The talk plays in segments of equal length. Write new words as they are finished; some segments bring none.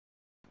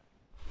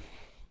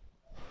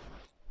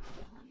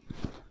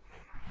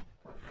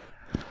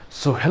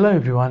So hello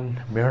everyone,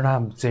 मेरो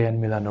नाम चाहिँ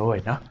मिलन हो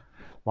हैन।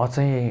 म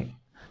चाहिँ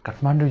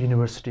Kathmandu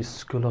university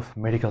school of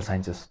medical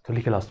sciences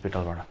थुलिकेल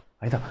हस्पिटलबाट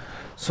है त।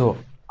 सो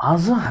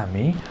आज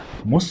हामी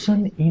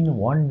मोसन इन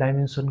वन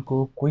डाइमेन्सन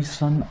को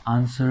क्वेशन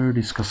आन्सर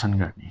डिस्कसन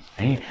गर्ने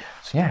है।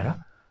 सो यहाँ हेर,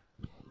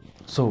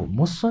 सो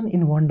मोसन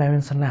इन वन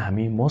डाइमेन्सनलाई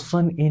हामी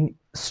मोसन इन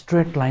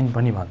स्ट्रेट लाइन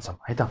पनि भन्छौं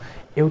है त।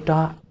 एउटा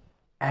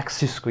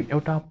एक्सिसको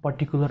एउटा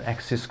पर्टिकुलर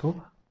एक्सिसको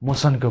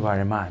मोसनको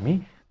बारेमा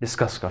हामी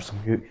डिस्कस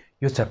गर्छौं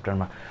यो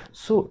च्याप्टरमा।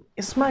 सो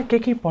यसमा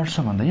के पर्छ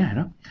भन्दा यहाँ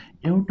हेर,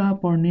 एउटा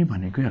पढ्ने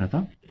भनेको हेर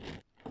त,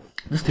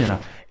 जस्तै हेर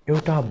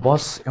एउटा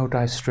बस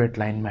एउटा स्ट्रेट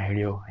लाइनमा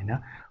हिड्यो हैन,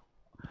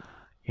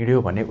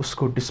 हिड्यो भने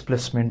उसको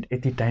डिस्प्लेसमेन्ट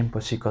यति टाइम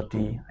पछि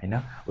कति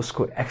हैन,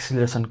 उसको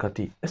एक्सिलरेसन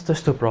कति, यस्तो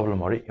यस्तो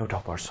प्रब्लमहरु एउटा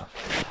पर्छ।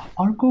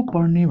 अर्को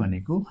पढ्ने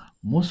भनेको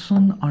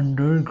मोसन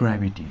अन्डर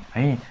ग्राभिटी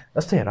है।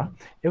 जस्तै हेर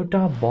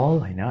एउटा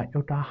बल हैन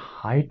एउटा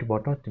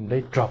हाइटबाट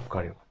तिमीले ड्रप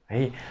गर्यो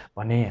है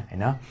भने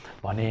हैन,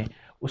 भने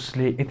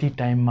उसले यति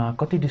टाइममा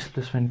कति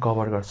डिस्प्लेसमेन्ट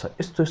कभर गर्छ,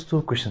 यस्तो यस्तो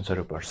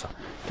क्वेशन्सहरु पर्छ,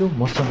 त्यो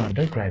मोसन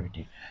अन्डर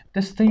ग्राभिटी।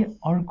 त्यस्तै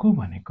अर्को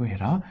भनेको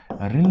हेर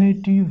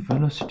रिलेटिभ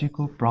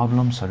भेलोसिटीको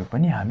प्रब्लम्सहरु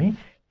पनि हामी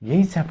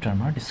यही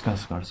च्याप्टरमा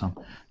डिस्कस गर्छौं।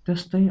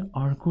 त्यस्तै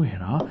अर्को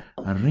हेर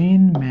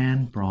रेन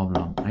म्यान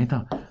प्रब्लम है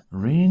त,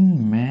 रेन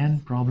म्यान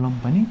प्रब्लम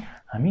पनि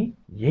हामी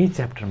यही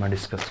च्याप्टरमा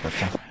डिस्कस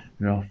गर्छौं।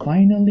 र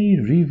फाइनली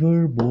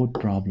रिभर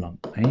बोट प्रब्लम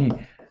है,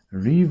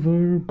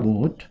 रिभर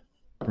बोट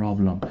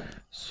प्रब्लम।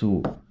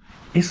 सो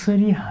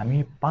यसरी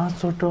हामी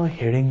पाँचवटा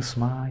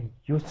हेडिङ्समा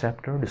यो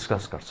च्याप्टर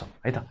डिस्कस गर्छौं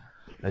है त।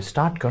 ल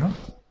स्टार्ट गरौँ।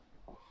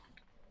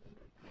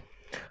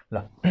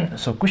 ल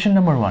सो क्वेशन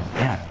नम्बर 1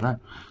 यहाँ हेर,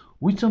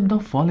 which of the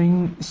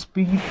following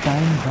speed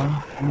time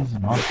graph is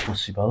not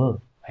possible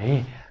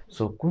है।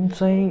 सो कुन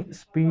चाहिँ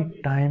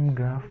स्पीड टाइम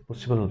ग्राफ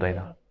पोसिबल हुँदैन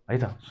है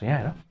त। सो यहाँ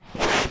हेर,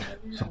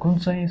 सो कुन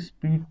चाहिँ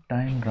स्पीड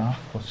टाइम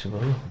ग्राफ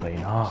पोसिबल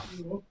हुँदैन।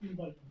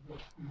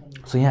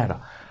 सो यहाँ हेर,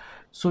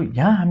 सो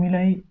यहाँ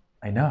हामीलाई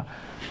हैन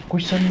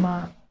क्वेशनमा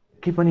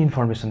के पनि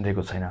इन्फर्मेसन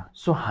दिएको छैन।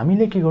 सो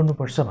हामीले के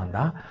गर्नुपर्छ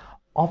भन्दा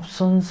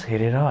अप्सन्स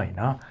हेरेर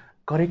हैन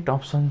करेक्ट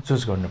अप्सन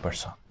चुज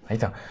गर्नुपर्छ है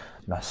त।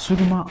 ल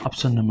सुरुमा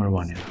अप्सन नम्बर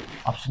 1 हेर,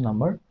 अप्सन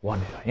नम्बर 1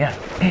 हेर यहाँ।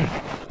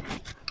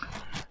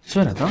 सो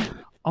हेर त,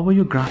 अब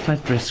यो ग्राफलाई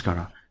ट्रेस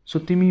गर। सो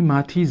तिमी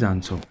माथि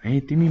जान्छौ है,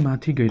 तिमी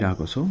माथि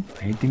गइराको छौ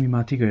है, तिमी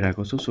माथि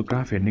गइराको छौ। सो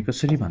ग्राफ हेर्ने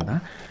कसरी भन्दा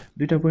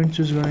दुईटा पोइन्ट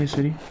चुज गर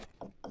यसरी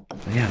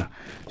यहाँ।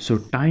 सो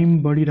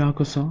टाइम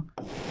बढिरहेको छ,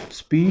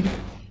 स्पीड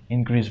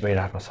इन्क्रिज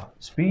भइरहेको छ,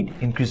 स्पीड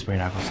इन्क्रिज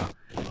भइरहेको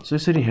छ। सो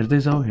यसरी हेर्दै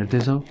जाऊ हेर्दै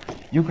जाऊ,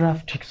 यो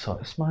ग्राफ ठिक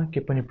छ, यसमा के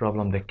पनि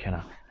प्रब्लम देखिएन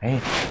है।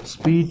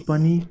 स्पीड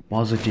पनि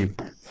पोजिटिभ,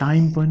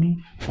 टाइम पनि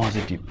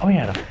पोजिटिभ। अब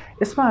यहाँ हेर,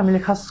 यसमा हामीले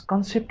खास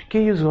कन्सेप्ट के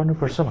युज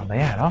गर्नुपर्छ भन्दा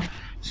यहाँ हेर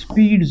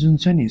स्पीड जुन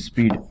छ नि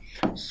speed,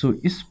 so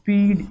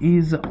speed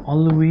is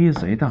always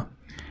है त,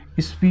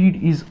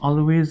 स्पीड इज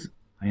अलवेज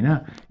हैन,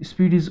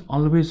 स्पीड इज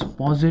अलवेज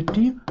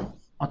पोजिटिभ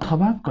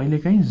अथवा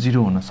कहिलेकाहीँ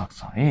जिरो हुन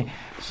सक्छ है।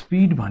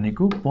 स्पीड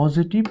भनेको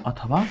पोजिटिभ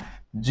अथवा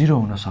जिरो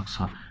हुन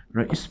सक्छ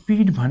र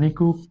स्पीड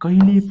भनेको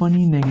कहिले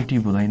पनि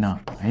नेगेटिभ हुँदैन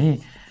है।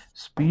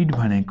 स्पीड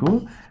भनेको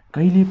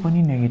कहिले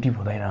पनि नेगेटिभ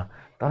हुँदैन।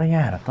 तर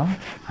यहाँ हेर त,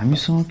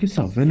 हामीसँग के छ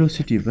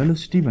भेलोसिटी,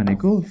 भेलोसिटी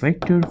भनेको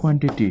भेक्टर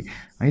क्वान्टिटी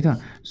है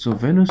त। सो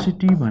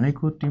भेलोसिटी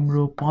भनेको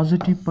तिम्रो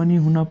पोजिटिभ पनि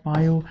हुन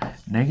पायो,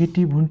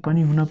 नेगेटिभ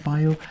पनि हुन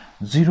पायो,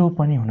 जिरो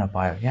पनि हुन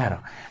पायो। यहाँ हेर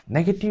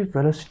नेगेटिभ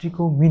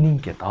भेलोसिटीको मिनिङ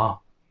के त,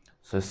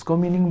 सो यसको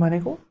मिनिङ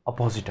भनेको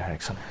अपोजिट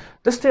डाइरेक्सन।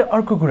 त्यस्तै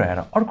अर्को कुरा हेर,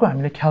 अर्को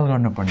हामीले ख्याल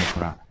गर्नुपर्ने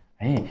कुरा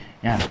है,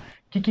 यहाँ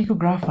के को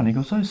ग्राफ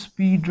भनेको छ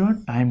स्पीड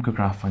र टाइमको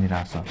ग्राफ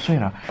भनिरहेछ। सो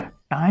हेर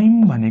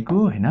टाइम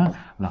भनेको हैन,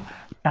 ल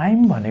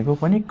टाइम भनेको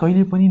पनि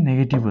कहिले पनि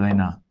नेगेटिभ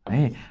हुँदैन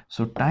है।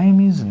 So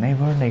time is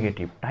never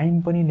negative,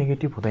 time पनि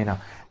नेगेटिभ हुँदैन।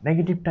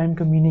 नेगेटिभ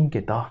टाइमको मिनिङ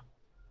के त,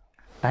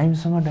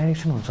 टाइमसँग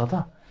डाइरेक्सन हुन्छ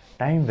त,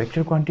 टाइम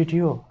भेक्टर क्वान्टिटी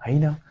हो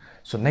हैन।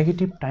 सो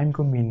नेगेटिभ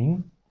टाइमको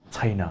मिनिङ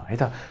छैन है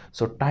त।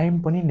 सो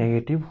टाइम पनि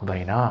नेगेटिभ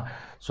हुँदैन।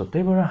 सो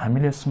त्यही भएर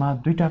हामीले यसमा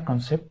दुईटा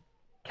कन्सेप्ट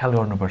ख्याल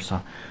गर्नुपर्छ।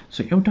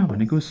 सो एउटा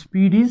भनेको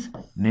speed is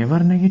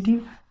never negative,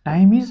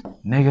 time is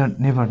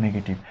never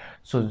negative.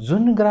 So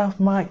जुन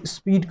ग्राफमा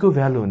स्पीडको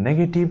भ्यालु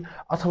नेगेटिभ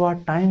अथवा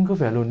टाइमको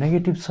भ्यालु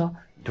नेगेटिभ छ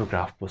त्यो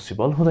ग्राफ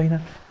पोसिबल हुँदैन।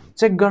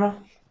 चेक गर।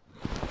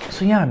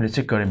 सो यहाँ हामीले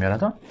चेक गर्यौँ हेर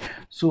त।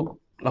 सो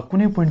ल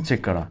कुनै पोइन्ट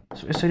चेक गर।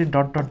 सो यसरी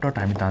डट डट डट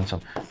हामी तान्छौँ।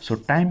 सो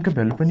टाइमको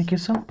भ्यालु पनि के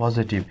छ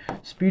पोजिटिभ,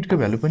 स्पीडको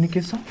भ्यालु पनि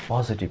के छ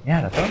पोजिटिभ।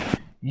 यहाँ हेर त,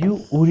 यो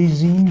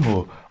ओरिजिन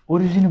हो,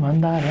 ओरिजिन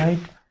भन्दा राइट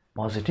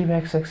पोजिटिभ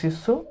एक्स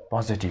एक्सिस हो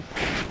पोजिटिभ,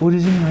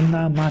 ओरिजिन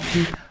भन्दा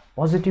माथि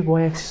पोजिटिभ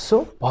वाइ एक्सिस हो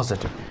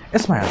पोजिटिभ।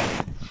 यसमा हेर,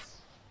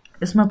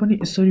 यसमा पनि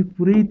यसरी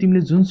पुरै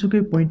तिमीले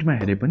जुनसुकै पोइन्टमा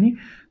हेरे पनि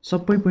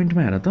सबै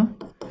पोइन्टमा हेर त,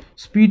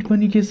 स्पीड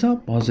पनि के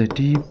छ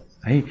पोजिटिभ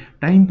है,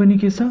 टाइम पनि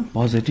के छ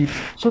positive.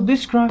 So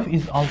this graph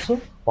is also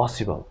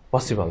possible,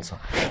 possible छ,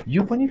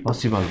 यो पनि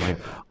पोसिबल भयो।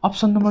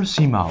 अप्सन नम्बर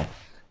सीमा हो।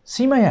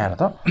 सीमा यहाँ हेर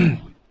त,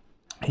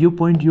 यो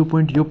पोइन्ट यो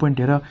पोइन्ट यो पोइन्ट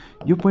हेर,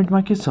 यो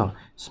पोइन्टमा के छ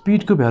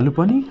स्पीडको भ्यालु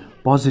पनि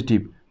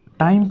पोजिटिभ,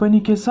 टाइम पनि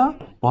के छ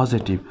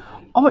पोजिटिभ।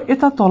 अब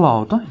यता तल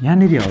आऊ त,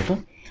 यहाँनिर आऊ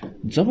त।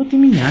 जब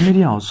तिमी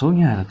यहाँनिर आउँछौ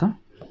यहाँ हेर त,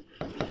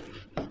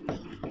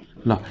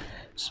 ल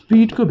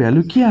स्पिडको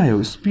भ्यालु के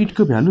आयो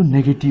स्पिडको भ्यालु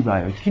नेगेटिभ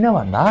आयो किन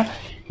भन्दा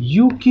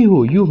यो के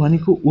हो यो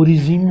भनेको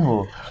ओरिजिन हो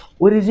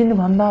ओरिजिन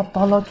भन्दा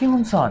तल के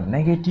हुन्छ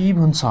नेगेटिभ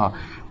हुन्छ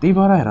त्यही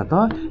भएर हेर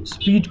त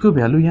स्पिडको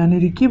भ्यालु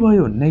यहाँनेरि के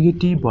भयो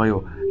नेगेटिभ भयो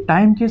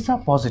टाइम के छ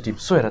पोजिटिभ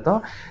सो हेर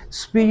त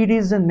स्पिड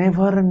इज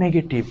नेभर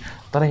नेगेटिभ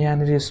तर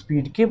यहाँनेरि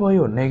स्पिड के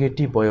भयो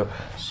नेगेटिभ भयो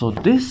so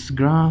this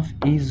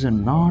graph is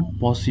not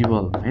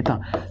possible है त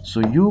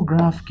सो यो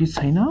ग्राफ के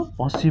छैन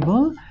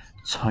पोसिबल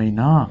छैन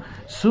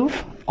so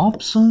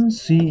option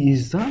C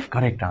is the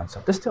correct answer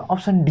त्यस्तै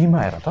अप्सन डी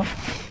मा हेर त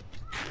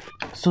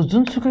सो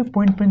जुनसुकै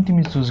पोइन्ट पनि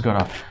तिमी चुज गर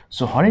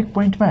सो हरेक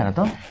पोइन्टमा हेर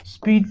त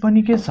स्पिड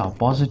पनि के छ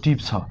पोजिटिभ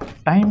छ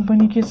टाइम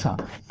पनि के छ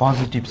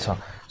पोजिटिभ छ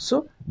so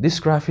this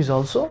graph is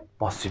also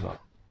possible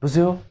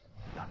बुझ्यौ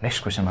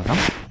नेक्स्ट क्वेसनमा जाउँ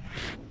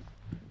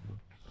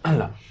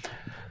ल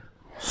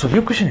सो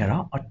यो क्वेसन हेर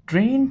a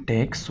train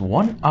takes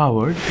 1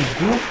 hour to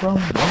go from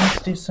one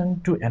station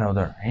to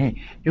another है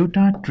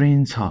एउटा ट्रेन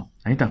छ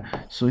है त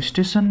सो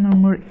स्टेसन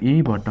नम्बर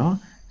ए बाट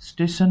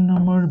स्टेसन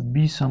नम्बर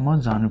बी सम्म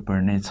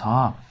जानुपर्ने छ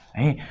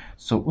है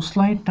सो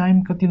उसलाई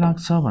टाइम कति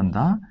लाग्छ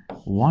भन्दा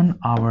 1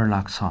 hour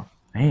लाग्छ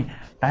है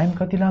टाइम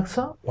कति लाग्छ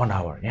 1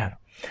 hour यहाँ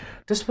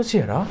त्यसपछि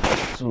हेर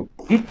so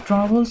it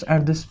travels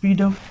at the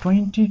speed of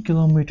 20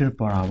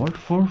 km/h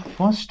for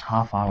first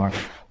half hour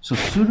so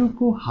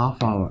सुरुको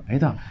हाफ आवर है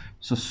त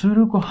सो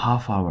सुरुको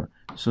हाफ आवर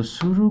सो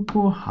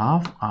सुरुको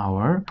हाफ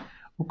आवर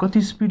उ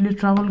कति स्पिडले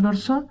ट्राभल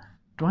गर्छ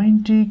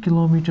 20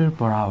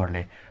 km/h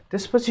ले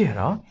त्यसपछि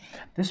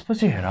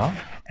हेर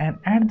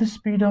and at the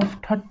speed of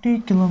 30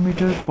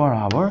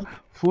 km/h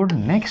for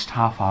next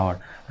half hour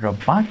र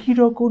बाँकी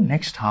रहेको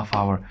next half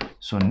hour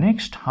so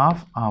next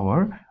half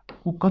hour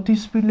उ कति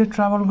स्पिडले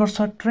ट्राभल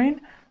गर्छ ट्रेन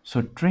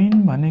सो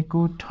ट्रेन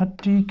भनेको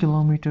 30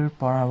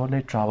 km/h ले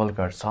ट्राभल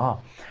गर्छ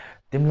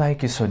तिमीलाई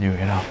के सोध्यो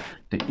हेर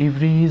the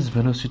average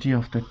velocity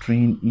of the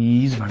train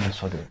is भनेर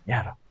सोध्यो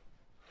यहाँ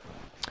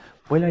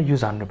पहिला यो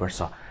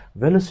जान्नुपर्छ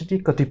भेलोसिटी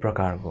कति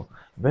प्रकारको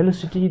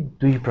भेलोसिटी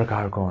दुई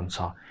प्रकारको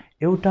हुन्छ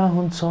एउटा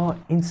हुन्छ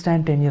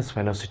इन्स्ट्यान्टेनियस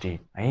भेलोसिटी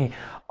है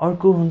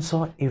अर्को हुन्छ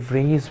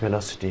एभरेज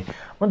भेलोसिटी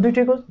म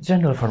दुईटैको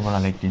जनरल फर्मुला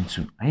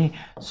लेखिदिन्छु है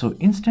सो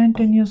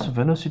इन्स्ट्यान्टेनियस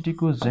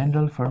भेलोसिटीको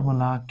जनरल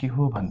फर्मुला के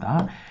हो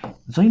भन्दा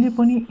जहिले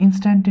पनि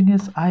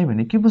इन्स्ट्यान्टेनियस आयो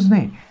भने के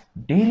बुझ्ने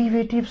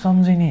डेरिभेटिभ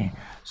सम्झिने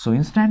सो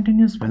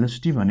इन्स्ट्यान्टेनियस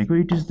भेलोसिटी भनेको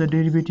it is the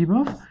derivative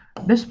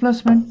of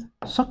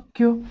displacement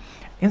सक्यो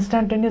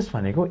इन्स्ट्यान्टेनियस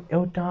भनेको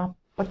एउटा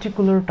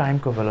पर्टिकुलर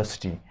टाइमको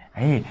भेलोसिटी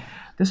है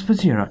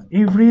त्यसपछि हेर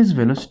एभरेज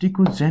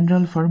भेलोसिटीको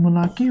जनरल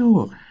फर्मुला के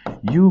हो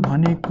यो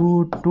भनेको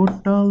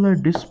total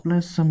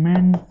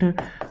displacement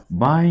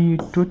by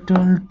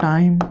total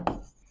time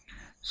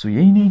so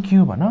यही नै के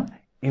हो भन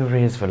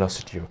एभरेज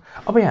भेलोसिटी हो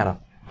अब यहाँ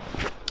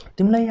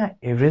तिमीलाई यहाँ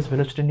एभरेज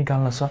भेलोसिटी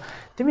निकाल्न छ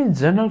तिमी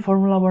जनरल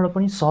फर्मुलाबाट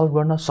पनि सल्भ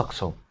गर्न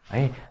सक्छौ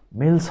है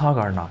मिल्छ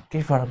गर्न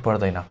केही फरक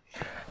पर्दैन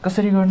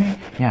कसरी गर्ने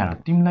यहाँ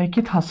तिमीलाई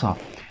के थाहा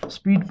छ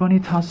स्पिड पनि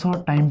थाहा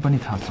छ टाइम पनि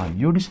थाहा छ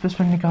यो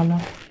डिस्प्लेसमेन्ट निकाल्न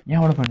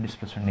यहाँबाट पनि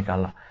डिस्प्लेसमेन्ट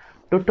निकाल्न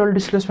टोटल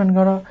डिस्प्लेसमेन्ट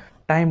गर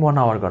टाइम 1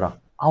 hour गर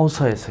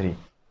आउँछ यसरी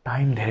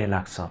टाइम धेरै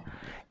लाग्छ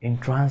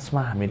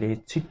इन्ट्रान्समा हामीले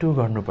छिटो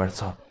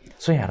गर्नुपर्छ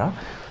सो यहाँ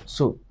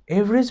सो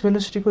एभरेज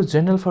भेलोसिटीको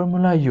जनरल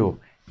फर्मुला यो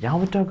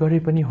यहाँबाट गरे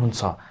पनि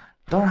हुन्छ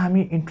तर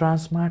हामी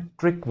इन्ट्रान्समा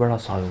ट्रिकबाट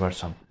सल्भ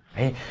गर्छौँ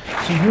है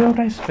सो यो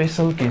एउटा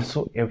स्पेशल केस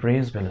हो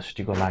एभरेज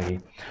भेलोसिटीको लागि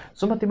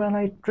सो म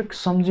तिमीलाई ट्रिक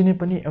सम्झिने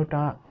पनि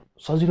एउटा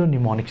सजिलो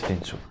निमोनिक्स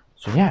दिन्छु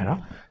सो यहाँ हेर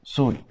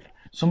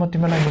सो म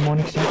तिमीलाई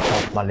निमोनिक्स यहाँ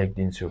टपमा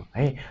लेखिदिन्छु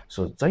है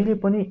सो जहिले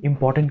पनि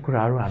इम्पोर्टेन्ट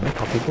कुराहरू हामी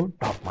कपीको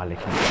टपमा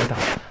लेख्छौँ है त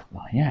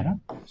ल यहाँ हेर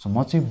सो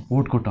म चाहिँ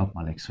बोर्डको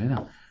टपमा लेख्छु होइन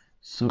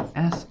सो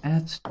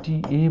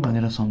SHTA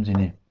भनेर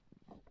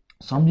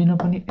सम्झिन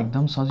पनि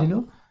एकदम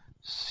सजिलो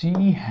सी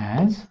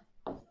हेज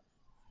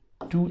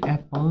 2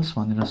 apples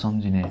भनेर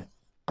सम्झिने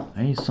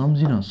है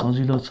सम्झिन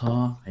सजिलो छ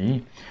है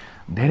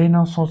धेरै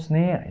नसोच्ने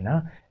हैन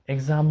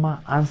एक्जाममा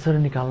आन्सर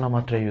निकाल्न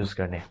मात्र युज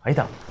गर्ने है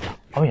त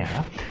अब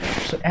यहाँ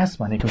सो एस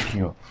भनेको के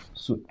हो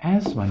सो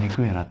एस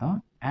भनेको हेर त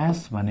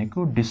एस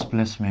भनेको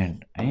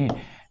डिस्प्लेसमेन्ट है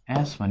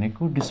एस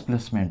भनेको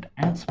डिस्प्लेसमेन्ट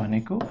एच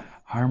भनेको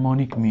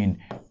हार्मोनिक मिन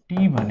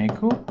टी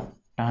भनेको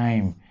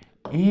टाइम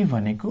ए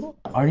भनेको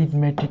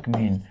अरिथमेटिक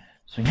मिन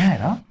सो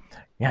यहाँ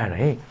हेर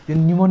है त्यो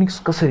निमोनिक्स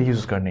कसरी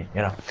युज गर्ने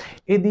हेर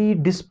यदि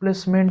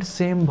डिस्प्लेसमेन्ट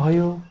सेम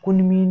भयो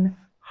कुन मिन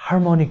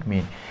हार्मोनिक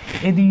मिन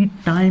यदि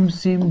टाइम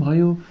सेम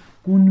भयो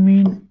कुन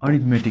मिन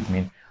अरिथमेटिक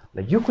मिन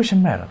ल यो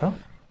क्वेसनमा हेर त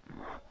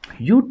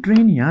यो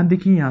ट्रेन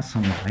यहाँदेखि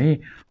यहाँसम्म है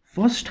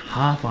फर्स्ट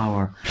हाफ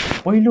आवर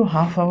पहिलो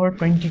हाफ आवर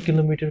 20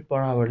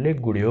 km/h ले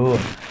गुड्यो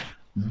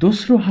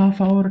दोस्रो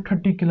हाफ आवर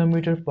 30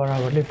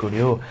 km/h ले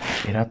गुड्यो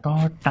हेर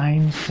त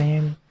टाइम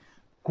सेम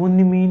कुन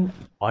मिन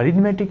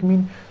अरिथमेटिक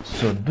मिन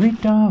सो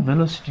दुईटा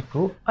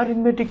भेलोसिटीको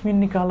अरिथमेटिक मिन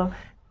निकाल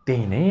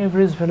त्यही नै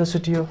एभरेज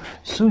भेलोसिटी हो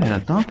सो हेर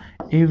त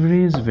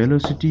एभरेज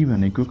भेलोसिटी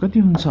भनेको कति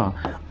हुन्छ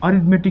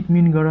अरिथमेटिक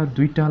मिन गर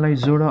दुईटालाई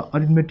जोड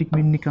अरिथमेटिक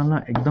मिन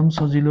निकाल्न एकदम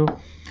सजिलो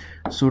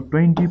सो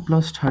 20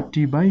 +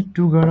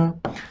 30/2 गर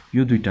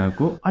यो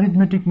दुईटाको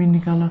अरिथमेटिक मिन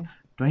निकाल्न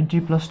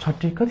 20 +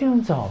 30 कति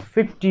हुन्छ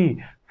 50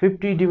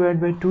 50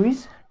 / 2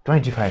 is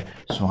 25.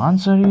 So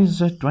answer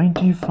is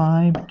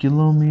 25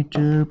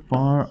 kilometer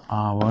per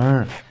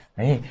hour.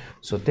 Hey,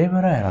 so त्यही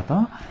भएर हेर त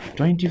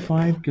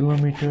 25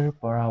 kilometer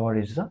per hour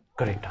is the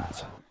correct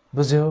answer.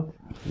 बुझ्यो?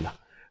 ल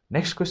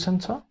नेक्स्ट क्वेशन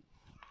छ.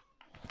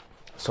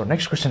 सो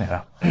नेक्स्ट क्वेशन हेर.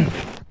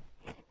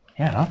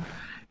 हेर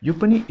यो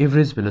पनि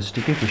एभरेज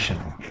भेलोसिटीकै क्वेशन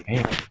हो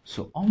है.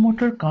 So a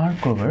motor car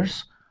covers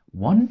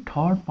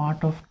 1/3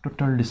 part of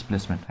total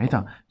displacement है त.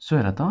 सो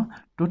हेर त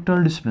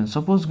टोटल डिस्प्लेसमेन्ट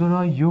सपोज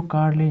गर यो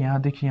कारले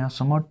यहाँदेखि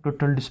यहाँसम्म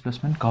टोटल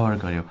डिस्प्लेसमेन्ट कभर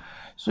गर्यो.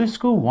 सो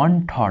यसको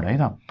 1/3 है त.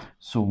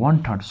 सो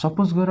 1/3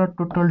 सपोज गर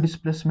टोटल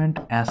डिस्प्लेसमेन्ट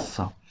एस छ.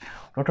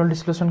 टोटल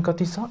डिस्प्लेसमेन्ट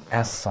कति छ?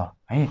 एस छ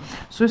है.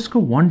 सो यसको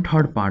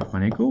 1/3 पार्ट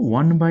भनेको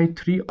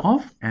 1/3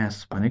 अफ एस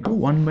भनेको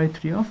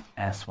 1/3 अफ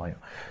एस भयो.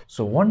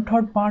 सो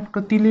 1/3 पार्ट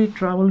कतिले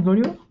ट्राभल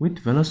गर्यो with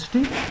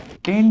velocity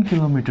 10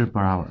 kilometre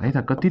per hour है त.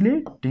 कतिले?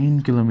 10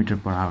 किलोमिटर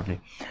पर आवरले.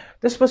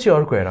 त्यसपछि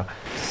अर्को हेर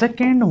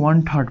सेकेन्ड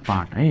 1/3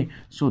 पार्ट है.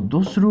 सो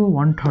दोस्रो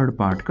 1/3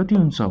 पार्ट कति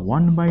हुन्छ?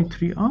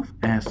 1/3 अफ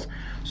एस.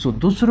 सो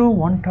दोस्रो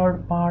 1/3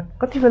 पार्ट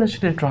कति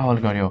भेलोसिटीले ट्राभल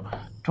गर्यो?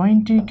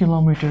 20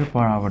 किलोमिटर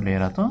पर आवरले.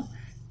 हेर त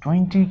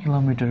 20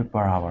 किलोमिटर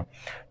पर आवर.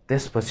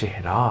 त्यसपछि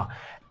हेर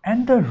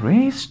एन्ड द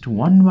रेस्ट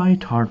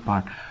 1/3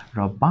 पार्ट र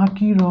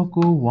बाँकी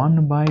रहेको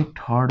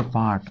 1/3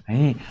 पार्ट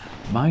है.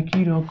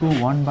 बाँकी रहेको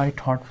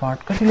 1/3 पार्ट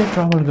कतिले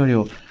ट्राभल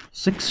गर्यो?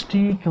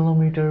 60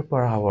 किलोमिटर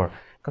पर आवर.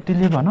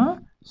 कतिले भन?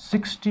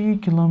 60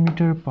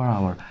 kilometre per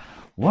hour.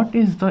 What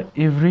is the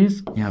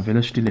average? यहाँ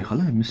भेलोसिटी लेख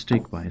ल,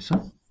 मिस्टेक भएछ,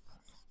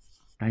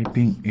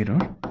 टाइपिङ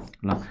एरर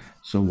ल.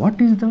 So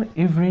what is the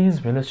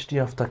average velocity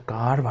of the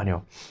car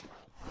भन्यो.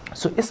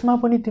 सो यसमा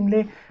पनि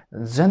तिमीले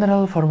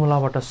जेनरल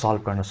फर्मुलाबाट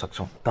सल्भ गर्न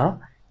सक्छौ. तर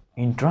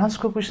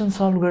इन्ट्रान्सको क्वेसन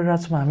सल्भ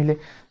गरिरहेको छौँ हामीले,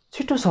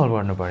 छिटो सल्भ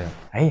गर्नु पर्यो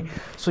है.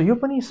 सो यो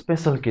पनि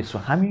स्पेसल केस हो.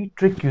 हामी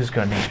ट्रिक युज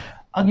गर्ने.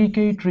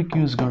 अघिकै ट्रिक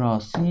युज गर.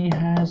 She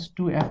has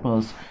 2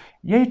 apples.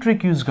 यही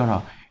ट्रिक युज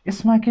गर.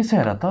 यसमा के छ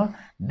हेर त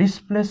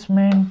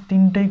डिस्प्लेसमेन्ट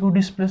तिनटैको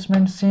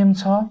डिस्प्लेसमेन्ट सेम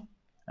छ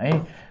है.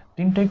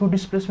 तिनटैको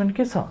डिस्प्लेसमेन्ट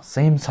के छ?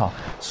 सेम छ.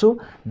 सो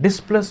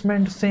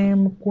डिस्प्लेसमेन्ट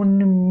सेम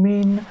कुन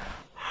मिन?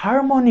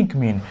 Harmonic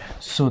mean.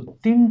 सो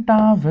तीनटा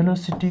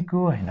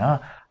भेलोसिटीको हैन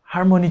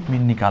हार्मोनिक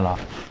मिन निकाल.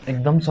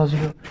 एकदम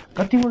सजिलो.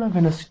 कतिवटा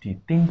भेलोसिटी?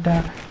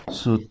 तीनटा.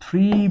 So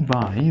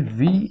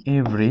 3/v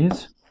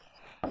average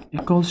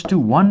equals to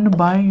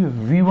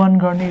 1/v1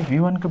 गर्ने.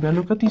 v1 को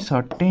भ्यालु कति छ?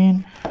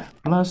 10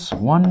 प्लस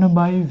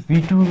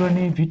 1/v2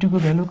 गर्ने. v2 को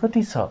भ्यालु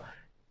कति छ?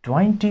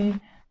 20.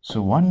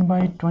 सो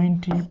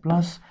 1/20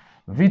 प्लस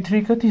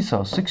v3 कति छ?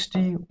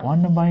 60.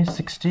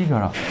 1/60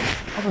 गर.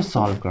 अब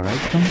सल्भ गर.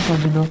 एकदम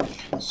सजिलो.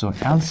 सो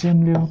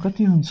एलसिएम ल्याऊ.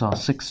 कति हुन्छ?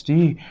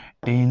 60.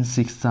 10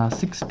 6 जा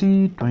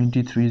 60.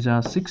 23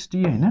 जा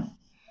 60 हैन.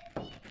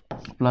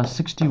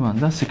 प्लस 61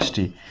 जा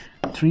 60.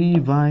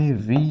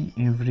 3/v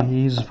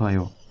एभरेज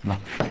भयो. ल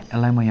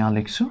यसलाई म यहाँ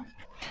लेख्छु.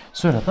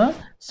 सो हेर त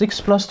 6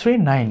 प्लस 3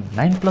 9.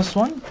 9 प्लस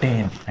 1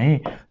 10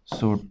 है.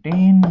 So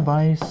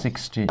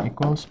 10/60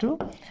 equals to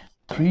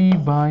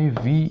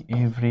 3/v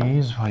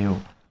average भयो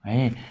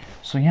है.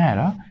 सो यहाँ हेर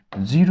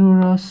 0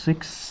 र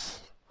 6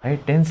 है.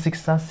 10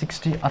 6 जा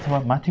 60 अथवा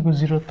माथिको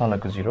 0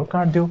 तलको 0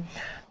 काट्दियो.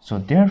 सो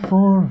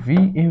देयरफोर v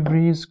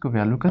एभरेज को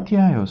भ्यालु कति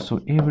आयो? सो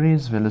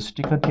एभरेज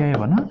भेलोसिटी कति आयो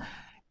भन?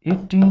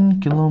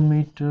 18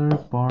 kilometre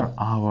per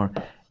hour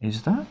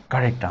is the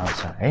correct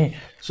answer है.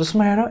 सो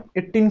यसमा हेर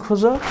 18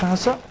 खोज. कहाँ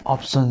छ?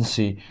 Option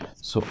C.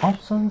 So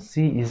option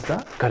C is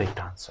the correct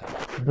answer.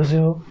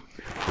 बुझ्यो?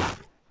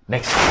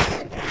 नेक्स्ट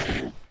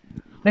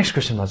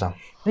क्वेसनमा जाउँ.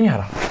 यहाँ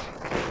हेर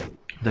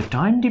the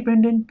time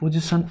dependent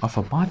position of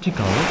a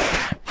particle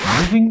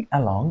moving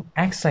along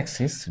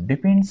x-axis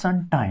depends on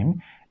time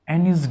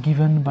and is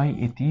given by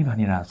यति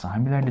भनिरहेको छ.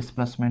 हामीलाई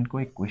डिस्प्लेसमेन्टको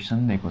एक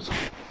क्वेसन दिएको छ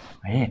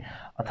है,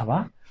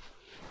 अथवा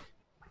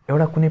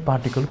एउटा कुनै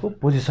पार्टिकलको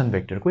पोजिसन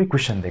भेक्टरको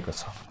इक्वेसन दिएको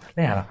छ.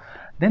 यहाँ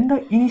then the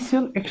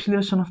initial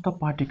acceleration of the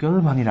particle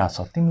भनिरहेछ.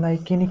 तिमीलाई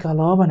के निकाल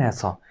भनेको छ?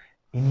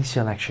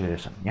 Initial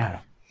acceleration.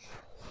 यहाँ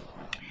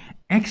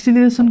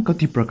एक्सिलरेसन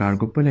कति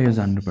प्रकारको पहिला यो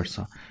जान्नुपर्छ.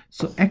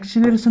 सो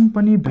एक्सिलरेसन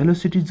पनि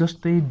भेलोसिटी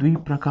जस्तै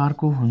दुई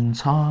प्रकारको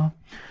हुन्छ.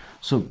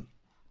 सो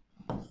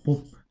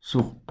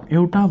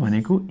एउटा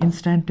भनेको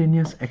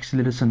इन्स्ट्यान्टेनियस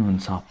एक्सिलरेसन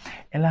हुन्छ.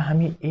 यसलाई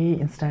हामी ए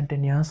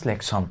इन्स्ट्यान्टेनियस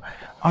लेख्छौँ.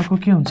 अर्को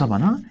के हुन्छ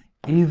भन?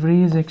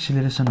 एभरेज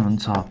एक्सिलरेसन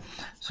हुन्छ.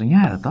 सो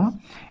यहाँ हेर त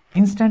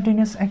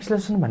इन्स्ट्यान्टेनियस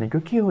एक्सिलरेसन भनेको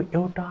के हो?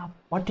 एउटा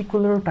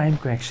पर्टिकुलर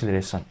टाइमको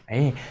एक्सिलरेसन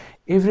है.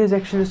 एभरेज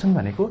एक्सिलरेसन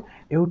भनेको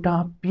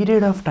एउटा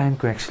पिरियड अफ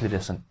टाइमको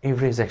एक्सिलरेसन,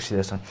 एभरेज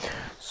एक्सिलरेसन.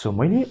 सो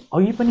मैले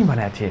अघि पनि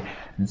भनेको थिएँ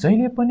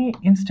जहिले पनि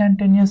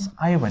इन्स्ट्यान्टेनियस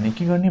आयो भने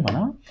के गर्ने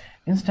भन?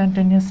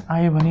 इन्स्ट्यान्टेनियस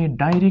आयो भने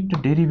direct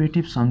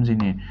derivative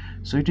सम्झिने.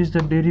 So it is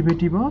the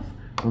derivative of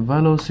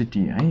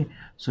velocity है.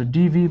 सो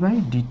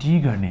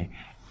dv/dt गर्ने.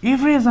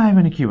 एभरेज आयो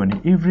भने के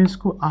भने?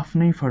 एभरेजको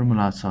आफ्नै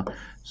फर्मुला छ.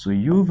 सो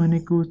यो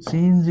भनेको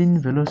change in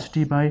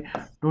velocity by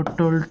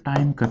total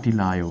time कति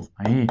लाग्यो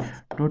है,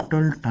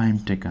 टोटल टाइम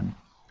टेकन.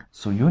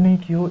 सो यो नै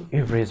के हो?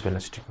 Average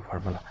भेलोसिटीको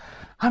formula.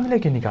 हामीलाई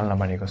के निकाल्न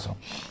भनेको छ?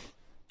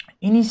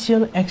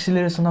 इनिशियल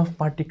एक्सिलरेसन अफ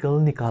पार्टिकल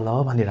निकाल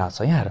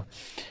भनिरहेछ. यहाँ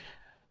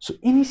सो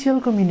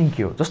इनिशियलको मिनिङ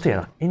के हो जस्तै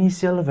हेर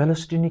इनिशियल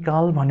भेलोसिटी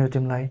निकाल भन्यो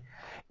तिमीलाई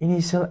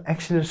इनिशियल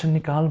एक्सिलरेसन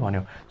निकाल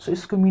भन्यो सो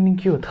यसको मिनिङ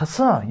के हो थाहा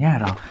छ यहाँ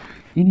हेर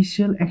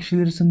इनिशियल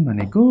एक्सिलरेसन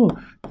भनेको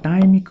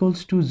टाइम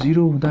इक्वल्स टु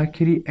 0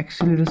 हुँदाखेरि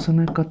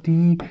एक्सिलरेसन कति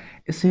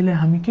यसैले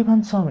हामी के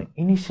भन्छौँ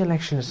इनिशियल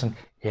एक्सिलरेसन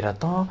हेर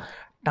त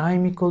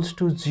टाइम इक्वल्स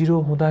टु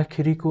 0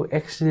 हुँदाखेरिको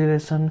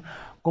एक्सिलरेसन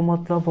को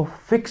मतलब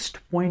फिक्स्ड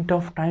पोइन्ट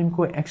अफ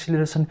टाइमको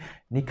एक्सिलरेसन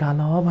निकाल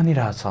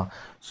भनिरहेछ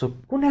सो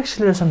कुन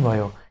एक्सिलरेसन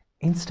भयो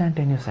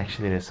इन्स्ट्यान्टेनियस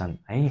एक्सिलरेसन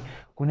है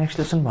कुन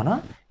एक्सिलरेसन भन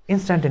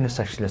इन्स्ट्यान्टेनियस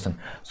एक्सिलरेसन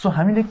सो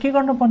हामीले के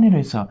गर्नुपर्ने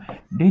रहेछ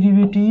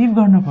डेरिभेटिभ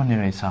गर्नुपर्ने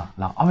रहेछ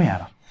ल अब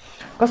हेर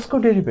कसको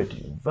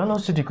डेरिभेटिभ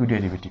भेलोसिटीको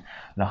डेरिभेटिभ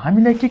ल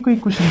हामीलाई के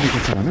इक्वेसन दिएको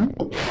छ भन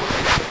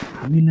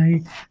हामीलाई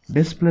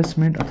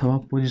डिस्प्लेसमेन्ट अथवा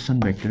पोजिसन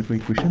भेक्टरको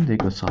इक्वेसन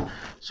दिएको छ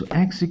so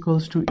x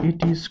equals to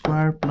at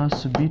square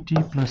plus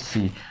bt plus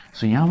c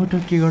so यहाँबाट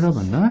के गर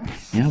भन्दा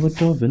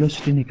यहाँबाट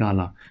भेलोसिटी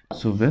निकाल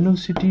सो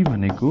भेलोसिटी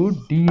भनेको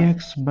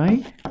dx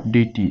बाई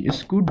dt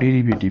यसको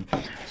डेरिभेटिभ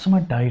सो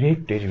म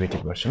डाइरेक्ट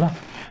डेरिभेटिभ गर्छु ल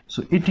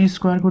so at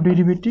स्क्वायरको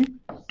derivative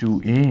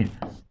 2a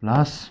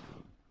plus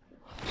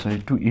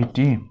 2at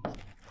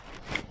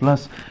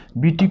plus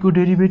bt को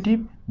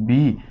डेरिभेटिभ b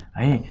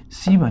है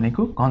c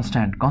भनेको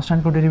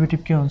कन्स्ट्यान्टको डेरिभेटिभ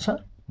के हुन्छ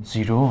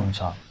 0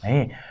 हुन्छ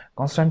है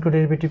कन्स्ट्यान्टको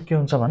डेरिभेटिभ के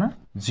हुन्छ भन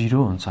 0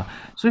 हुन्छ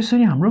सो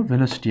यसरी हाम्रो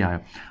भेलोसिटी आयो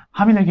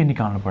हामीलाई के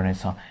निकाल्नु पर्ने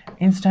छ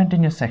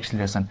इन्स्ट्यान्टेनियस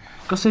एक्सिलरेसन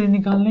कसरी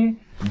निकाल्ने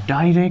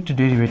डाइरेक्ट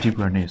डेरिभेटिभ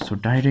गर्ने सो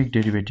डाइरेक्ट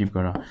डेरिभेटिभ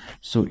गर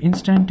सो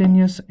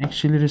इन्स्ट्यान्टेनियस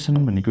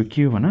एक्सिलरेसन भनेको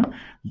के हो भन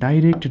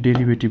डाइरेक्ट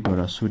डेरिभेटिभ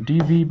गर सो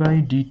dv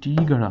बाई dt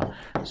गर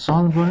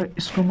सल्भ गर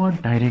यसको म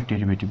डाइरेक्ट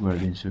डेरिभेटिभ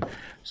गरिदिन्छु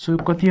सो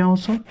कति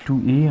आउँछ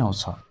 2a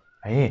आउँछ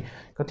है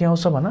कति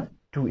आउँछ भन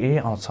 2a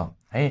आउँछ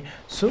है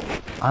सो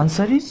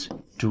आन्सर इज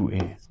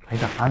 2a है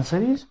त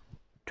आन्सर इज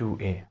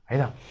 2a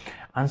है त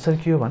आन्सर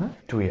के हो भन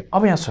 2a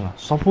अब यहाँ सुन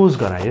सपोज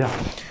गर है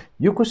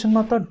यो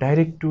क्वेसनमा त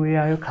डाइरेक्ट 2a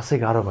आयो खासै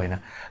गाह्रो भएन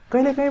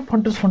कहिलेकाहीँ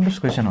फन्टुस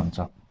क्वेसन हुन्छ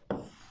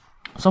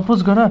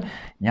सपोज गर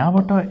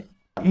यहाँबाट a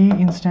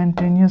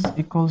इन्स्ट्यान्टेनियस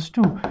इक्वल्स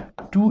टु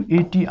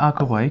 280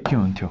 आएको भए के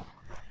हुन्थ्यो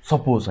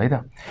सपोज है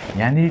त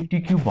यहाँनिर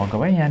t क्युब भएको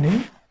भए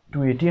यहाँनिर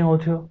 280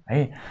 आउँथ्यो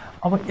है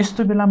अब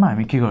यस्तो बेलामा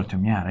हामी के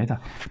गर्थ्यौँ यहाँ है त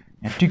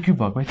यहाँ t क्युब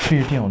भएको भए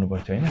 380 आउनु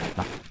पर्थ्यो हैन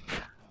ल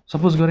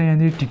सपोज गर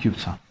यहाँनिर t क्युब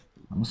छ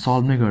म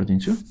सल्भ नै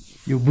गरिदिन्छु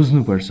यो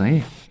बुझ्नुपर्छ है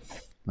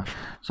ल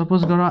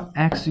सपोज गर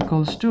x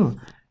equals to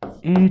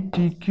at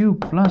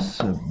cube plus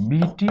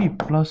bt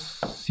plus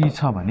c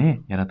छ भने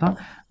हेर त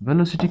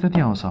भेलोसिटी कति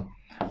आउँछ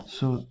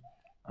so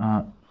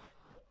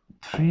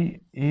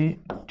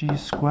 3at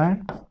square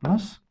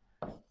plus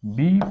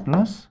b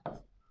plus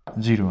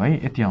 0 है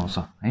यति आउँछ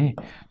है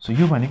सो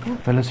यो भनेको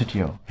भेलोसिटी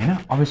हो हैन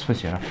अब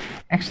यसपछि हेर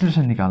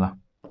एक्सिलरेसन निकाल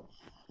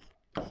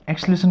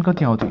एक्सिलरेसन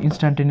कति आउँथ्यो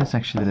instantaneous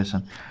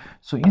acceleration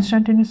so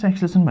instantaneous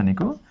acceleration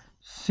भनेको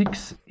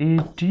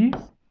 680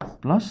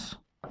 प्लस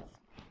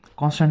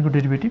कन्स्ट्यान्टको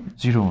डेरिभेटिभ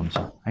 0 हुन्छ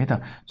है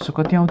त सो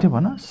कति आउँथ्यो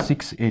भन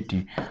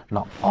 680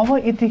 ल अब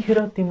यतिखेर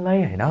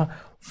तिमीलाई हैन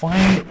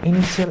फाइन्ड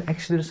इनिशियल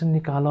एक्सिलरेसन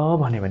निकाल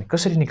भन्यो भने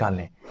कसरी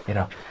निकाल्ने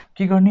हेर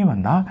के गर्ने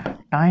भन्दा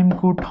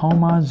टाइमको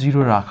ठाउँमा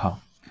 0 राख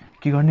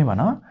के गर्ने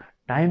भन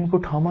टाइमको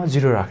ठाउँमा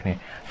 0 राख्ने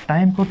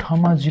टाइमको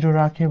ठाउँमा 0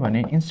 राख्यो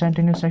भने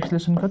इन्स्ट्यान्टेनियस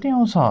एक्सिलरेसन कति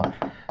आउँछ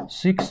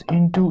 6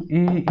 into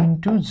a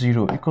into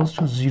 0 equals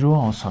to 0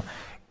 आउँछ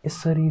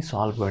यसरी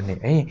सल्भ गर्ने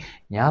है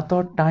यहाँ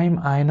त टाइम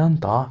आएन नि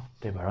त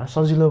त्यही भएर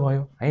सजिलो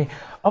भयो है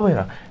अब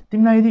हेर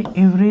तिमीलाई यदि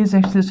एभरेज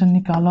एक्सिलरेसन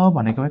निकाल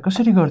भनेको भए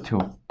कसरी गर्थ्यौ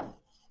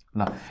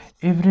ल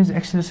एभरेज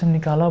एक्सिलरेसन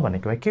निकाल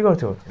भनेको भए के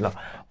गर्थ्यौ ल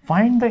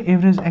find the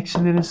average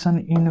acceleration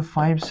in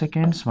 5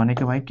 seconds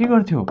भनेको भए के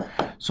गर्थ्यौ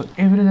सो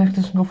एभरेज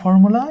एक्सिलरेसनको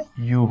फर्मुला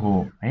यो हो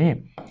है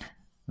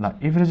ल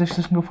एभरेज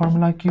एक्सिलरेसनको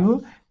फर्मुला के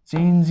हो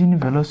change in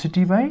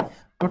velocity by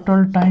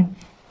total time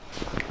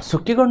so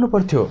के गर्नु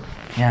पर्थ्यो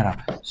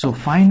यहाँ so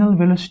final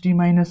velocity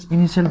minus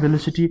initial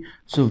velocity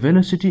so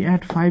velocity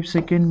at 5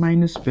 second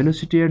minus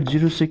velocity at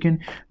 0 second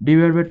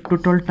divide by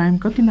total time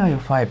कति लाग्यो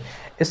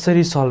 5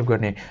 यसरी सल्भ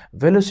गर्ने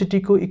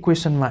भेलोसिटीको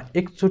इक्वेसनमा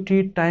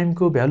एकचोटि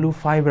टाइमको भ्यालु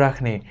 5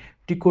 राख्ने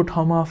टीको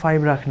ठाउँमा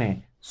 5 राख्ने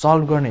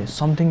सल्भ गर्ने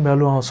समथिङ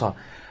भ्यालु आउँछ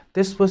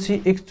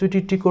त्यसपछि एकचोटि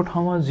टीको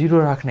ठाउँमा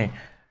 0 राख्ने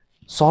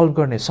सल्भ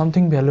गर्ने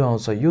समथिङ भ्यालु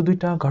आउँछ यो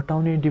दुईटा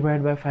घटाउने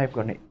डिभाइड बाई 5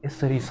 गर्ने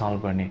यसरी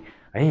सल्भ गर्ने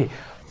है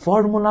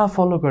फर्मुला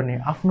फलो गर्ने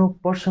आफ्नो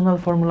पर्सनल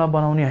फर्मुला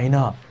बनाउने हैन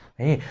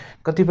है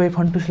कतिपय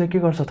फन्टुसले के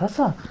गर्छ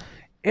थाहा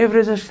छ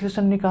एभरेज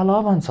एक्सिलरेसन निकाल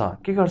भन्छ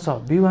के गर्छ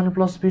v1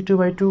 +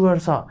 v2/2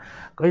 गर्छ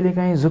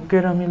कहिलेकाहीँ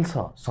झुक्केर मिल्छ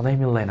सधैँ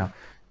मिल्दैन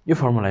यो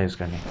फर्मुला युज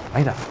गर्ने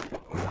है त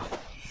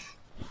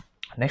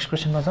नेक्स्ट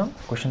क्वेशनमा जाउँ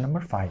क्वेशन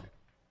नम्बर 5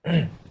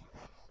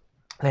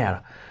 ल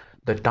यार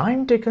the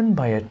time taken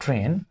by a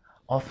train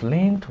of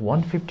length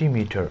 150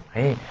 metre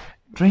है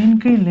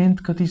ट्रेनकै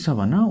लेन्थ कति छ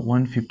भन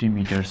 150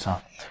 मिटर छ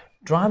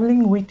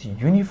travelling with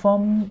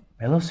uniform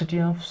velocity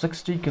of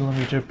 60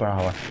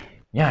 km/h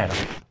यहाँ हेर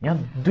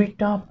यहाँ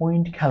दुईटा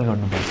पोइन्ट ख्याल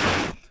गर्नुपर्छ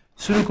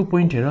सुरुको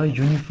पोइन्ट हेर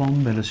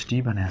युनिफर्म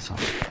भेलोसिटी भनेको छ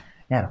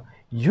यहाँ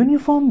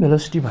युनिफर्म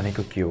भेलोसिटी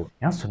भनेको के हो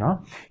यहाँ सुन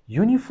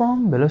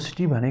युनिफर्म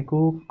भेलोसिटी भनेको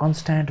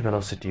कन्स्ट्यान्ट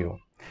भेलोसिटी हो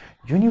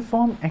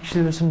युनिफर्म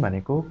एक्सिलरेसन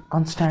भनेको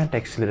कन्स्ट्यान्ट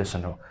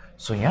एक्सिलरेसन हो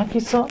सो यहाँ के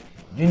छ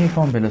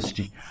युनिफर्म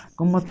भेलोसिटी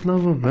को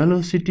मतलब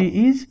भेलोसिटी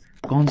इज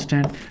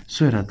कन्स्ट्यान्ट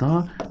सो हेर त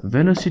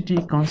भेलोसिटी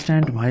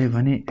कन्स्ट्यान्ट भयो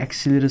भने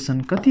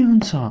एक्सिलरेसन कति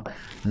हुन्छ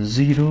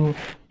 0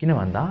 किन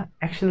भन्दा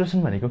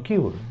एक्सिलरेसन भनेको के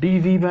हो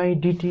dv by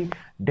dt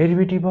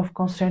derivative of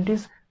constant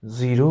is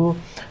 0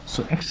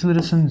 so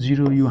acceleration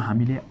 0 यो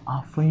हामीले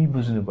आफै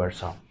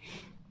बुझ्नुपर्छ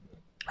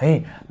है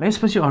ल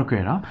यसपछि अर्को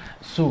हेर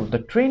so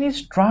the train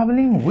is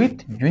travelling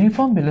with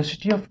uniform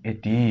velocity of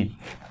 80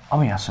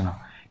 अब यहाँ सुन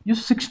यो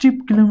 60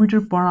 किलोमिटर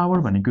पर आवर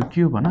भनेको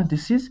के हो भन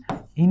दिस इज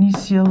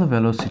इनिशियल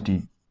भेलोसिटी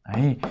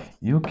है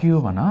यो के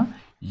हो भन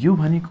यो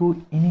भनेको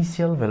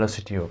इनिशियल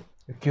भेलोसिटी हो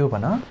के हो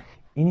भन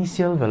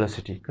इनिशियल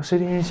भेलोसिटी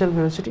कसरी इनिशियल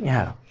भेलोसिटी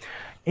यहाँ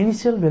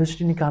इनिशियल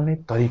भेलोसिटी निकाल्ने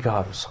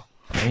तरिकाहरू छ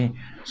है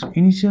सो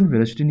इनिशियल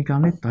भेलोसिटी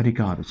निकाल्ने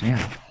तरिकाहरू छ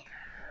यहाँ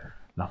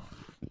ल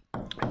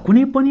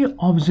कुनै पनि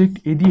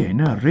अब्जेक्ट यदि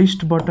हैन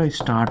रेस्टबाट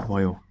स्टार्ट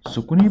भयो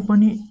सो कुनै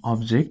पनि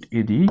अब्जेक्ट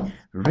यदि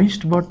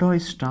रेस्टबाट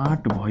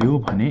स्टार्ट भयो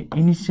भने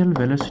इनिशियल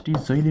भेलोसिटी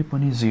जहिले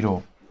पनि 0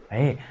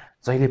 है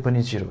जहिले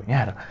पनि 0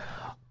 यहाँ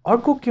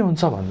अर्को के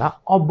हुन्छ भन्दा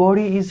a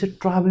body is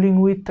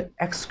travelling with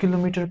x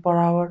kilometre per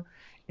hour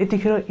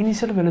यतिखेर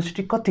इनिशियल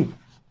भेलोसिटी कति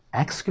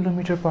x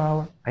किलोमिटर पर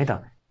आवर है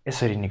त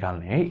यसरी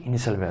निकाल्ने है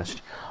इनिशियल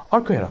भेलोसिटी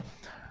अर्को हेर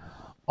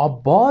अ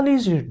बल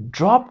इज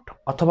ड्रप्ड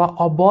अथवा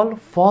अ बल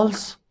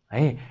फल्स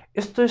है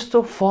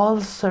यस्तो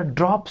फल्स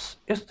ड्रप्स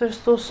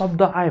यस्तो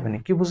शब्द आयो भने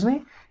के बुझ्ने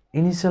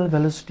इनिशियल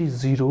भेलोसिटी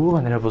 0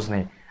 भनेर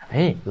बुझ्ने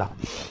है ल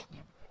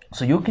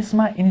सो यो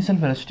केसमा इनिशियल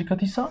भेलोसिटी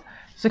कति छ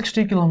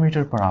 60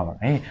 किलोमिटर पर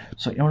आवर है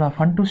सो एउटा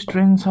फन्टु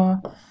स्ट्रेन छ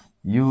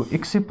यो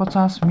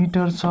 150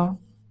 मिटर छ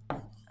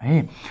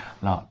है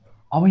ल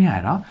अब यहाँ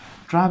हेर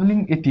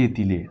ट्राभलिङ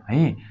यतिले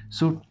है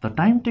so the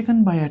time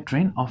taken by a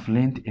train of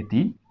length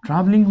यति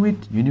travelling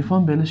with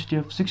uniform velocity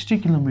of 60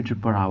 kilometre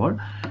per hour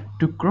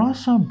to cross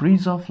a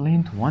bridge of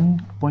length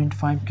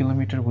 1.5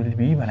 kilometre will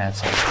be भनेको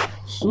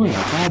छ सो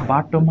यहाँ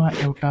बाटोमा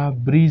एउटा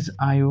ब्रिज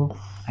आयो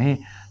है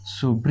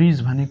सो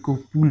ब्रिज भनेको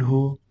पुल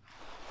हो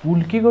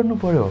पुल के गर्नु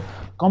पर्यो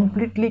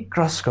कम्प्लिटली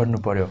क्रस गर्नु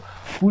पर्यो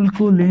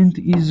पुलको लेन्थ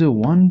इज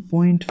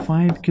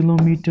 1.5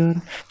 किलोमिटर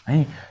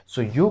है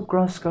सो यो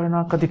क्रस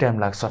गर्न कति टाइम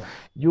लाग्छ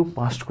यो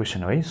पास्ट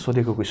क्वेसन हो है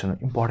सोधेको क्वेसन हो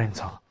इम्पोर्टेन्ट छ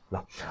ल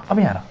अब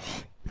यहाँ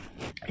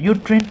यो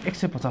ट्रेन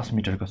 150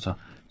 मिटरको छ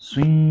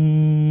सुई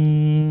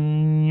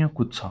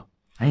कुद्छ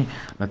है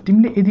ल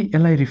तिमीले यदि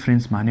यसलाई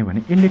रिफरेन्स मान्यो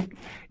भने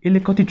यसले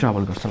कति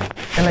ट्राभल गर्छ ल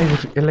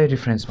यसलाई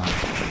रिफरेन्स मान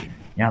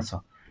यहाँ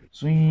छ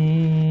सुई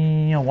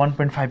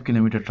 1.5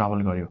 किलोमिटर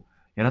ट्राभल गर्यो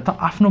हेर त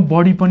आफ्नो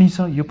बडी पनि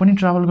छ यो पनि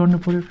ट्राभल गर्नु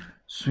पर्यो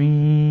सुई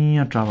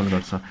ट्राभल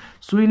गर्छ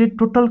सो यसले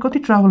टोटल कति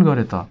ट्राभल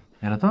गर्यो त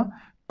हेर त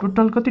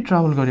टोटल कति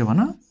ट्राभल गर्यो भन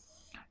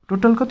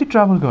टोटल कति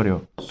ट्राभल गर्यो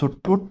सो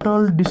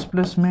टोटल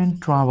डिस्प्लेसमेन्ट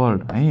ट्राभल्ड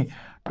है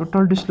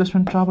टोटल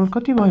डिस्प्लेसमेन्ट ट्राभल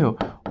कति भयो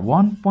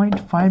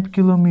 1.5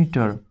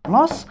 किलोमिटर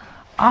प्लस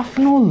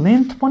आफ्नो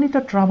लेन्थ पनि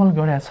त ट्राभल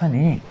गरेछ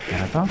नि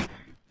हेर त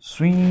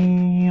सुई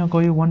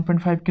गयो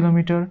 1.5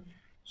 किलोमिटर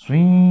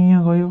सुई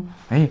गयो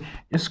है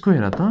यसको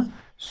हेर त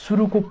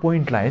सुरुको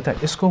पोइन्टलाई है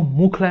त यसको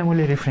मुखलाई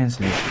मैले रेफरेन्स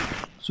लिएँ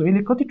सो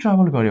यसले कति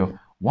ट्राभल गर्यो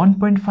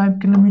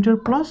 1.5 किलोमिटर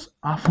प्लस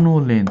आफ्नो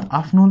लेन्थ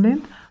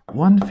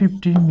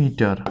 150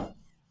 मिटर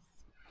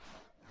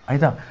है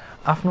त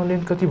आफ्नो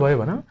लेन्थ कति भयो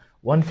भन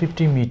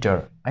 150 मिटर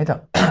है त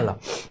ल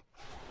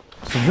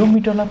सो यो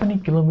मिटरलाई पनि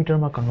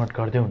किलोमिटरमा कन्भर्ट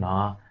गरिदेऊ न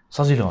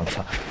सजिलो हुन्छ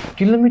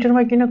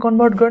किलोमिटरमा किन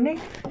कन्भर्ट गर्ने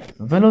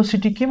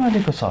भेलोसिटी केमा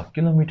दिएको छ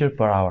किलोमिटर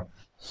पर आवर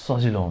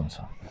सजिलो हुन्छ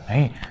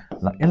है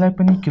ल यसलाई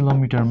पनि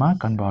किलोमिटरमा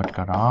कन्भर्ट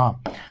गर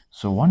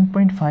so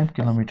 1.5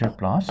 kilometre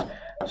plus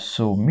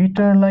so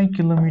मिटरलाई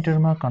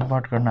किलोमिटरमा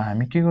convert गर्न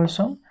हामी के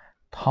गर्छौं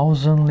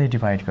 1000 ले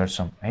डिवाइड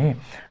गर्छौं है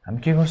हामी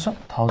के गर्छौं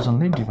 1000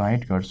 ले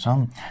डिवाइड गर्छौं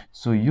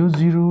सो यो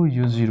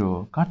 0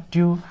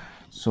 काट्यो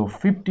सो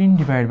 15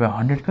 डिवाइड बाइ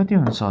 100 कति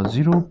हुन्छ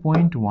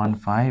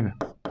 0.15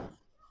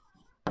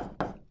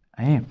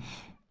 है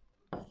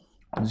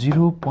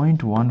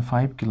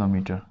 0.15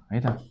 किलोमिटर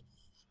है त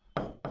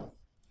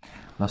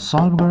ल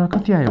सल्भ गरेर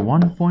कति आयो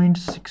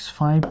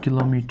 1.65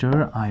 किलोमिटर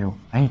आयो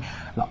है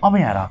ल अब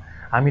यहाँ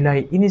हामीलाई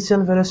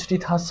इनिशियल भेलोसिटी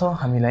थाहा छ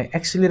हामीलाई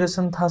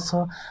एक्सिलरेसन थाहा छ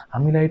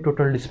हामीलाई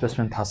टोटल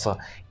डिस्प्लेसमेन्ट थाहा छ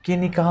के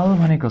निकाल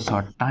भनेको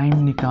छ टाइम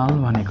निकाल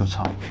भनेको छ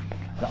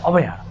र अब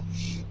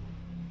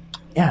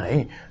यहाँ है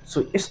सो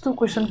यस्तो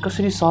क्वेसन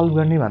कसरी सल्भ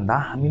गर्ने भन्दा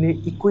हामीले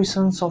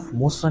इक्वेसन्स अफ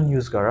मोसन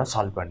युज गरेर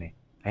सल्भ गर्ने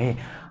है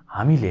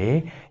हामीले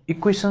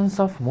इक्वेसन्स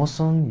अफ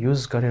मोसन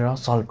युज गरेर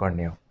सल्भ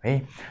गर्ने हो है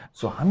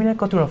सो हामीलाई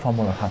कतिवटा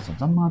फर्मुला थाहा छ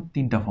जम्मा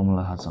 3टा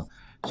फर्मुला थाहा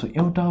छ सो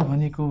एउटा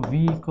भनेको v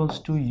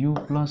 = u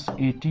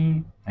 + at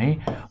है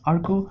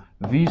अर्को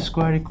v²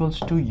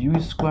 = u²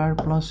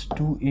 +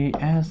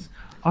 2as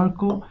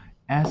अर्को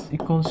s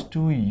 =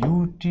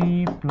 ut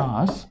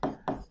 +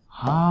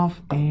 half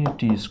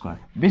at².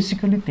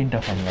 Basically 3टा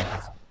formula थाहा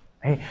छ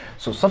है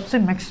सो सबसे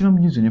मैक्सिमम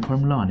युज हुने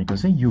फर्मुला भनेको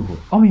चाहिँ यो हो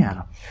अब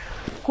यहाँ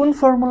कुन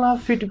फर्मुला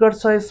फिट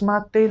गर्छ यसमा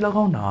त्यही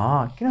लगाउन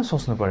किन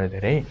सोच्नु पर्यो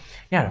धेरै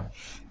यहाँ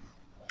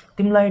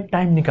तिमीलाई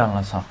टाइम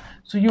निकाल्न छ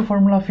सो यो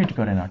फर्मुला फिट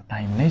गरेन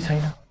टाइम नै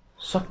छैन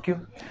सक्यो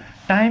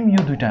टाइम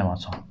यो दुईटामा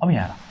छ। अब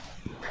यहाँ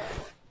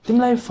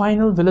तिमीलाई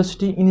फाइनल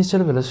भेलोसिटी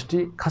इनिशियल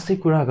भेलोसिटी खासै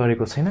कुरा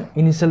गरेको छैन।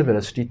 इनिशियल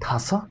भेलोसिटी थाहा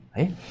छ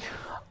है,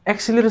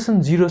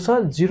 एक्सिलरेसन 0 छ,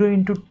 0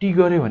 × t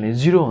गर्यो भने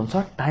 0 हुन्छ,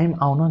 टाइम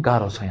आउन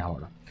गाह्रो छ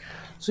यहाँबाट।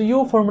 सो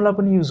यो फर्मुला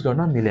पनि युज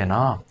गर्न मिलेन।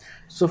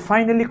 सो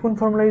फाइनली कुन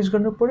फर्मुला युज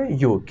गर्नु पर्यो?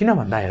 यो। किन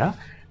भन्दा हेर,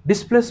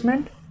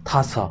 डिस्प्लेसमेन्ट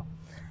थाहा छ,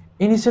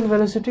 इनिशियल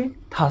भेलोसिटी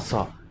थाहा छ,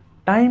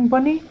 टाइम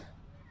पनि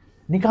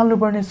निकाल्नु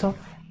पर्ने छ,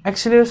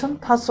 एक्सिलरेसन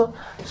थाहा छ।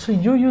 सो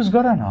यो युज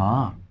गर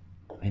न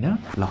हैन।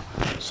 ल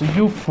सो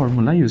यो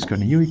फर्मुला युज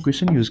गर्ने, यो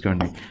इक्वेसन युज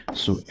गर्ने।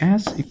 So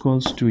s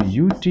 =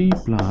 ut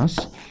 +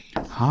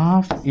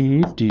 half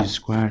a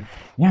t²।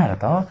 यहाँ हेर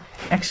त,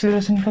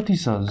 एक्सिलरेसन कति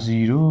छ?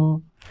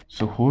 0।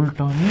 सो होल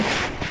टर्म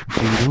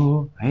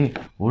 0 है,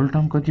 होल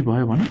टर्म कति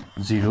भयो भने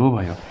 0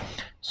 भयो।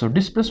 सो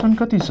डिस्प्लेसमेन्ट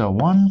कति छ?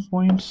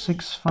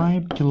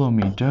 1.65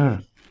 किलोमिटर।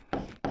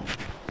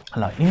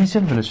 ल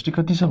इनिशियल भेलोसिटी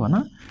कति छ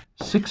भन?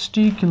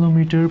 60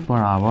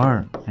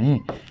 km/h है,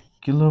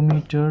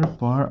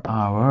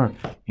 km/h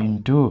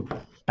इन्टु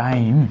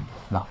टाइम।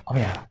 ल अब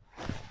यहाँ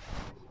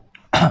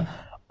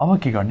अब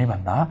के गर्ने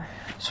भन्दा,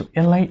 सो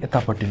यसलाई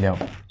यतापट्टि ल्याऊ।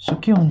 सो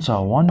के हुन्छ?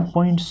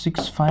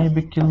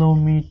 1.65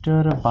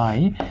 किलोमिटर /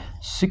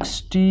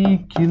 60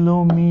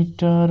 km/h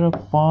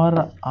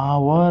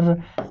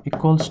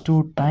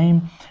 =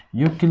 टाइम।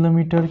 यो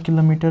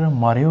किलोमिटर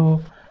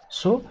मर्यो।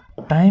 सो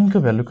टाइमको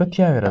भ्यालु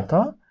कति आयो र त?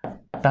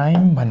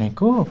 टाइम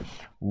भनेको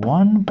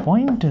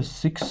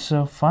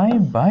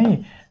 1.65 /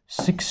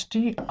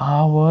 60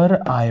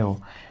 आवर आयो।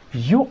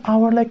 यो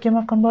आवरलाई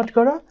केमा कन्भर्ट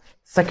गर?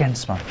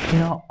 सेकेन्ड्समा।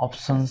 किन?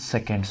 अप्सन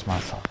सेकेन्ड्समा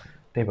छ,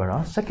 त्यही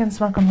भएर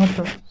सेकेन्ड्समा कन्भर्ट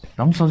गर,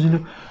 एकदम सजिलो।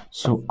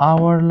 सो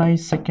आवरलाई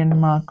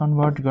सेकेन्डमा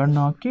कन्भर्ट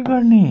गर्न के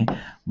गर्ने?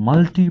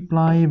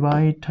 मल्टिप्लाई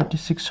बाई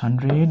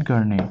 3600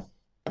 गर्ने।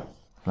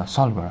 ल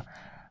सल्भ गर।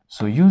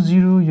 सो यो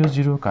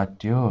 0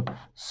 काट्यो,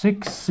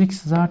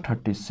 6 जा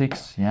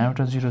 36, यहाँ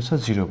एउटा 0 छ,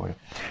 0 भयो।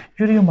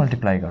 यो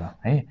मल्टिप्लाई गर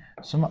है।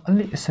 सो म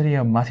अलि यसरी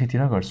यहाँ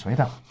माथितिर गर्छु है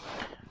त।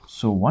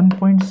 सो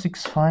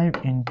 1.65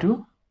 ×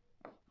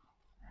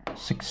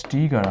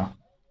 60 गर।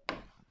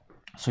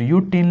 सो यो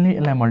 10 ले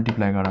यसलाई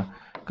मल्टिप्लाई गर,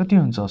 कति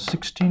हुन्छ?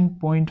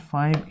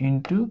 16.5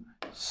 ×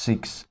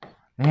 6।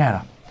 यहाँ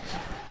हेर,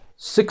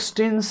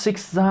 16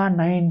 6 जा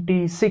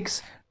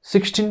 96,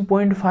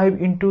 16.5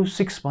 ×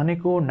 6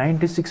 भनेको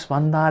 96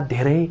 भन्दा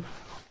धेरै।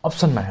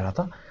 अप्सनमा हेर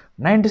त,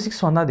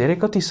 96 भन्दा धेरै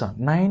कति छ?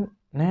 9।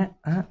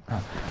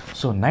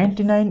 सो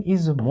 99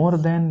 इज मोर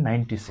देन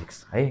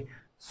 96 है।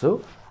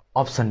 So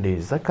option D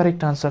is the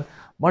correct answer.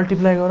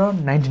 Multiply गर,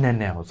 99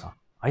 नै आउँछ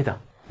है त।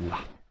 ल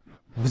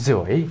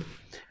बुझ्यौ है।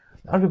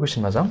 अर्को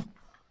क्वेसनमा जाउँ।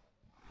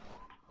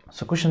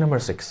 So question number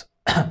 6।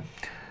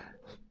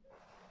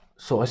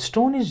 So a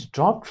stone is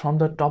dropped from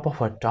the top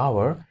of a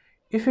tower.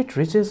 If it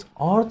reaches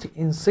earth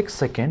in 6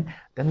 seconds,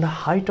 then the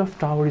height of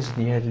tower is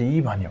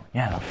nearly भन्यो।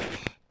 यहाँ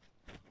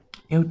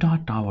एउटा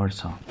टावर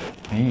छ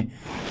है,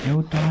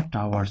 एउटा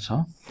टावर छ।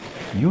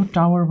 यो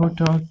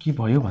टावरबाट के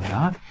भयो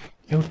भन्दा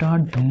एउटा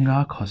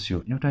ढुङ्गा खस्यो,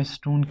 एउटा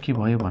स्टोन के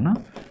भयो भन?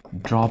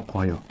 ड्रप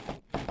भयो।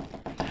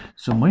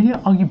 सो मैले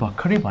अघि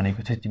भर्खरै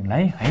भनेको थिएँ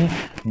तिमीलाई है,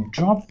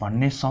 ड्रप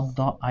भन्ने शब्द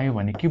आयो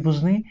भने के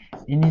बुझ्ने?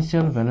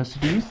 Initial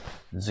velocity is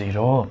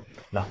 0।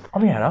 ल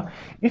अब यहाँ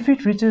if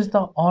it riches the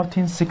earth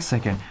in 6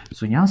 second.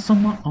 So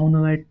यहाँसम्म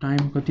आउनलाई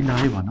टाइम कति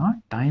लाग्यो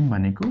भन? टाइम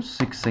भनेको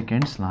 6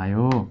 सेकेन्ड्स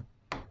लाग्यो।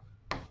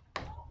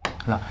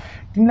 ल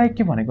तिमीलाई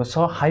के भनेको छ?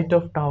 Height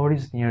of tower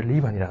is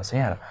nearly भनिरहेको छ।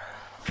 यहाँ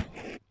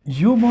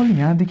यो बल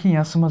यहाँदेखि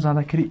यहाँसम्म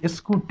जाँदाखेरि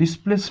यसको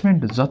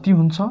डिस्प्लेसमेन्ट जति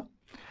हुन्छ,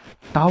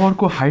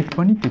 टावरको हाइट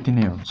पनि त्यति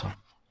नै हुन्छ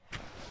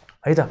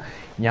है त।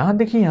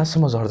 यहाँदेखि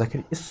यहाँसम्म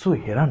झर्दाखेरि यसो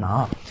हेर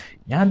न,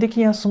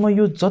 यहाँदेखि यहाँसम्म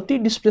यो जति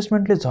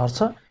डिस्प्लेसमेन्टले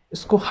झर्छ,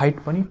 यसको हाइट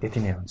पनि त्यति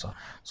नै हुन्छ।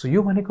 सो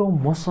यो भनेको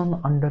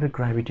मोसन अन्डर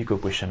ग्राभिटीको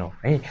क्वेसन हो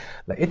है।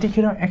 ल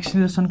यतिखेर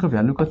एक्सिलरेसनको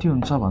भ्यालु कति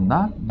हुन्छ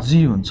भन्दा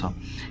g हुन्छ।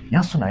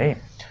 यहाँ सुन है।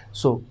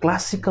 सो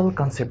क्लासिकल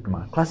कन्सेप्ट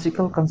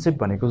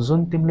भनेको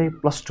जुन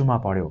तिमीले +2 मा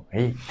पढ्यौ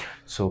है।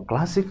 सो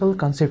क्लासिकल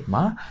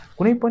कन्सेप्टमा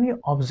कुनै पनि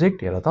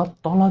अब्जेक्ट हेर त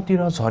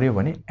तलतिर झर्यो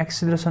भने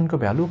एक्सिलरेसनको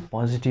भ्यालु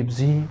पोजिटिभ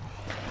g,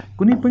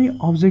 कुनै पनि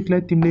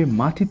अब्जेक्टलाई तिमीले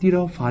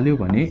माथितिर फाल्यो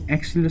भने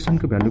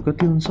एक्सिलरेसनको भ्यालु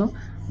कति हुन्छ?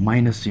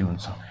 -g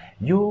हुन्छ।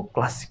 यो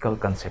क्लासिकल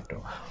कन्सेप्ट हो।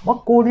 म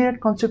कोअर्डिनेट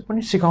कन्सेप्ट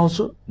पनि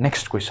सिकाउँछु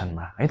नेक्स्ट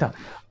क्वेसनमा है त।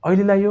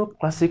 अहिलेलाई यो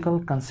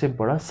क्लासिकल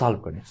कन्सेप्टबाट सल्भ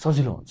गर्ने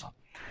सजिलो हुन्छ।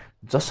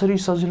 जसरी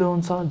सजिलो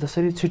हुन्छ,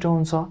 जसरी छिटो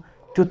हुन्छ,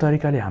 त्यो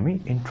तरिकाले हामी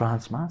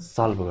इन्ट्रान्समा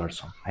सल्भ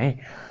गर्छौं है।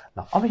 ल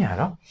अब यहाँ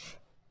हेर।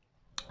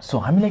 सो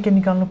हामीलाई के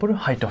निकाल्नु पर्यो?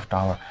 Height of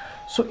tower.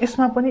 सो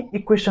यसमा पनि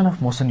इक्वेसन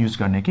अफ मोसन युज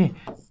गर्ने कि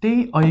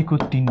त्यही अहिलेको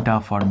तीनटा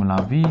formula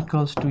v = u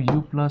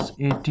 +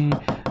 at,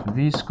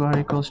 v² =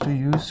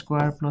 u²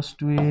 +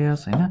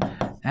 2as हैन,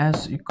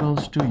 s =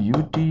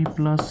 ut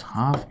 +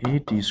 half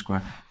at²।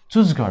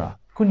 Choose गर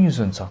कुन युज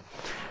हुन्छ।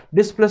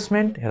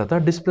 डिस्प्लेसमेन्ट हेर त,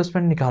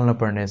 डिस्प्लेसमेन्ट निकाल्नु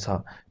पर्ने छ।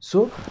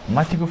 सो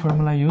माथिको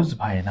फर्मुला युज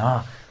भएन,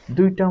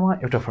 दुईटामा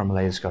एउटा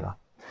फर्मुला युज गर।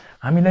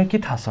 हामीलाई के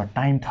थाहा छ?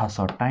 टाइम थाहा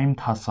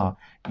छ,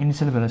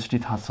 इनिशियल भेलोसिटी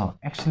थाहा छ,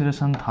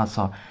 एक्सिलरेसन थाहा छ,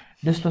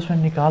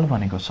 डिस्प्लेसमेन्ट निकाल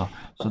भनेको छ।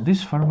 So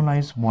this formula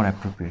is more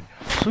appropriate.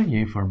 So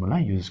यही फर्मुला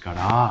युज गर।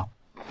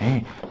 है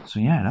सो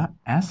यहाँ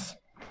हेर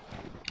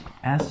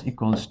s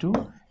equals to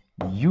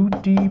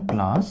ut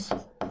plus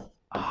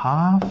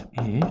half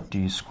a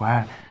t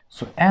square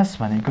so s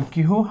भनेको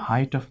के हो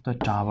हाइट अफ द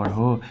टावर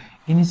हो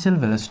इनिशियल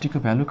भेलोसिटी को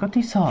भ्यालु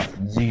कति छ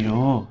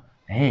 0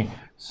 है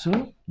सो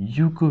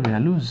u को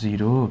value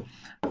 0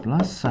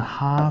 plus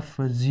half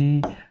g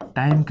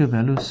time को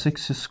भ्यालु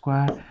 6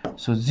 स्क्वायर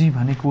सो g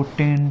भनेको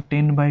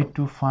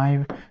 10/2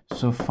 5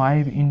 सो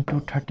 5 into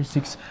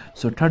 36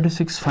 सो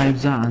 36 5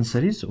 जा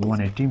आन्सर इज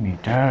 180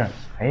 मिटर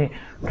है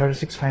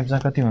 36 5 जा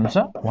कति हुन्छ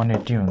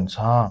 180 हुन्छ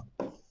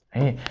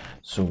है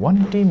so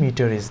 180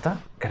 metre is the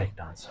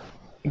correct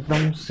answer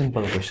एकदम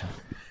सिम्पल क्वेशन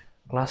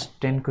क्लास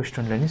 10 को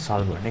स्टुडेन्टले नि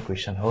सल्भ गर्ने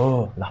क्वेशन हो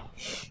ल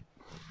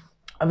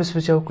अब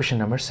यसपछि अब क्वेशन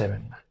नम्बर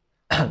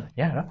 7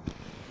 यहाँ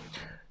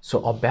so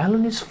a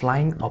balloon is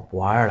flying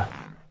upward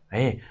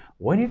है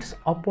when its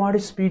upward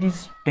speed is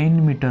 10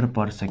 meter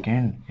per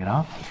second हेर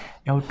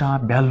एउटा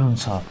ब्यालुन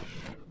छ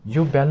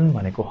यो ब्यालुन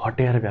भनेको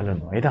हट एयर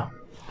ब्यालुन हो है त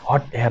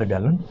हट एयर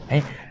ब्यालुन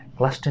है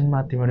क्लास 10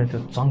 मा तिमीले त्यो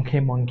चङ्खे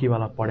मंकी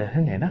वाला पढेको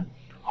थियौ नि हैन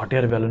हट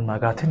एयर ब्यालुन मा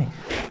गएको थियो नि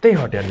त्यही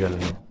हट एयर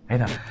ब्यालुन हो है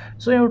त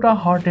सो एउटा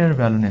हट एयर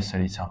ब्यालुन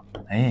यसरी छ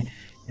है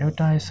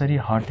एउटा यसरी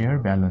हट एयर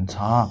ब्यालुन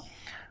छ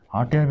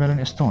हट एयर ब्यालुन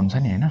यस्तो हुन्छ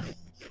नि हैन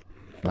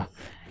ल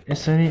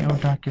यसरी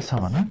एउटा के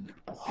छ भन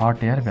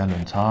हट एयर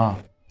ब्यालुन छ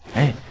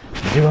है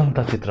जीवन्त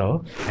चित्र हो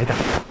है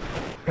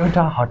त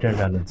एउटा हट एयर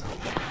ब्यालुन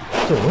छ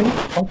so when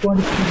upward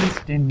speed is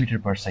 10 meter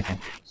per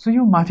second so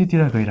यो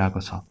माथितिर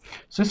गइरहेको छ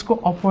सो यसको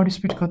अपवर्ड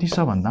स्पिड कति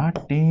छ भन्दा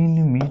 10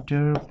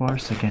 meter per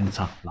second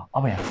छ ल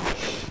अब यहाँ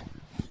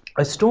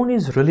a stone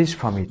is released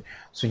from it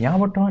so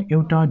यहाँबाट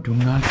एउटा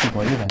ढुङ्गा के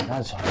भयो भन्दा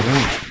झर्यो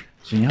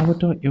सो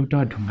यहाँबाट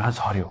एउटा ढुङ्गा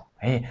झर्यो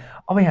है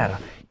अब यहाँ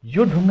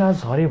यो ढुङ्गा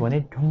झर्यो भने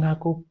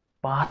ढुङ्गाको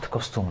पाथ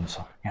कस्तो हुन्छ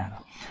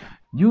यहाँ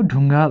यो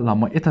ढुङ्गा ल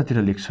म यतातिर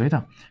लेख्छु है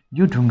त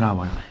यो ढुङ्गा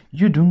भयो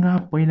यो ढुङ्गा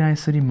पहिला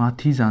यसरी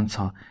माथि जान्छ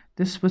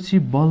त्यसपछि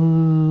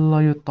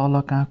बल्ल यो तल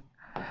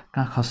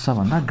कहाँ खस्छ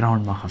भन्दा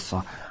ग्राउन्डमा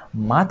खस्छ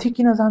माथि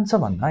किन जान्छ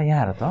भन्दा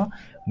यहाँ हेर त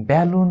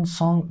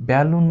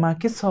ब्यालुनमा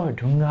के छ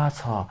ढुङ्गा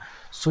छ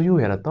सो यो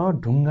हेर त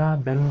ढुङ्गा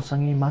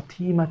ब्यालुनसँगै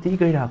माथि माथि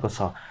गइरहेको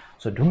छ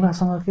सो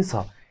ढुङ्गासँग के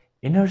छ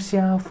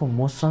इनर्सिया अफ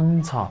मोसन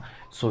छ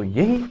सो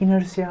यही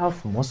इनर्सिया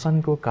अफ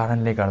मोसनको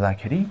कारणले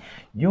गर्दाखेरि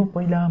यो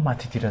पहिला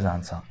माथितिर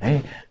जान्छ है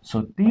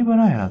सो त्यही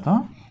भएर हेर त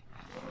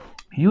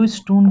यो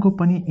स्टोनको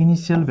पनि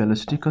इनिशियल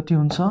भेलोसिटी कति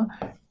हुन्छ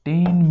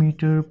 10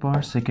 मिटर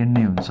पर सेकेन्ड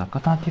नै हुन्छ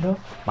कतातिर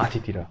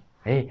माथितिर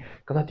है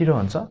कतातिर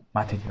हुन्छ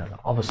माथितिर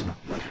अब सुन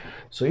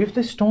so if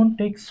the stone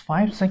takes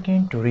 5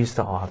 second to reach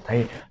the earth है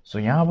सो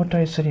यहाँबाट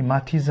यसरी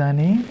माथि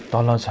जाने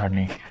तल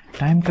झर्ने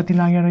टाइम कति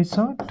लाग्यो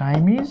रहेछ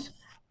टाइम इज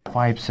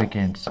 5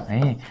 सेकेन्ड्स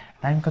है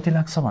टाइम कति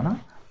लाग्छ भन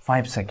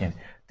 5 सेकेन्ड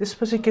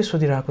त्यसपछि के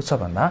सोधिरहेको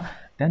छ भन्दा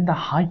then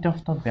the height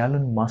of the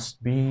ब्यालुन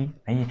must be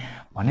है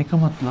भनेको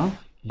मतलब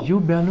यो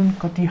ब्यालुन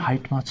कति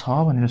हाइटमा छ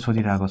भनेर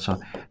सोधिरहेको छ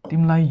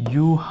तिमीलाई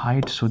यो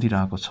हाइट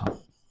सोधिरहेको छ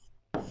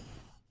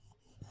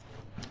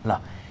ल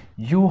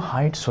यो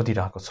हाइट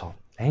सोधिरहेको छ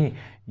है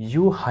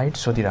यो हाइट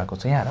सोधिरहेको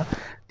छ यहाँ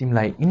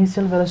तिमीलाई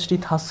इनिशियल भेलोसिटी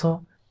थाहा छ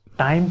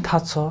टाइम थाहा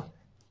छ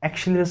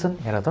एक्सिलरेसन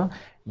हेर त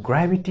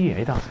ग्राभिटी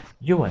है त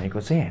यो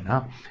भनेको चाहिँ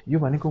हैन यो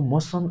भनेको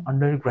मोसन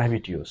अन्डर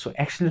ग्राभिटी हो सो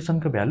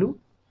एक्सिलरेसनको भ्यालु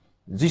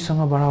g सँग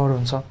बराबर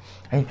हुन्छ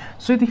है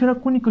सो यतिखेर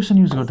कुनै क्वेशन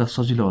युज गर्दा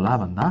सजिलो होला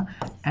भन्दा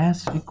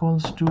s =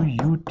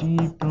 ut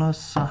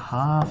 +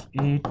 half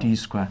a t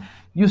square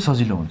यो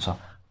सजिलो हुन्छ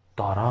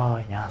तर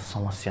यहाँ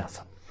समस्या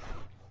छ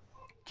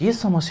के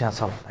समस्या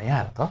छ भन्दा यहाँ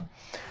हेर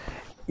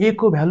त a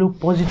को भ्यालु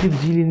पोजिटिभ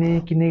g लिने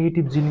कि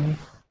नेगेटिभ g लिने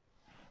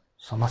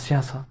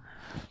समस्या छ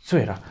सो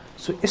हेर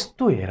सो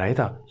यस्तो हेर है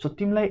त सो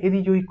तिमीलाई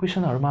यदि यो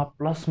इक्वेसनहरुमा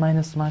प्लस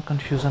माइनसमा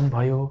कन्फ्युजन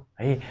भयो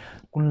है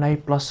कुनलाई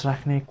प्लस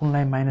राख्ने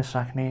कुनलाई माइनस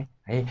राख्ने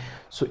है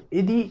सो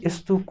यदि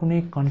यस्तो कुनै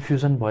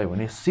कन्फ्युजन भयो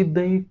भने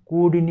सिधै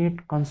कोअर्डिनेट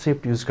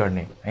कन्सेप्ट युज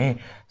गर्ने है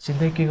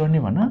सिधै के गर्ने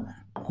भन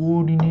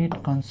कोअर्डिनेट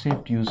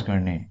कन्सेप्ट युज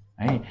गर्ने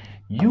है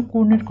यो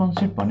कोअर्डिनेट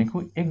कन्सेप्ट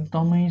भनेको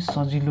एकदमै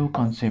सजिलो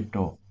कन्सेप्ट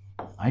हो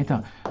है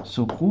त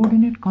सो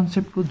कोअर्डिनेट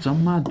कन्सेप्टको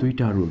जम्मा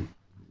दुईटा rule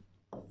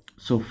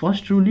so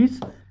first rule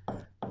is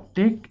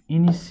take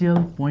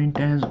initial point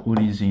as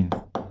origin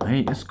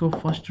है यसको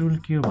फर्स्ट रुल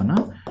के हो भन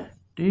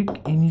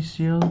take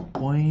initial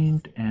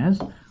point as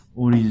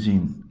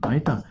origin है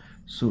त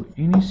सो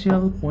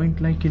इनिशियल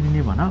पोइन्टलाई के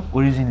लिने भन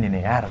ओरिजिन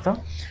लिने यार त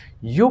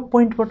यो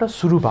पोइन्टबाट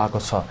सुरु भएको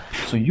छ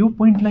सो यो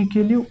पोइन्टलाई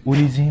के लियो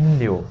ओरिजिन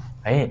लियो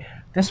है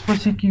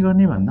त्यसपछि के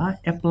गर्ने भन्दा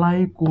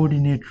एप्लाई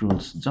कोअर्डिनेट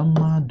रुल्स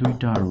जम्मा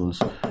दुईटा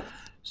rules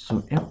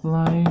so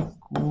apply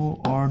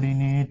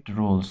coordinate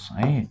rules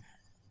है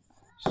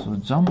सो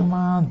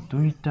जम्मा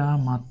दुईटा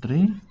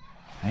मात्रै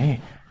है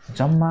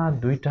जम्मा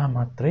दुईटा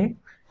मात्रै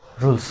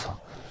रुल्स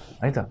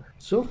है त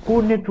सो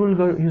कोअर्डिनेट रुल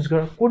युज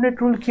गर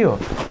कोअर्डिनेट रुल के हो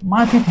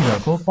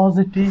माथितिरको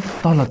पोजिटिभ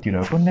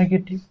तलतिरको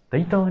नेगेटिभ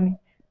त्यही त हो नि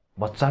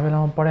बच्चा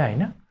बेलामा पढे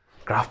हैन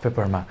ग्राफ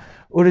पेपरमा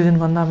ओरिजिन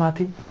भन्दा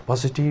माथि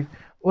पोजिटिभ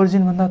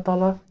ओरिजिन भन्दा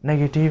तल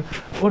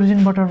negative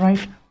ओरिजिनबाट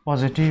right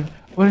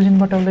positive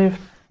ओरिजिनबाट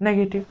left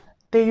negative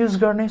त्यही युज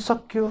गर्ने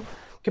सक्यो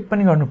के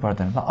पनि गर्नु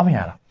पर्दैन ल अब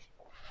यहाँ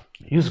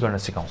युज गर्न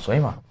सिकाउँछु है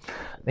म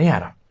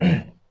यहाँ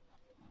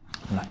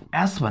ल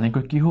s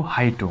भनेको के हो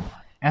हाइट हो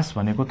s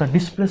भनेको त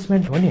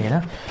डिस्प्लेसमेन्ट हो नि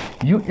हैन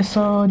यो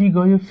यसरी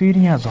गयो फेरि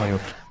यहाँ झर्यो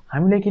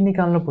हामीले के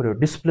निकाल्नु पर्यो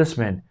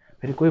डिस्प्लेसमेन्ट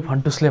फेरि कोही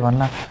फन्टुसले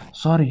भन्ला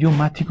सर यो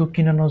माथिको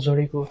किन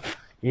नजोडेको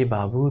ए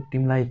बाबु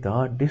तिमीलाई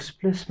त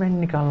डिस्प्लेसमेन्ट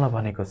निकाल्न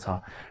भनेको छ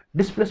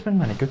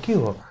डिस्प्लेसमेन्ट भनेको के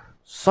हो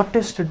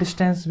shortest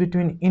distance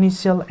between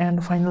initial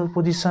and final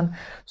position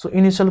so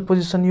initial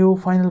position यो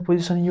final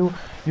position यो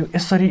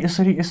यसरी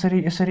यसरी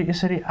यसरी यसरी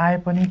यसरी आए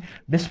पनि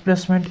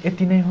डिस्प्लेसमेन्ट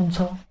यति नै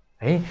हुन्छ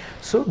है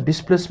सो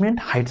डिस्प्लेसमेन्ट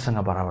हाइट सँग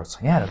बराबर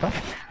छ यहाँ हेर त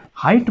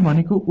हाइट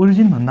भनेको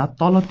ओरिजिन भन्दा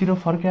तलतिर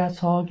फर्केको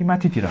छ कि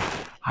माथितिर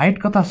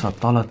हाइट कता छ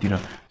तलतिर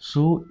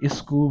सो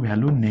यसको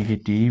भ्यालु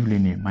नेगेटिभ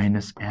लिने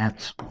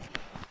 -h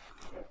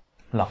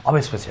ल अब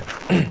यसपछि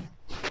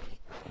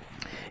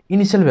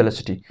इनिशियल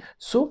भेलोसिटी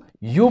सो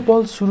यो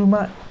बल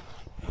सुरुमा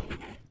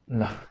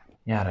ल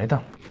यहाँ है त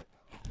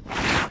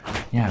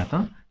यहाँ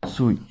त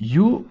सो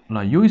यो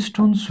ल यो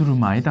स्टोन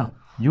सुरुमा है त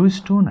यो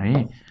स्टोन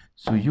है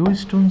सो यो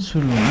स्टोन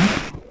सुरुमा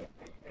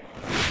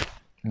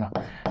ल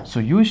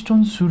सो यो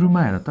स्टोन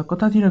सुरुमा हेर त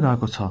कतातिर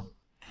गएको छ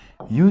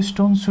यो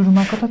स्टोन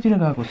सुरुमा कतातिर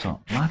गएको छ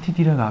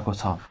माथितिर गएको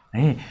छ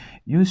है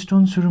यो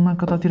स्टोन सुरुमा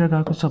कतातिर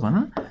गएको छ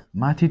भन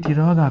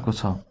माथितिर गएको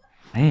छ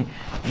है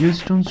यो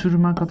स्टोन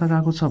सुरुमा कता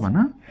गएको छ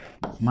भन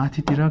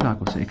माथितिर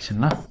गएको छ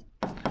एकछिन ल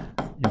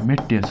यो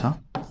मेटेरियल छ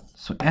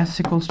सो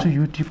s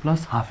 = ut +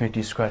 ½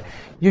 at²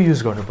 यो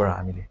युज गर्नु पर्यो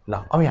हामीले ल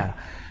अब यहाँ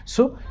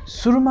सो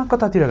सुरुमा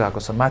कतातिर गएको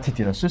छ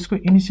माथितिर सो यसको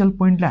इनिशियल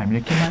पोइन्टलाई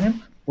हामीले के मान्यौं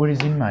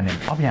ओरिजिन मान्यौं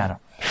अब यहाँ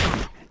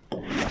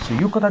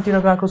सो यो कतातिर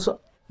गएको छ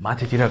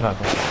माथितिर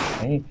गएको छ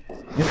है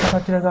यो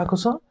कतातिर गएको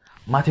छ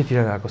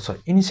माथितिर गएको छ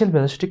इनिशियल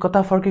भेलोसिटी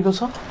कता फर्केको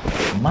छ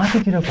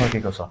माथितिर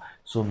फर्केको छ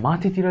सो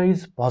माथितिर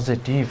इज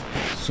पोजिटिभ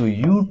सो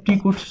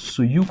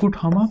u को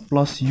ठाउँमा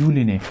प्लस u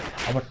लिने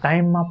अब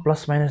टाइममा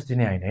प्लस माइनस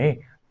दिने हैन है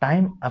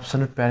टाइम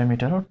एब्सोल्युट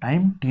प्यारामिटर हो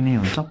टाइम t नै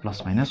हुन्छ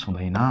प्लस माइनस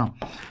हुँदैन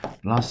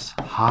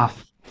 +½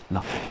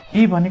 ल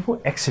e भनेको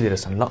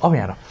एक्सिलरेसन ल अब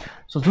यहाँ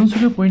सो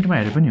जुनसुकै पोइन्टमा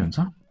हेरे पनि हुन्छ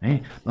है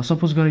ल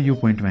सपोज गरे यो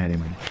पोइन्टमा हेरे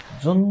मैले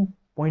जुन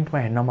पोइन्टमा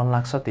हेर्न मन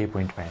लाग्छ त्यही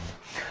पोइन्टमा हेर्ने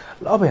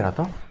ल अब हेर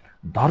त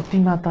धरती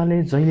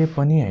माताले जहिले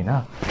पनि हैन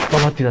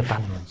तलतिर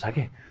तान्नुहुन्छ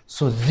के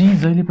सो जी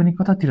जहिले पनि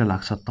कतातिर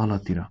लाग्छ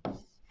तलतिर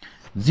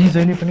जी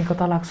जहिले पनि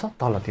कता लाग्छ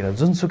तलतिर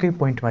जुनसुकै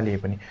पोइन्टमा लिए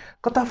पनि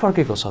कता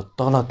फर्केको छ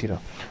तलतिर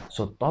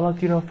सो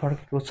तलतिर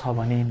फर्केको छ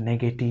भने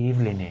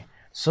नेगेटिभ लिने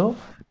सो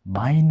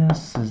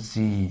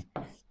 -g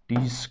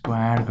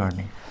t²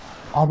 गर्ने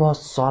अब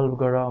सल्भ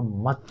गर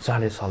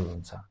मज्जाले सल्भ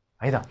हुन्छ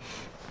है त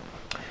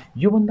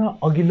यो भन्दा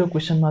अघिल्लो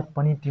क्वेशनमा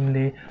पनि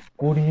तिमीले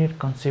कोअर्डिनेट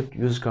कन्सेप्ट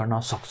युज गर्न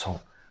सक्छौ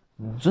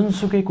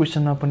जुनसुकै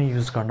क्वेशनमा पनि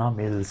युज गर्न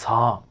मिल्छ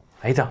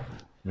है त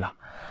ल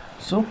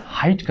सो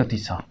हाइट कति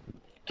छ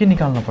के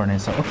निकाल्नु पर्ने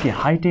छ ओके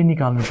हाइटै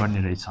निकाल्नु पर्ने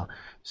रहेछ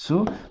सो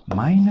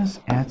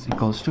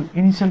 -h =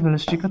 इनिशियल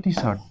भेलोसिटी कति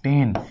छ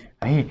 10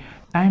 है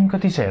टाइम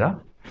कति छ हेर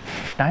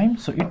time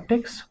so it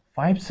takes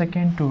 5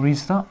 second to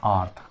reach the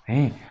earth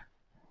है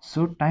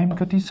सो टाइम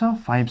कति छ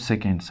 5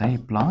 सेकेन्ड्स है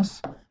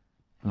प्लस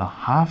ल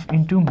हाफ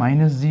इन्टु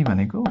 -g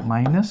भनेको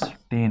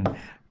 -10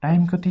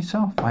 टाइम कति छ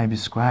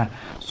 5²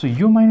 सो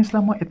यो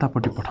माइनसलाई म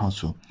यतापट्टि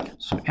पठाउँछु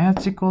सो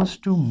h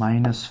 =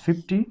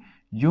 -50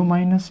 यो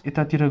माइनस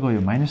यतातिर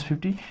गयो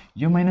 -50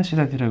 यो माइनस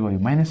यतातिर गयो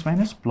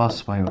माइनस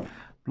प्लस भयो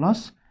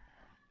प्लस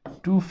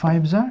 2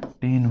 5 जा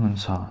 10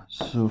 हुन्छ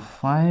सो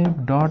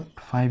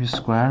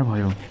 5.5²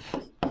 भयो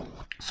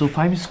सो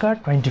 5²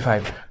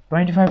 25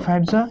 25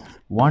 5 जा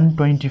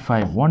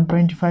 125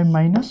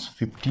 125 -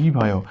 50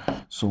 भयो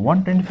सो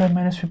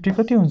 125 - 50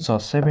 कति हुन्छ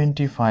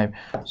 75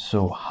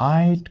 सो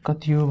हाइट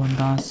कति हो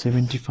भन्दा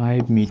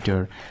 75 मिटर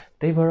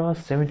त्यही भएर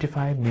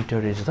 75 metre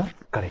is the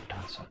correct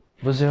answer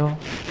बुझ्यौ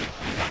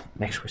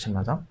नेक्स्ट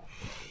क्वेशनमा जाऊ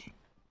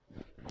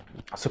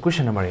सो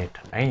क्वेशन नम्बर 8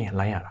 है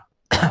ल यहाँ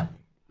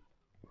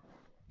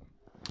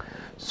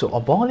so a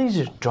ball is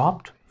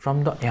dropped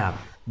from the air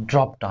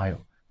dropped आयो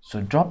सो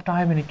ड्रप्ड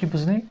आयो भने के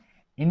बुझ्ने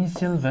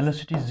इनिशियल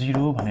भेलोसिटी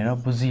 0 भनेर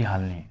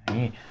बुझिहाल्ने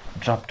है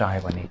ड्रप्ड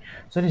आयो भने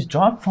so it is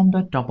dropped from the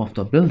top of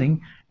the building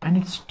and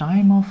it's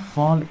time of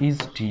फल इज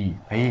t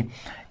है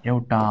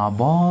एउटा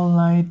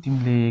बललाई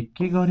तिमीले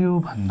के गर्यो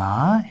भन्दा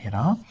हेर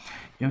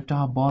एउटा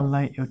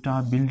बललाई एउटा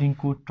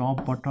बिल्डिङको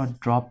टपबाट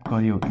ड्रप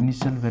गर्यो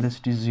इनिशियल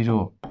भेलोसिटी 0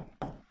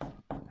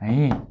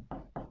 है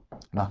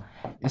ल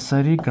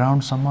यसरी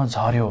ग्राउन्डसम्म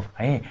झर्यो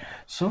है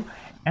so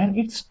and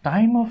it's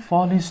time of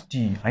फल इज t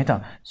है त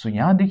सो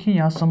यहाँदेखि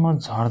यहाँसम्म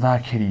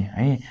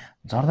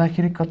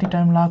झर्दाखेरि कति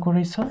टाइम लागेको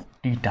रहेछ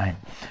t टाइम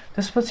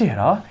त्यसपछि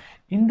हेर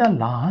in the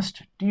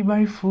last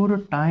t/4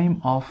 time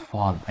of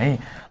फल है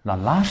ल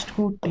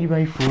लास्टको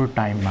t/4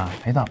 टाइममा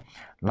है त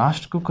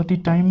लास्टको कति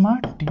टाइममा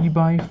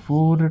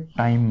t/4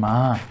 टाइममा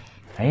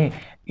है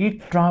इट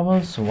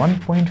ट्राभल्स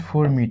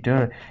 1.4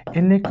 मिटर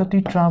यसले कति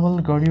ट्राभल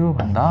गर्यो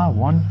भन्दा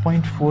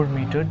 1.4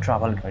 मिटर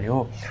ट्राभल गर्यो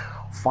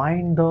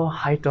find the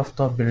height of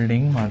the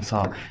building भन्छ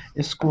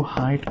यसको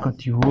हाइट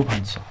कति हो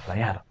भन्छ ल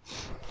यार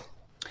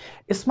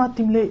यसमा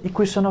तिमीले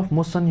इक्वेसन अफ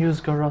मोसन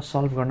युज गरेर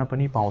सल्भ गर्न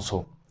पनि पाउँछौ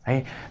है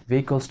v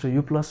equals to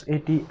u plus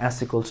at s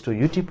equals to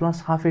ut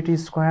plus half at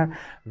square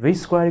v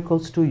square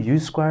equals to u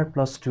square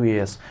plus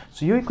 2as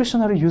so यो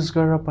इक्वेसनहरु युज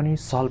गरेर पनि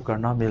सल्भ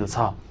गर्न मिल्छ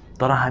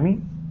तर हामी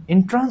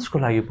इन्ट्रान्सको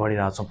लागि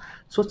पढिरा छौं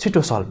सो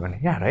छिटो सल्भ गर्ने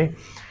यार है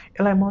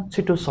यसलाई म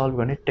छिटो सल्भ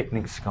गर्ने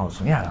टेक्निक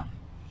सिकाउँछु यार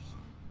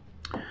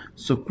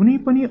सो कुनै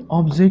पनि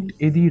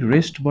अब्जेक्ट यदि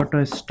रेस्टबाट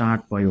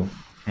स्टार्ट भयो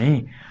है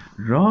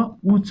र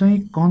उ चाहिँ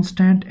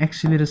कन्स्ट्यान्ट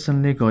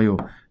एक्सिलरेसनले गयो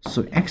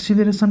सो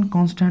एक्सिलरेसन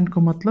कन्स्ट्यान्ट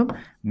को मतलब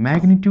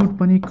म्याग्निट्युड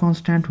पनि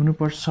कन्स्ट्यान्ट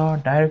हुनुपर्छ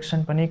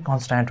डाइरेक्सन पनि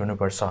कन्स्ट्यान्ट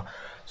हुनुपर्छ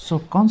सो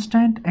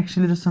कन्स्ट्यान्ट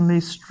एक्सिलरेसनले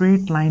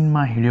स्ट्रेट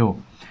लाइनमा हिड्यो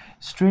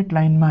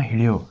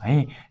है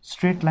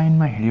स्ट्रेट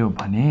लाइनमा हिड्यो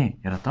भने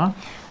हेर त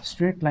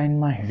स्ट्रेट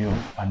लाइनमा हिड्यो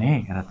भने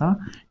हेर त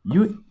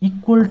यो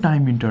इक्वल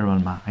टाइम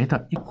इन्टरभलमा है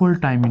त इक्वल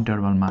टाइम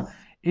इन्टरभलमा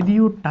यदि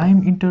यो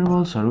टाइम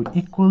इन्टरभल्सहरु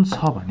इक्वल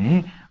छ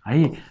भने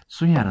है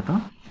सो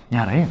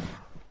यहाँ है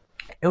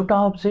एउटा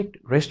अब्जेक्ट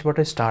रेस्टबाट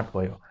स्टार्ट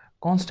भयो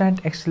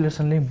कन्स्ट्यान्ट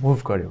एक्सिलरेसनले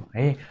मुभ गर्यो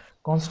है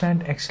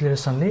कन्स्ट्यान्ट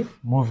एक्सिलरेसनले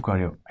मुभ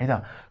गर्यो है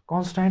त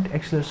कन्स्ट्यान्ट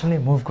एक्सिलरेसनले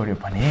मुभ गर्यो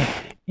भने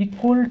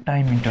इक्वल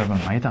टाइम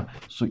इन्टरभलमा है त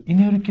सो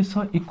यिनीहरु के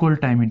छ equal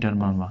time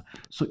इन्टरभलमा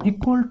so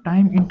equal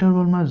time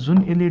इन्टरभलमा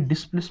जुन यसले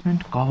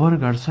डिस्प्लेसमेन्ट कभर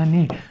गर्छ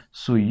नि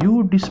सो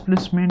यो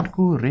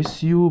डिस्प्लेसमेन्टको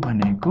रेशियो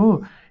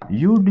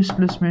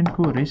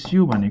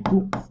भनेको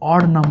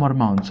अड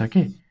नम्बरमा हुन्छ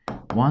के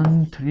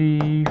 1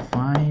 3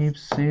 5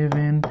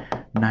 7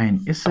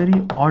 9 यसरी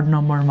अड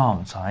नम्बरमा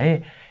हुन्छ है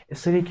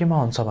यसरी केमा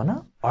हुन्छ भन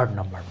अड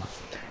नम्बरमा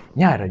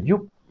यहाँ हेर यो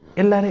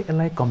यसलाई र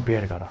यसलाई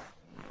कम्पेयर गर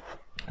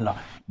ल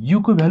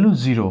u को भ्यालु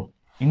 0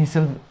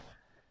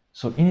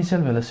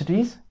 इनिशियल भेलोसिटी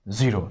इज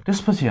 0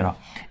 त्यसपछि हेर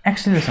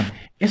एक्सिलरेसन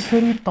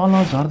यसरी तल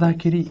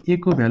झर्दाखेरि a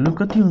को भ्यालु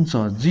कति हुन्छ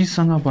g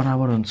सँग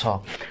बराबर हुन्छ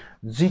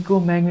g को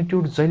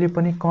म्याग्निट्युड जहिले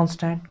पनि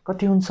कन्स्ट्यान्ट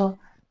कति हुन्छ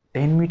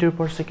 10 metre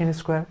per second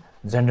square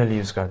generally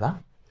use गर्दा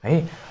है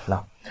ल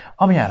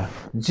अब यहाँ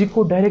g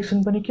को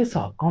डाइरेक्सन पनि के छ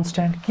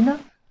कन्स्ट्यान्ट किन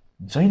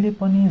जहिले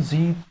पनि g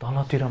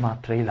तलतिर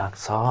मात्रै लाग्छ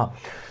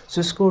सो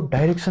यसको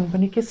डाइरेक्सन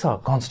पनि के छ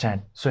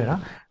कन्स्ट्यान्ट सो हेर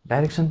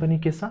डाइरेक्सन पनि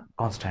के छ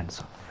कन्स्ट्यान्ट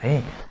छ है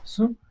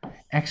सो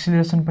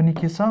एक्सिलरेसन पनि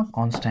के छ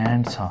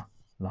कन्स्ट्यान्ट छ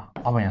ल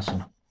अब यहाँ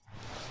सुन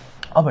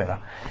अब हेर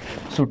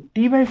सो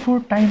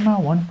t/4 टाइममा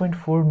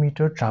 1.4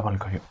 मिटर ट्राभल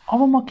गर्यो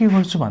अब म के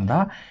गर्छु भन्दा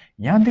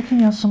यहाँदेखि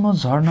यहाँसम्म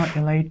झर्न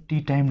यसलाई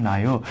t टाइम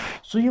लाग्यो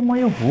सो यो म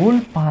यो होल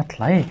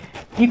पाथलाई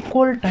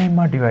इक्वल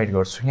टाइममा डिवाइड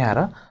गर्छु यहाँ हेर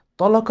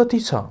तल कति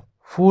छ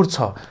 4 छ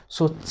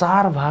सो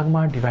 4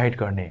 भागमा डिवाइड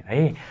गर्ने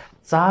है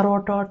 4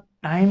 वटा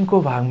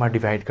टाइमको भागमा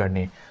डिवाइड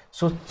गर्ने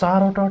सो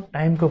 4 वटा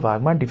टाइमको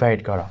भागमा डिवाइड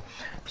गर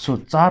सो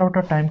 4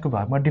 वटा टाइमको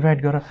भागमा डिवाइड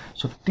गर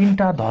सो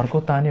 3टा धरको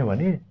तान्यो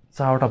भने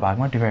 4 वटा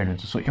भागमा डिवाइड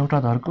हुन्छ सो एउटा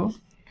धरको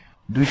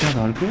दुईटा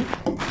धरको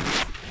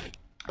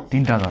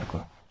तीनटा धरको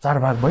 4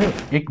 भाग भयो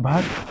 1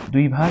 भाग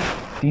 2 भाग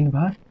 3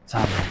 भाग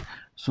 4 भाग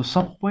सो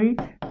सबै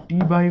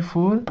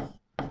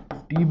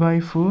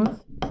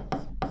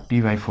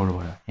t/4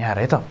 भयो यहाँ हेर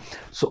है त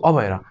सो अब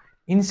हेर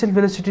initial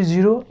velocity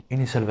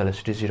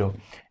 0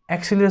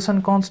 acceleration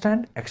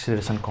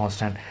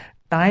constant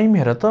time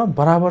हेर त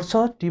बराबर छ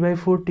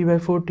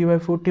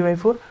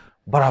t/4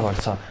 बराबर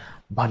छ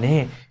भने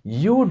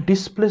यो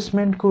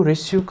डिस्प्लेसमेन्टको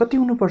रेशियो कति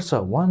हुनुपर्छ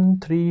 1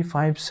 3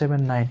 5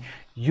 7 9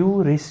 यो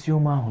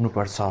रेशियोमा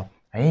हुनुपर्छ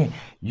है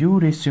यो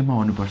रेशियोमा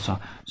हुनुपर्छ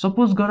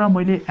सपोज गर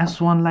मैले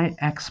s1 लाई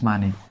x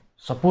माने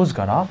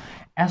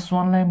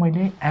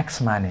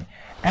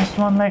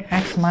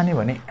x माने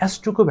भने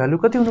s2 को भ्यालु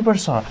कति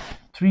हुनुपर्छ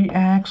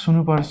 3x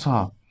हुनुपर्छ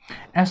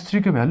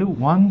s3 को भ्यालु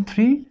 1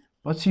 3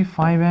 पछि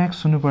 5x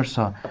हुनुपर्छ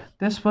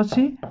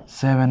त्यसपछि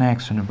 7x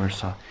हुनुपर्छ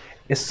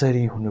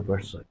यसरी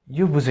हुनुपर्छ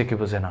यो बुझे कि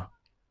बुझेन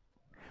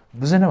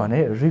भने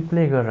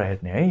रिप्ले गरेर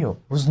हेर्ने है यो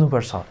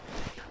बुझ्नुपर्छ ल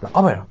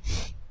अब हेर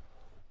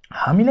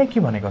हामीलाई के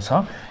भनेको छ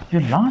यो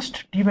लास्ट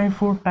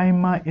t/4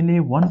 टाइममा यसले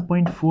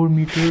 1.4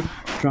 मिटर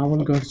ट्राभल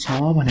गर्छ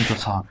भनेको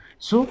छ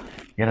सो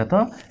हेर त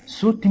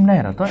सो तिमीलाई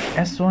हेर त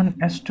s1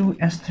 s2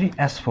 s3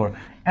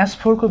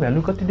 s4 को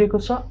भ्यालु कति दिएको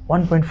छ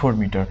 1.4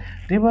 मिटर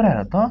त्यही भएर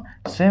हेर त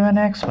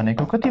 7x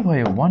भनेको कति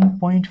भयो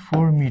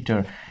 1.4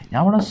 मिटर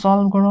यहाँबाट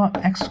सल्भ गर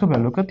x को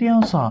भ्यालु कति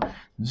आउँछ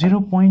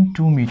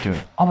 0.2 मिटर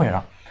अब हेर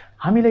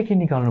हामीलाई के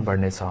निकाल्नु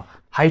पर्ने छ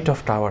हाइट अफ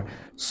टावर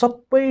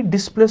सबै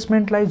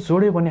डिस्प्लेसमेन्टलाई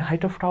जोड्यो भने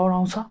हाइट अफ टावर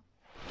आउँछ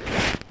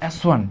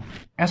s1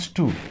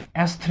 s2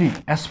 s3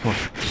 s4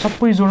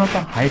 सबै जोडा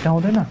त हाइट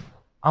आउँदैन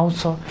आउँछ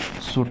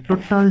सो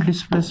टोटल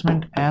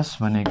डिस्प्लेसमेन्ट s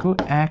भनेको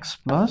x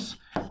 +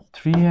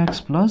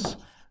 3x +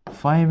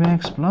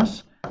 5x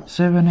 +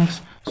 7x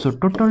so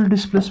total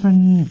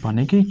displacement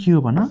भनेकै के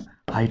हो भन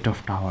height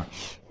of tower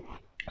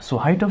so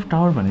height of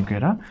tower भनेको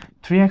हेर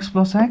 3x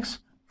 + x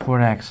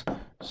 4x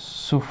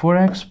so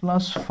 4x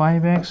 +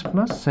 5x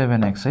 +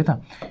 7x है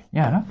त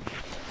यहाँ हेर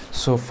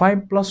सो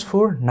 5 +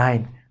 4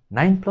 9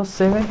 9 +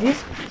 7 इज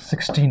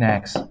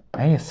 16x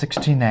है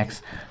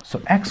 16x सो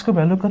x को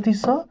भ्यालु कति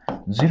छ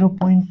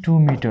 0.2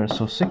 मिटर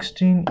सो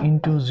 16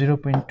 *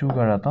 0.2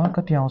 गर त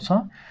कति आउँछ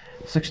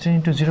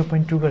 16 *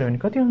 0.2 गर्यो भने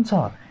कति हुन्छ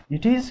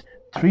इट इज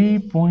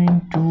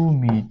 3.2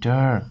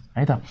 मिटर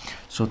है त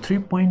so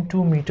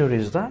 3.2 metre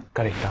is the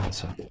correct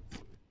answer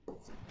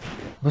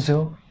बुझ्यौ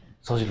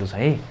सजिलो छ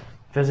है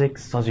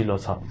फिजिक्स सजिलो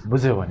छ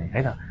बुझ्यौ भने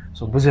हैन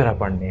सो बुझेर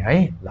पढ्ने है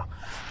ल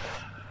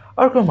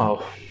अर्कोमा हो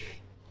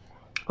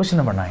क्वेशन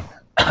नम्बर 9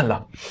 ल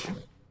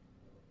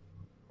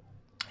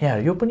यहाँ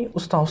यो पनि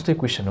उस्तै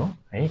क्वेशन हो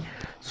है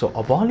so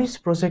a ball is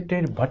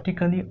projected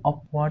vertically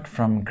upward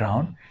from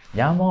ground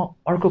यहाँ म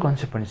अर्को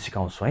कन्सेप्ट पनि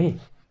सिकाउँछु है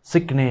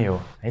सिक्ने हो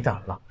है त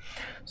ल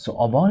so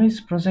a ball is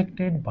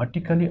projected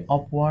vertically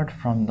upward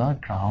from the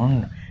ground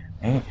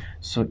है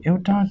सो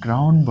एउटा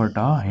ग्राउन्डबाट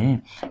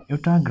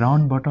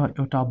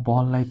एउटा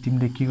बललाई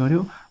तिमीले के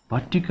गर्यो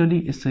भर्टिकली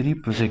यसरी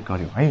प्रोजेक्ट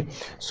गर्यो है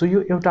सो यो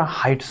एउटा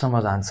हाइटसम्म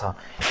जान्छ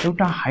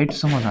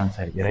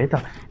हेर है त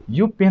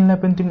यो पेनलाई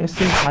पनि तिमीले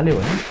यसरी फाल्यो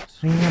भने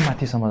सुइँ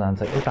माथिसम्म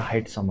जान्छ एउटा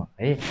हाइटसम्म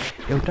है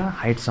एउटा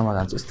हाइटसम्म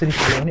जान्छ यसरी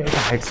फाल्यो भने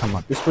एउटा हाइटसम्म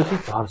त्यसपछि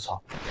झर्छ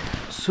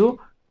सो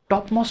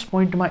टपमोस्ट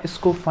पोइन्टमा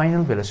यसको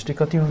फाइनल भेलोसिटी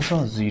कति हुन्छ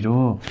 0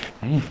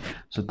 है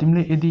सो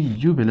तिमीले यदि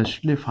यो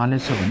भेलोसिटीले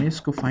फालेछ भने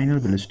यसको फाइनल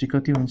भेलोसिटी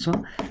कति हुन्छ 0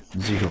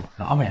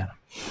 ल अब यहाँ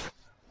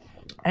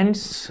and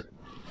it's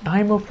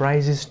time of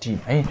rise is T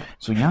है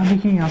सो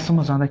यहाँदेखि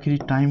यहाँसम्म जाँदाखेरि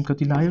टाइम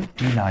कति लाग्यो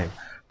टी लाग्यो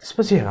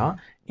त्यसपछि हेर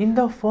in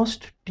the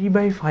first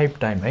t/5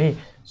 time है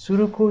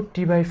सुरुको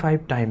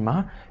t/5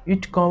 टाइममा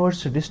it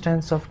covers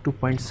distance of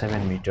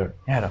 2.7 metre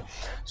यहाँ हेर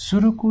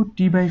सुरुको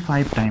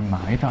t/5 टाइममा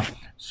है त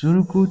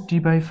सुरुको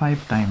t/5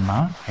 टाइममा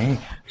है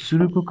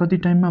सुरुको कति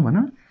टाइममा भन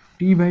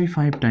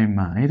t/5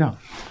 टाइममा है त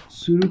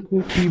सुरुको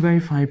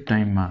t/5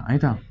 टाइममा है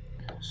त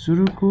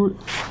सुरुको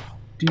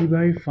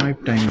t/5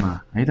 टाइममा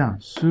है त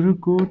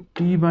सुरुको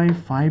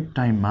t/5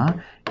 टाइममा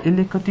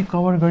यसले कति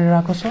कभर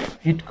गरिरहेको छ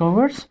इट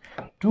कभर्स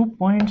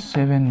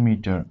 2.7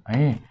 मिटर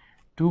है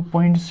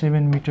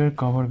 2.7 मिटर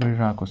कभर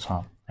गरिरहेको छ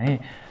है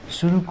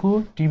सुरुको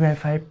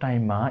t/5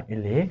 टाइममा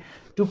यसले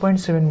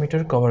 2.7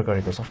 मिटर कभर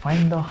गरेको छ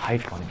फाइन्ड द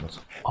हाइट भनेको छ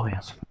अब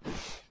यहाँ छ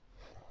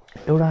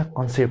एउटा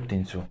कन्सेप्ट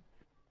दिन्छु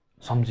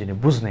सम्झिने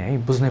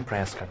बुझ्ने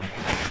प्रयास गर्ने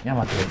यहाँ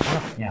मात्र छ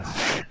यहाँ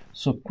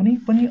सो कुनै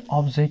पनि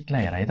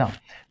अब्जेक्टलाई हेर है त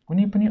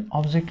कुनै पनि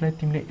अब्जेक्टलाई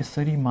तिमीले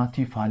यसरी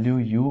माथि फाल्यो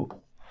यो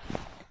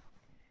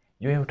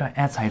एउटा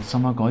एच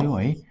हाइटसम्म गयो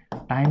है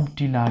टाइम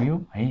टी लाग्यो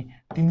है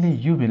तिमीले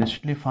यो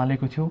भेलोसिटीले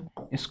फालेको थियौ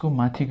यसको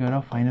माथि गएर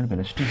फाइनल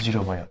भेलोसिटी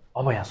 0 भयो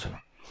अब यहाँ सुन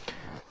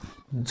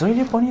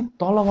जहिले पनि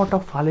तलबाट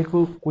फालेको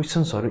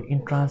क्वेशन्सहरु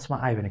इन्ट्रान्समा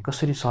आयो भने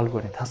कसरी सल्भ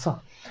गर्ने थाहा छ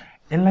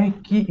यसलाई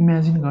के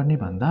इमेजिन गर्ने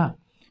भन्दा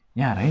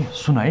यहाँ है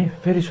सुन है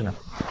फेरि सुन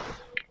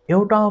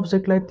एउटा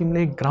अब्जेक्टलाई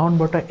तिमीले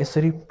ग्राउन्डबाट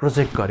यसरी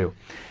प्रोजेक्ट गर्यो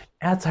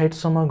एच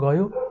हाइटसम्म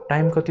गयो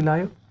टाइम कति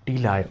लाग्यो टी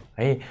लाग्यो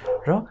है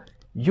र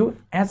यो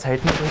एच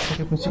हाइटमा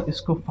गइसकेपछि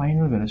यसको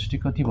फाइनल भेलोसिटी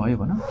कति भयो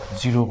भन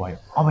 0 भयो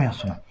अब यहाँ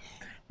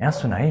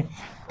सुन है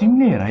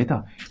तिमीले हेर है त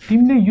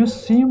तिमीले यो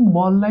सेम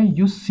बललाई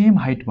यो सेम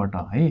हाइटबाट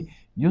है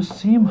यो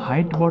सेम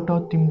हाइटबाट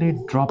तिमीले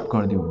ड्रप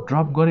गर्दियौ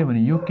ड्रप गर्यो भने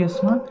यो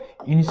केसमा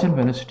इनिशियल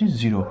भेलोसिटी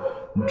 0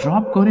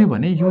 ड्रप गर्यो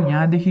भने यो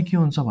यहाँदेखि के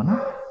हुन्छ भन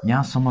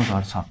यहाँसम्म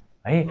झर्छ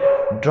है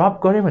ड्रप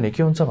गर्यो भने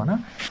के हुन्छ भन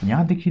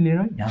यहाँदेखि लिएर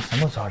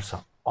यहाँसम्म झर्छ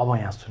अब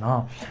यहाँ सुन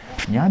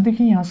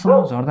यहाँदेखि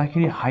यहाँसम्म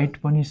झर्दाखेरि हाइट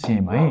पनि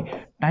सेम है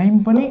टाइम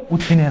पनि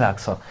उति नै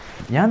लाग्छ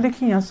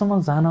यहाँदेखि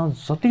यहाँसम्म जान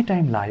जति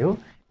टाइम लाग्यो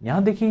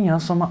यहाँदेखि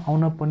यहाँसम्म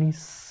आउन पनि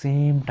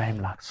सेम टाइम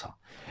लाग्छ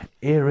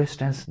एयर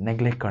रेजिस्टेन्स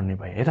नेग्लेक्ट गर्ने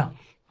भयो है त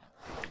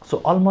सो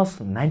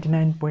अलमोस्ट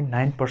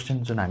 99.9%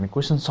 जुन हामी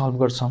क्वेशन सल्भ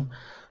गर्छौं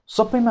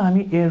सबैमा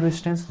हामी एयर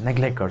रेजिस्टेन्स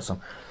नेग्लेक्ट गर्छौं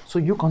सो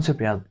यो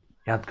कन्सेप्ट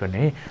याद गर्ने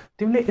है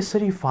तिमीले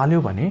यसरी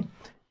फाल्यो भने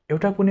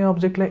एउटा कुनै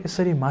अब्जेक्टलाई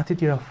यसरी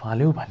माथितिर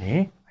फाल्यो भने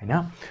हैन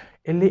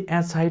यसले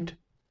एच हाइट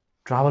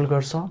ट्राभल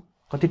गर्छ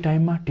कति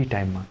टाइममा टी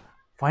टाइममा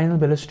फाइनल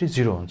भेलोसिटी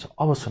 0 हुन्छ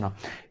अब सुन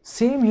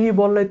सेम यही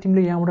बललाई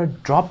तिमीले यहाँबाट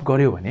ड्रप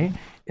गर्यो भने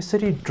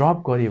यसरी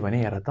ड्रप गर्यो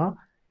भने हेर त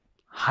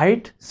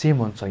हाइट सेम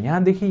हुन्छ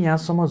यहाँदेखि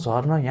यहाँसम्म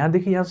झर्न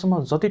यहाँदेखि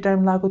यहाँसम्म जति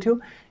टाइम लागेको थियो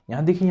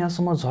यहाँदेखि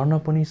यहाँसम्म झर्न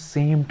पनि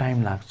सेम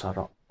टाइम लाग्छ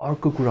र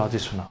अर्को कुरा अझै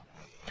सुन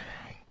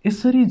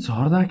यसरी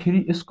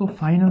झर्दाखेरि यसको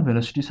फाइनल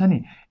भेलोसिटी छ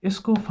नि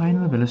यसको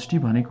फाइनल भेलोसिटी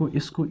भनेको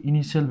यसको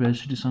इनिशियल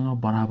भेलोसिटीसँग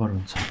बराबर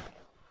हुन्छ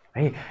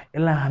है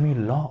यसलाई हामी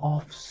ल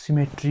अफ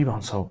सिमेट्री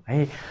भन्छौं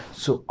है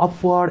so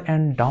upward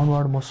and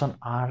downward motion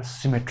are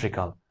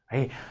symmetrical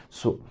है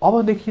सो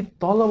अबदेखि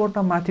तलबाट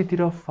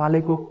माथितिर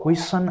फालेको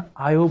क्वेशन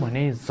आयो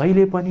भने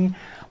जहिले पनि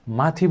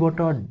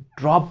माथिबाट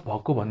ड्रप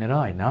भएको भनेर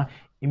हैन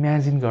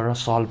इमेजिन गरेर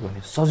सल्भ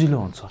गर्ने सजिलो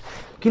हुन्छ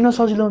किन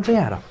सजिलो हुन्छ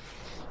यहाँ हेर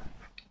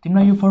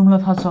तिमीलाई यो फर्मुला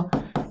थाहा छ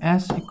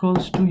s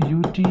 =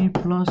 ut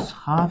 +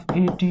 half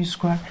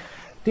at²।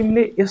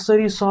 तिमीले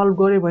यसरी सल्भ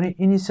गर्यो भने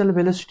इनिशियल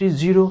भेलोसिटी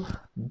 0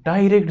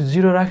 डाइरेक्ट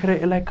 0 राखेर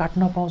यसलाई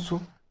काट्न पाउँछु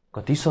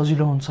कति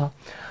सजिलो हुन्छ।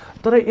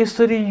 तर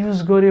यसरी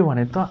युज गर्यो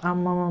भने त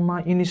आमामा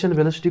इनिशियल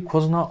भेलोसिटी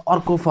खोज्न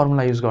अर्को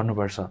फर्मुला युज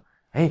गर्नुपर्छ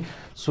है।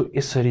 सो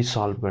यसरी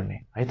सल्भ गर्ने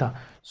है त।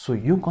 सो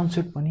यो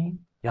कन्सेप्ट पनि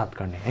याद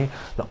गर्ने है।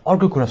 ल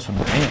अर्को कुरा सुन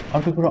है,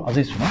 अर्को कुरा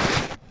अझै सुन।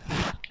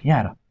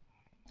 यहाँ हेर,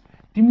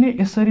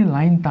 तिमीले यसरी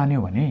लाइन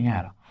तान्यो भने यहाँ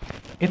हेर,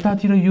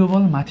 यतातिर यो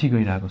बल माथि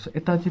गइरहेको छ,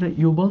 यतातिर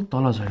यो बल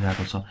तल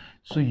झरिरहेको छ।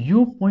 सो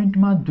यो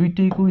पोइन्टमा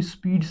दुईटैको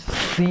स्पिड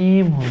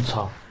सेम हुन्छ।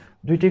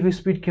 दुईटैको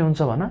स्पिड के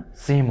हुन्छ भन,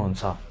 सेम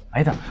हुन्छ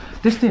है त।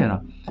 त्यस्तै हेर,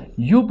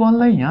 यो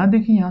बललाई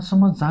यहाँदेखि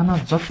यहाँसम्म जान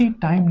जति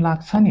टाइम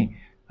लाग्छ नि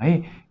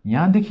है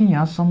यहाँदेखि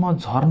यहाँसम्म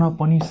झर्न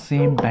पनि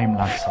सेम टाइम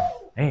लाग्छ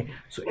है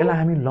सो यसलाई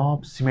हामी ल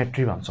अफ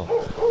सिमेट्री भन्छौँ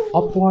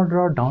अपवर्ड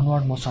र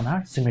डाउनवर्ड मोसन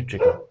आर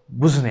सिमेट्रिकल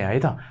बुझ्ने है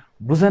त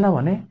बुझेन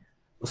भने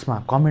उसमा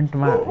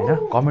कमेन्टमा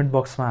हैन कमेन्ट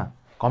बक्समा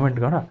कमेन्ट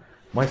गर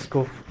म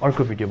यसको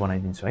अर्को भिडियो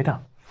बनाइदिन्छु है त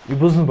यो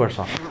बुझ्नुपर्छ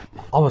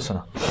अब सुन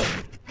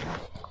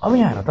अब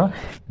यहाँ हेर त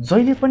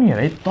जहिले पनि हेर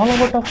है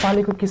तलबाट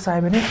फालेको केस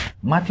आयो भने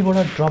माथिबाट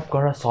ड्रप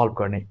गरेर सल्भ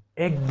गर्ने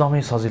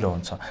एकदमै सजिलो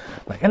हुन्छ र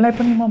यसलाई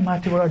पनि म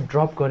माथिबाट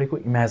ड्रप गरेको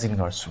इमेजिन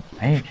गर्छु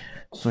है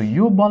सो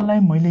यो बललाई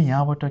मैले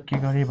यहाँबाट के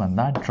गरेँ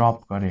भन्दा ड्रप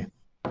गरेँ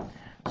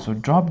सो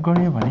ड्रप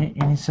गर्यो भने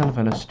इनिशियल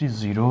भेलोसिटी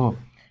 0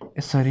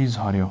 यसरी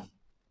झर्यो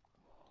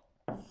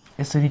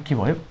यसरी के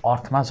भयो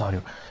अर्थमा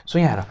झर्यो सो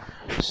यहाँ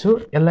हेर सो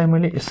यसलाई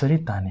मैले यसरी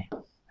ताने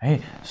है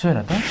सो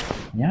हेर त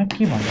यहाँ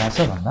के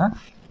भनिरहेछ भन्दा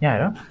यहाँ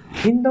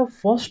हेर in the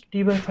first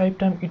t/5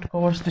 time it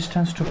covers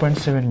distance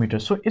 2.7 metre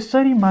so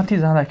यसरी माथि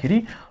जाँदाखेरि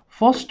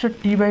फर्स्ट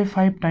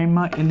t/5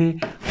 टाइममा यसले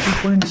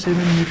 2.7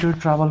 मिटर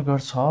ट्राभल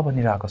गर्छ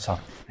भनिरहेको छ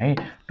है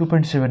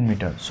 2.7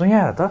 मिटर सो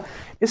यहाँ हेर त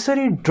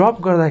यसरी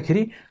ड्रप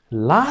गर्दाखेरि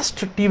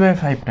लास्ट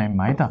t/5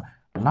 टाइममा है त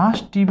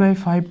लास्ट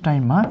t/5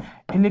 टाइममा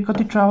यसले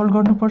कति ट्राभल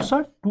गर्नुपर्छ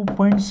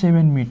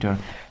 2.7 मिटर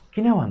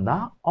किन भन्दा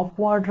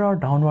अपवर्ड र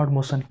डाउनवर्ड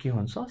मोसन के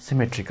हुन्छ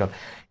सिमेट्रिकल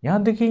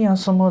यहाँदेखि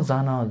यहाँसम्म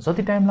जान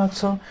जति टाइम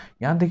लाग्छ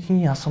यहाँदेखि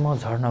यहाँसम्म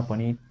झर्न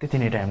पनि त्यति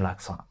नै टाइम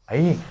लाग्छ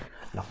है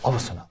ल अब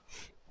सुन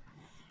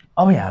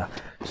अब यहाँ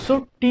सो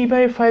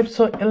t/5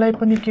 छ यसलाई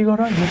पनि के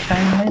गर यो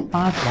टाइमलाई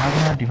 5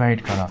 भागमा डिभाइड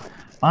गर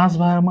 5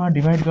 भागमा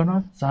डिभाइड गर्न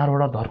 4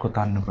 वटा धर्को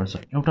तान्नुपर्छ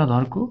एउटा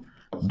धर्को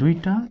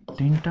दुईटा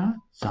तीनटा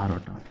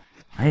चारवटा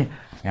है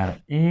यहाँ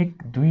 1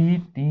 2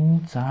 3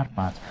 4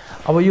 5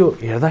 अब यो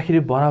हेर्दाखेरि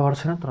बराबर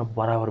छैन तर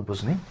बराबर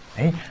बुझ्ने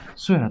है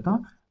सो हेर त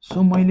सो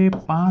मैले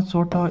 5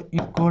 वटा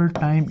इक्वल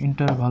टाइम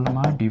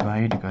इन्टरभलमा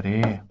डिभाइड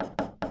गरे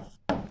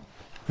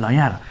ल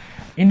यहाँ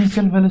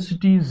इनिशियल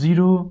भेलोसिटी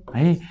 0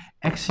 है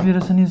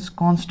acceleration is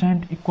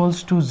constant equals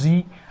to g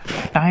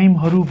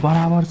टाइमहरु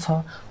बराबर छ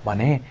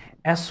भने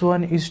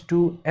S1 is to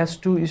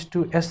S2 is to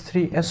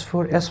S3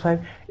 S4 S5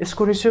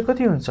 यसको रेशियो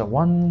कति हुन्छ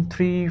 1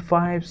 3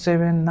 5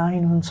 7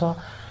 9 हुन्छ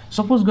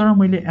सपोज गर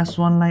मैले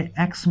S1 लाई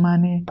x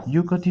माने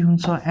यो कति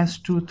हुन्छ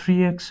S2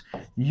 3x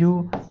यो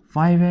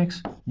 5x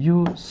यो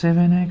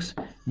 7x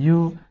यो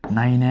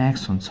 9x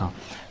हुन्छ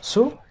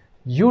सो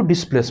यो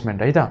डिस्प्लेसमेन्ट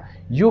है त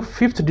यो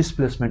फिफ्थ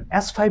डिस्प्लेसमेन्ट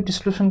S5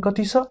 डिस्प्लेसमेन्ट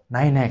कति छ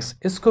 9x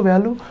यसको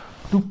भ्यालु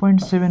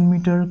 2.7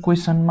 मिटर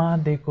क्वेशनमा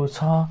दिएको छ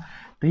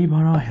त्यही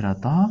भएर हेर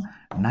त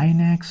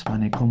 9x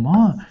भनेको म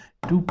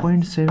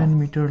 2.7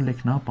 मिटर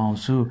लेख्न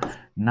पाउँछु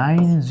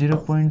 9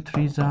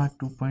 0.3 जा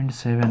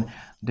 2.7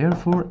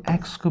 therefore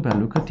x को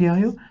भ्यालु कति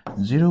आयो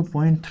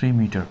 0.3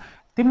 मिटर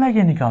तिमीलाई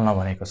के निकाल्न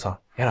भनेको छ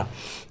हेर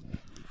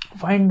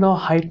फाइन्ड द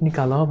हाइट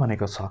निकाल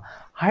भनेको छ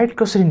हाइट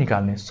कसरी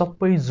निकाल्ने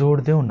सबै जोड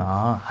देऊ न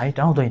हाइट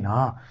आउँदैन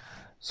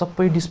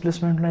सबै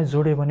डिस्प्लेसमेन्टलाई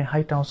जोड्यो भने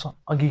हाइट आउँछ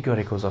अघि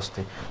गरेको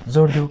जस्तै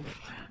जोड देऊ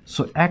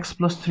so x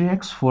 +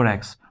 3x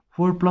 4x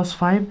 4 +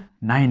 5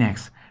 9x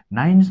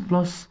 9 +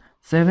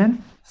 7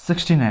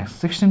 16x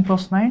 16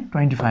 + 9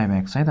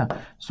 25x है त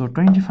सो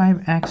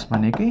 25x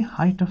भनेकै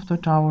हाइट अफ द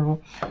टावर हो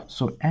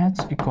सो h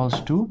 =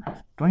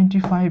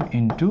 25 *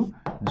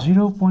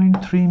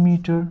 0.3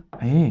 मिटर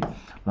है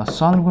ल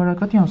सल्भ गरेर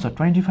कति आउँछ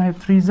 25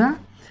 3 जा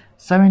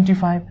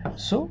 75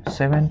 so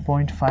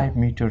 7.5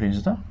 metre is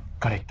the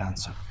correct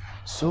answer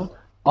so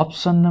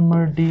option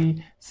number D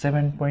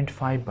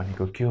 7.5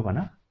 भनेको के हो भन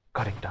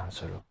करेक्ट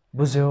आन्सर हो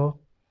बुझ्यो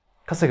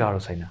कसै गाह्रो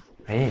छैन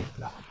है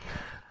ल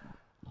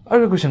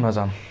अर्को क्वेशनमा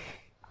जाम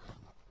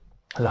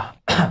ल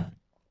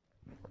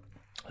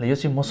यो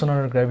चाहिँ मोसन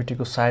अन्डर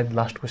ग्राभिटीको सायद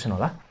लास्ट क्वेशन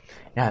होला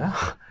यहाँ हेर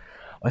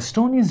a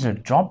stone is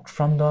dropped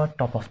from the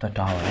top of the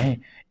tower है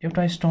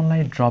एउटा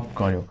स्टोनलाई ड्रप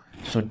गर्यो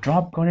सो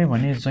ड्रप गर्यो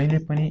भने जहिले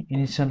पनि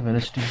इनिशियल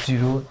भेलोसिटी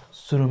 0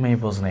 सुरुमै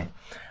बुझ्ने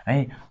है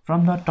from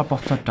the top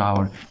of the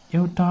tower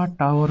एउटा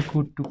टावरको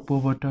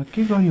टुप्पोबाट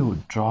के गर्यो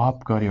ड्रप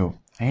गर्यो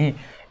है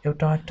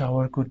एउटा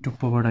टावरको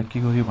टुप्पोबाट के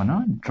गर्यो भन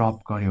ड्रप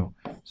गर्यो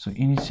सो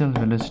इनिशियल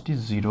भेलोसिटी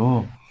 0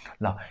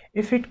 ल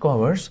इफ इट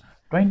कभर्स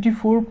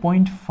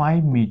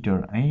 24.5 मिटर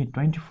है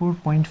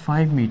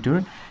 24.5 metre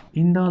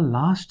in the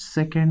last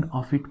second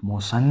of it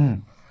motion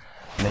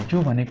ल यो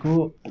भनेको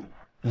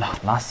ल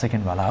लास्ट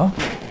सेकेन्ड वाला हो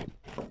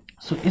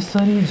सो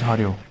यसरी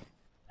झर्यो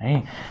है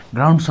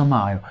ग्राउन्डसम्म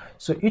आयो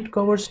so it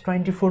covers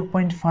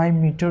 24.5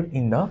 metre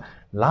in the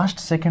last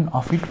second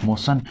of it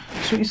motion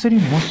so यसरी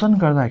मोसन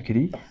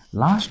गर्दाखेरि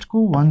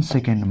लास्टको 1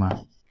 सेकेन्डमा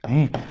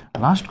है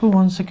लास्टको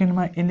 1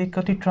 सेकेन्डमा यसले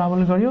कति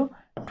ट्राभल गर्यो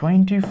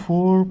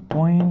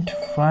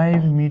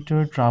 24.5 मिटर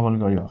ट्राभल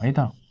गर्यो है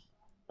त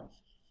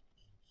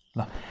ल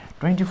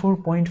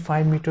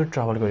 24.5 मिटर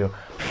ट्राभल गर्यो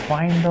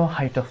find the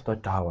height of the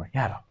tower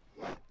यहाँ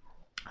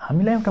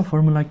हामीलाई एउटा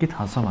फर्मुला के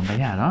थाहा छ भन्दा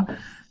यहाँ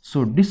so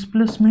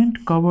displacement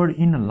covered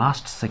in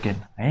last second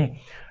है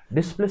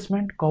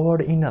displacement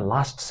covered in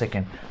last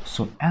second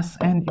so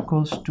Sn =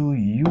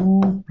 u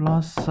 +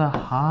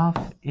 ½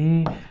 a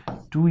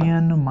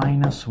 2n -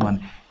 1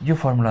 यो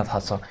फर्मुला थाहा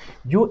छ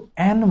यो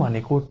n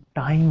भनेको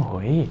टाइम हो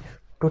है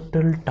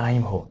टोटल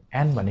टाइम हो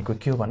n भनेको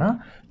के हो भन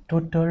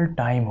टोटल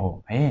टाइम हो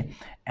है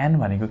n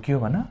भनेको के हो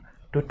भन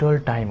टोटल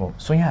टाइम हो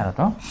सो यहाँ हेर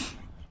त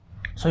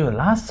सो यो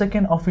last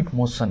second of it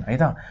motion है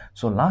त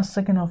so last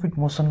second of it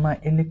मोसनमा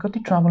यसले कति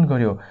ट्राभल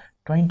गर्यो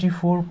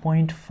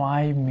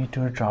 24.5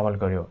 मिटर ट्राभल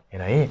गर्यो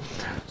हेर है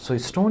so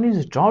stone is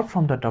drop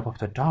from the top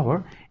of the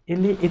tower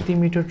यसले यति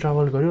मिटर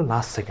ट्राभल गर्यो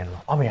लास्ट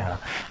सेकेन्डमा अब यहाँ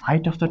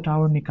हाइट अफ द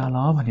टावर निकाल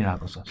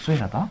भनिरहेको छ सो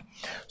हेर त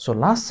सो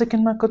लास्ट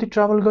सेकेन्डमा कति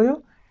ट्राभल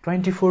गर्यो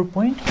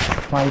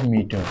 24.5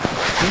 मिटर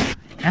सो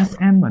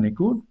एसएम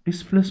भनेको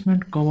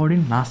displacement covered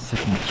in last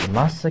second so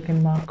last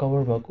सेकेन्डमा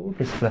कभर भएको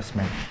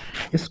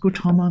डिस्प्लेसमेन्ट यसको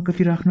ठाउँमा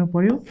कति राख्नु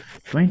पर्यो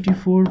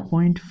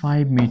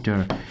 24.5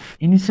 मिटर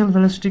इनिशियल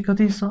भेलोसिटी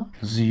कति छ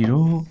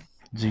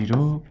 0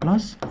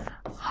 प्लस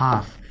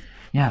हाफ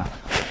यहाँ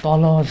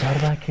तल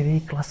झर्दाखेरि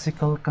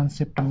क्लासिकल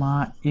कन्सेप्टमा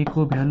ए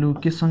को भ्यालु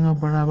केसँग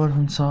बराबर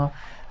हुन्छ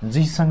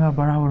जी सँग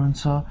बराबर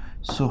हुन्छ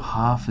सो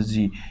हाफ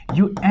जी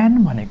यो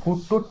n भनेको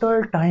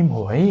टोटल टाइम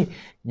हो है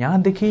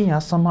यहाँदेखि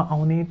यहाँसम्म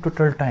आउने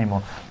टोटल टाइम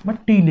हो म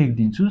t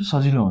लेखिदिन्छु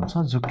सजिलो हुन्छ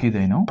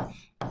झुक्किँदैनौ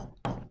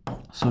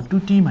सो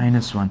 2t -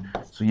 1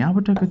 सो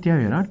यहाँबाट कति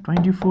आयो हेर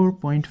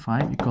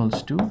 24.5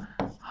 equals to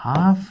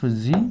half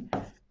G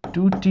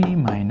 2t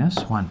 -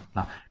 1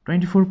 ल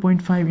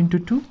 24.5 इन्टु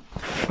 2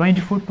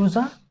 24 2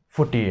 जा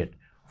 48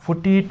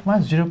 48 मा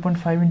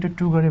 0.5 इन्टु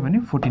 2 गरे भने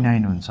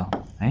 49 हुन्छ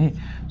है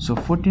so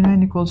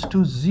 49 equals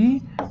two G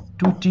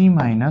 2t -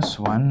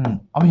 1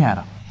 अब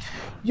यहाँ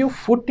यो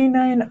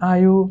 49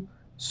 आयो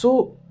सो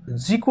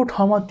जी को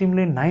ठाउँमा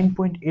तिमीले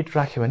 9.8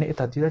 राख्यो भने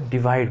यतातिर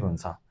डिभाइड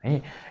हुन्छ है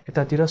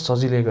यतातिर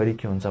सजिलै गरी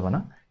के हुन्छ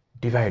भन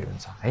डिभाइड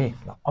हुन्छ है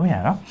ल अब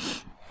यहाँ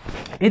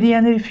यदि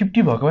यहाँनिर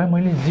 50 भएको भए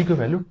मैले जी को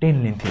भ्यालु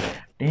 10 लिन्थेँ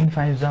 10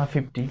 5 जा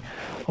 50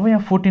 अब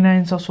यहाँ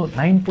 49 छ सो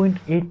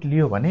 9.8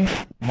 लियो भने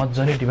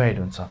मजाले डिभाइड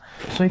हुन्छ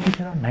सो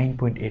यतिखेर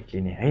 9.8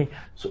 लिने है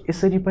सो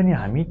यसरी पनि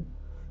हामी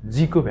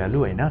जी को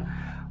भ्यालु हैन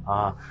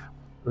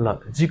ल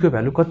जी को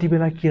भ्यालु कति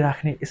बेला के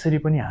राख्ने यसरी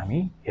पनि हामी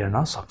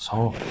हेर्न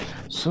सक्छौं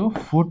सो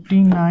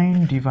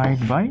 49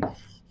 डिभाइड बाइ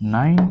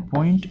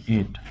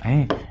 9.8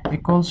 है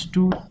इक्वल्स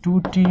टु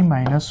 2t -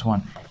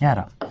 1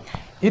 यहाँ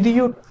यदि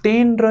यो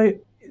 10 र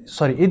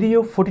सरी यदि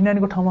यो 49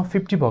 को ठाउँमा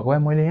 50 भएको भए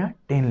मैले यहाँ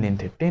 10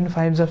 लिन्थे 10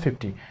 5 जा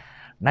 50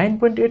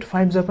 9.8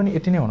 5 जा पनि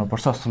यति नै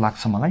हुनुपर्छ जस्तो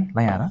लाग्छ मलाई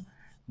ल यहाँ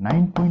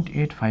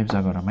 9.8 5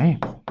 जा गरौँ है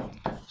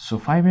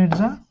सो 5 8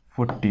 जा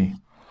 40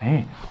 है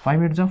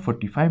 5 8 जा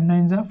 40 5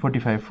 9 जा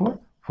 45 4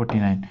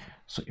 49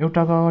 सो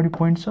एउटाको अगाडि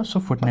पोइन्ट छ सो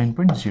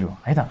 49.0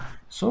 है त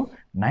सो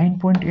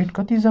 9.8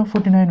 कति जा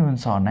 49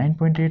 हुन्छ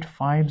 9.8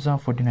 5 जा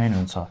 49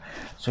 हुन्छ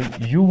सो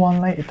यो 1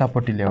 लाई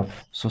यतापट्टि ल्याऊ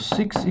so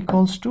 6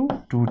 equals to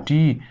 2t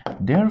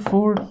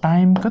therefore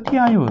time कति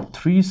आयो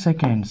 3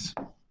 सेकेन्ड्स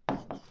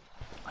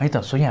है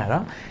त सो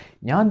यहाँ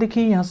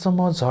यहाँदेखि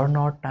यहाँसम्म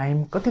झर्न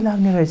टाइम कति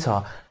लाग्ने रहेछ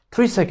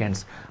 3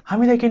 सेकेन्ड्स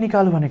हामीलाई के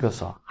निकाल्नु भनेको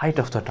छ हाइट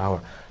अफ द टावर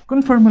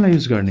कुन फर्मुला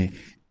युज गर्ने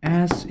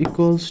s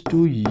equals to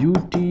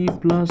ut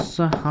plus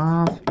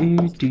half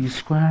at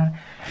square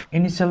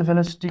initial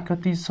velocity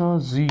कति छ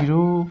 0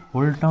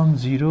 होल टर्म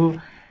 0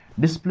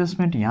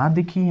 डिस्प्लेसमेन्ट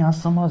यहाँदेखि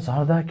यहाँसम्म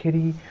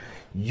झर्दाखेरि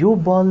यो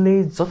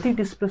बलले जति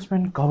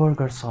डिस्प्लेसमेन्ट कभर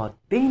गर्छ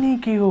त्यही नै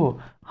के हो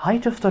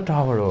हाइट अफ द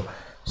टावर हो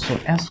सो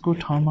s को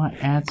ठाउँमा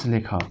h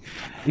लेख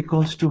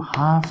इक्वल्स टु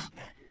हाफ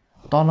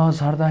तल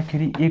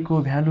झर्दाखेरि a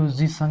को भ्यालु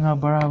g सँग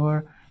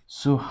बराबर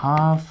so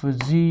half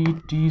g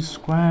t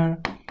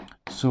square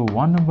so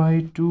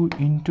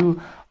 1/2 into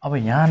अब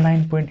यहाँ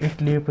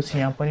 9.8 लिएपछि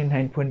यहाँ पनि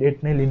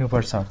 9.8 नै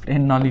लिनुपर्छ 10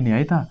 नलिने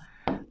है त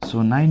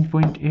so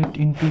 9.8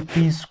 into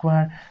t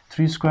square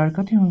 3 square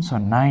कति हुन्छ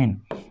 9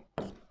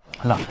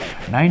 ल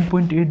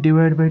 9.8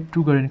 डिभाइड बाइ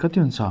 2 गरे कति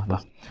हुन्छ ल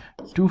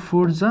 2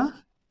 4 जा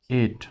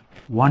 8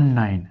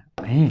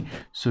 19 है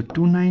सो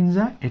 2 9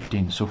 जा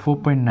 18 सो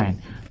 4.9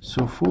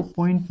 सो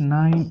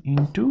 4.9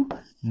 इन्टु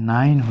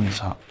 9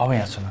 हुन्छ अब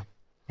यहाँ सुन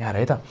यहाँ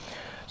है त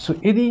सो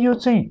यदि यो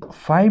चाहिँ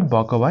 5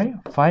 भएको भए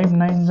 5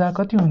 9 जा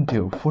कति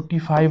हुन्थ्यो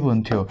 45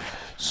 हुन्थ्यो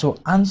सो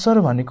आन्सर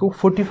भनेको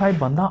 45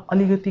 भन्दा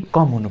अलिकति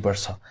कम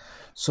हुनुपर्छ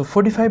सो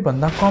 45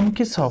 भन्दा कम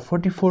के छ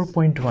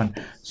 44.1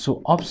 so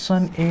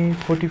option A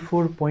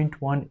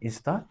 44.1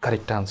 is the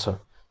correct answer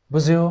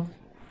बुझ्यो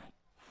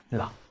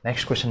ल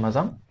नेक्स्ट क्वेशनमा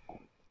जाम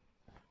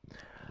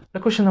ल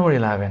क्वेशन नम्बर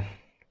 11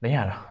 ल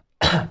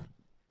यहाँ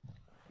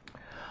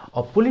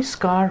A police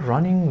car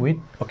running with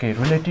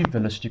relative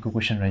velocity को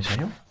क्वेशन रहेछ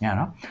यो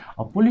यहाँ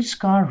a police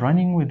car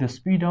running with the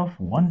speed of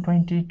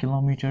 120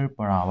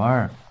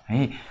 km/h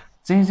है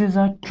chases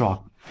a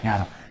truck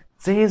यहाँ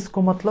chase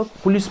को मतलब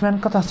पुलिसम्यान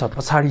कता छ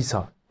पछाडी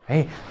छ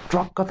है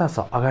ट्रक कता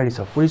छ अगाडि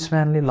छ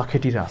पुलिसम्यानले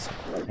लखेटिरहेछ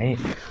है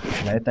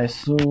ल यता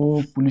यसो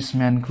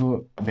पुलिसम्यानको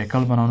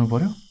भेकल बनाउनु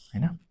पर्यो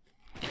हैन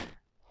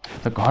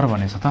त घर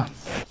भनेछ त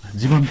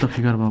जीवन्त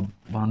फिगर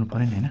बनाउनु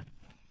पर्यो नि हैन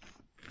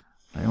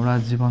एउटा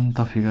जीवन्त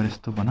फिगर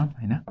यस्तो बनाऊ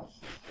हैन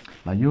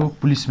ल यो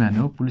पुलिसम्यान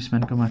हो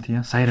पुलिसम्यानको माथि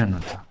यहाँ साइरन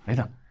हुन्छ है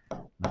त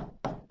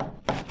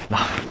ल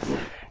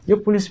यो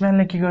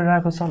पुलिसम्यानले के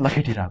गरिरहेको छ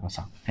लखेटिरहेको छ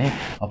है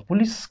a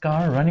police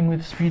car running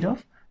with speed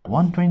of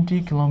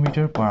 120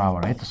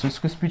 km/h है त सो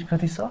यसको स्पीड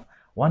कति छ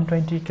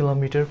 120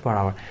 km per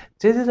hour.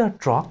 Chases a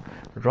truck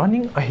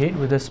running ahead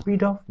with a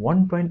speed of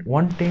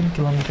 1.110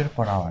 km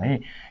per hour. है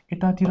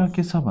यतातिर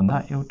के छ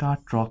भन्दा एउटा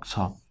ट्रक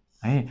छ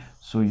है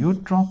सो यो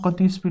ट्रक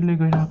कति स्पिडले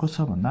गइरहेको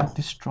छ भन्दा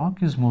this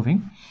truck is moving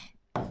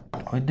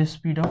with the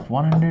speed of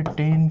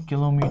 110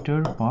 km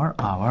per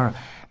hour.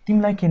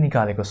 तिमीलाई के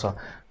निकालेको छ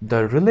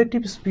the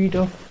relative speed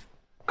of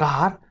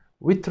car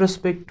with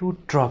respect to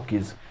truck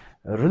is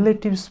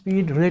relative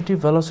speed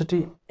relative velocity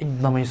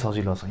एकदमै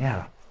सजिलो छ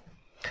यहाँ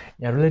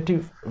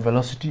relative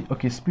velocity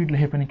ओके स्पिड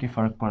लेखे पनि के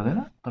फरक पर्दैन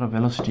तर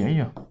velocity है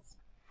यो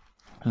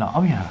ल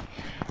अब यहाँ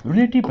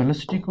relative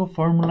velocity को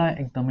फर्मुला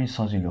एकदमै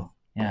सजिलो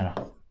यहाँ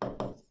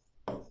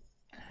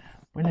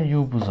पहिला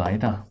यो बुझ है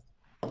त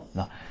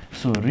ल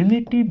सो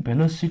relative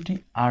velocity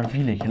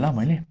RV लेखे ल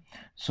मैले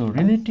so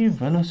relative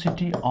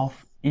velocity of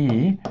A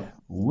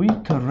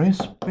with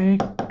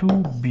respect to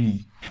B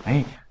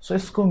है सो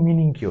यसको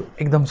मिनिङ के हो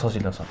एकदम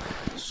सजिलो छ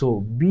सो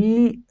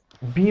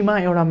B मा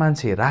एउटा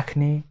मान्छे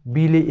राख्ने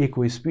B ले A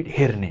को स्पिड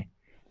हेर्ने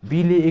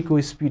B ले A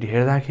को स्पिड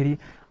हेर्दाखेरि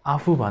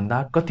आफू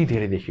भन्दा कति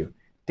धेरै देख्यो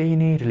त्यही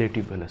नै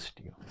रिलेटिभ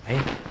भेलोसिटी हो है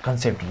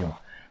कन्सेप्ट यो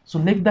सो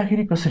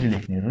लेख्दाखेरि कसरी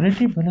लेख्ने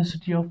relative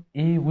velocity of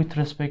A with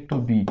respect to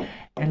B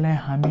यसलाई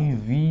हामी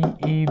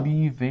VAB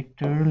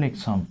भेक्टर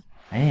लेख्छौं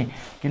है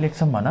के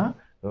लेख्छौं भन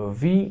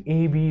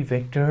VAB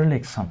भेक्टर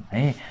लेख्छौं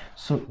है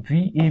सो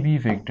VAB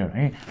भेक्टर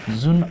है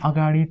जुन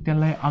अगाडि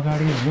त्यसलाई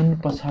अगाडि जुन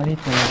पछाडी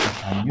त्यसलाई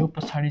पछाडी यो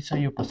पछाडी छ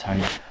यो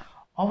पछाडी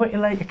अब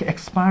यसलाई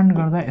एक्सपान्ड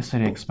गर्दा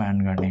यसरी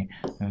एक्सपान्ड गर्ने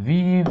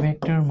VA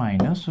vector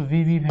minus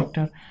VB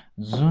vector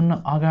जुन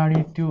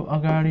अगाडि त्यो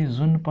अगाडि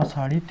जुन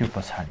पछाडी त्यो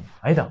पछाडी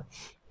है त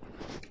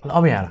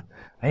अब यहाँ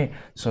है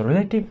सो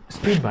रिलेटिभ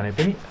स्पिड भने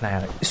पनि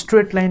यहाँ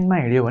स्ट्रेट लाइनमा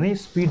हिड्यो भने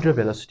स्पिड र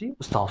भेलोसिटी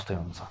उस्ता उस्तै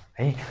हुन्छ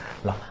है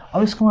ल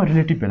अब यसको म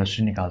रिलेटिभ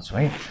भेलोसिटी निकाल्छु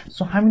है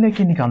सो हामीलाई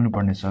के निकाल्नु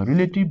पर्ने छ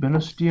relative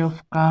velocity of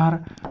car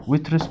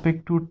with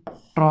respect to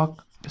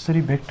truck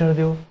यसरी भेक्टर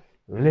दियो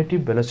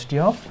relative velocity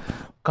of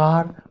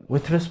car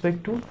with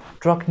respect to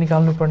truck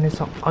निकाल्नु पर्ने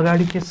छ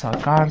अगाडि के छ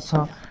कार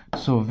छ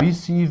so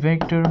VC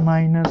vector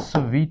minus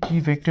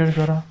VT vector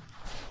गर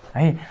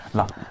है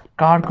ल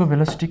कारको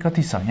भेलोसिटी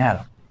कति छ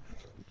यहाँ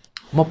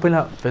म पहिला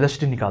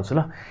भेलोसिटी निकाल्छु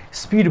ल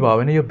स्पिड भयो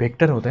भने यो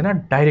भेक्टर हुँदैन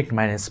डाइरेक्ट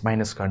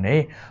माइनस गर्ने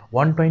है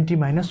 120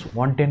 माइनस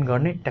 110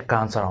 गर्ने टक्क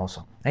आन्सर आउँछ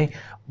है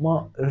म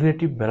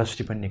रिलेटिभ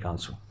भेलोसिटी पनि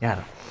निकाल्छु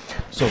यहाँ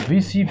so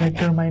VC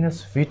vector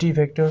minus VT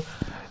vector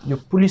यो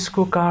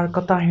पुलिसको कार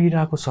कता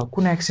हिँडिरहेको छ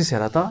कुन एक्सिस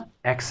हेर त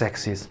एक्स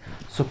एक्सिस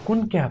सो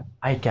कुन क्याप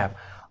आई क्याप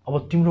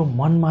अब तिम्रो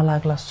मनमा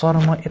लाग्ला सर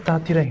म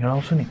यतातिर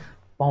हिँडाउँछु नि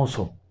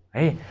पाउँछौ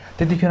है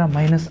त्यतिखेर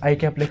माइनस आई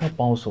क्याप लेख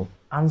पाउँछौ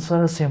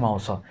आन्सर सेम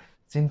आउँछ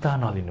चिन्ता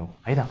नलिनु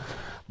है त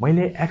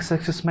मैले एक्स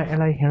एक्सिसमा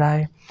यसलाई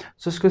हिँडाए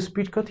सो यसको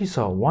स्पिड कति छ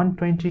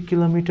 120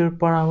 किलोमिटर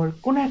पर आवर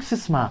कुन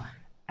एक्सिसमा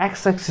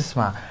एक्स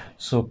एक्सिसमा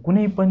सो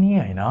कुनै पनि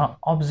हैन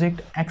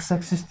अब्जेक्ट एक्स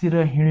एक्सिसतिर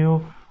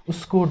हिँड्यो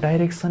उसको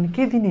डाइरेक्सन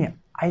के दिने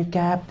आई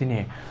क्याप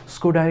दिने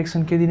उसको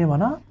डाइरेक्सन के दिने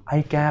भन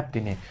आई क्याप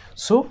दिने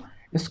सो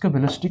यसको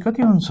भेलोसिटी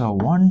कति हुन्छ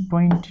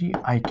 120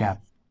 आई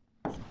क्याप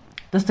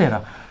त्यस्तै हेर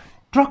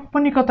ट्रक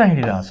पनि कता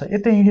हिँडिरहेछ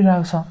यतै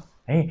हिँडिरहेको छ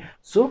है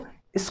सो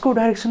यसको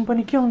डाइरेक्सन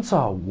पनि के हुन्छ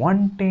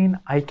 110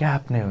 आई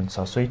क्याप नै हुन्छ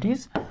so it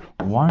is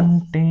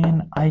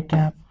 110 I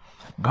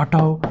cap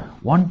घटाउ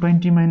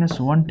 120 minus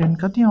 110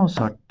 कति आउँछ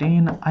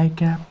 10 आई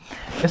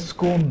क्याप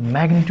यसको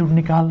म्याग्निट्युड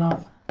निकाल्न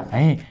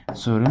है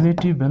सो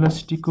रिलेटिभ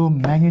भेलोसिटीको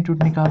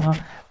म्याग्निट्युड निकाल्न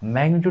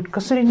म्याग्निट्युड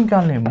कसरी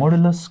निकाल्ने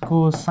मोडुलसको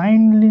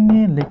साइन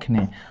लिने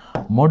लेख्ने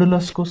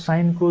मोडुलसको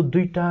साइनको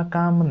दुईटा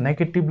काम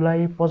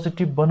नेगेटिभलाई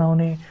पोजिटिभ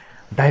बनाउने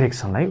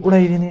डाइरेक्सनलाई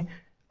उडाइदिने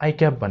आई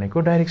क्याप भनेको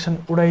डाइरेक्सन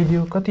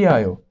उडाइदियो कति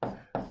आयो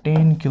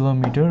 10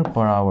 kilometre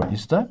per hour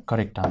is the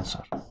correct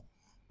answer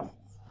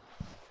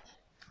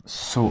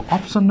so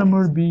option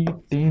number be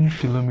 10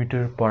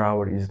 kilometre per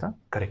hour is the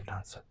correct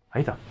answer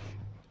है त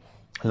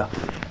ल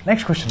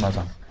नेक्स्ट क्वेसनमा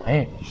जाउँ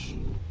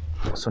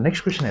है सो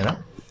नेक्स्ट क्वेसन हेर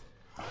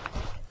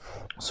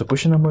सो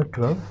क्वेसन नम्बर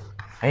 12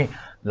 है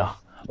ल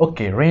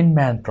ओके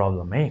रेनम्यान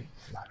प्रब्लम है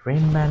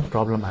रेनम्यान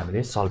प्रब्लम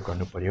हामीले सल्भ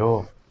गर्नु पर्यो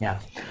यहाँ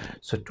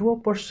so to a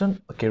person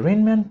okay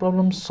रेनम्यान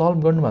problem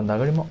solve गर्नुभन्दा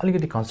अगाडि म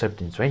अलिकति कन्सेप्ट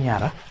दिन्छु है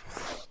यहाँ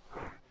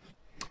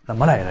ल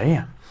मलाई हेर है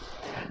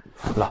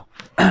यहाँ ल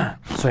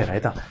सो हेर है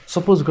त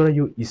सपोज गर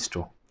यो इस्ट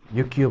हो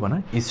यो के हो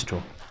भन इस्ट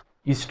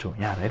हो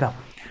यहाँ है त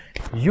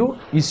यो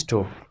इस्ट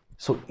हो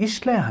सो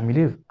इस्टलाई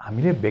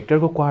हामीले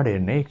भेक्टरको क्वाड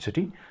हेर्ने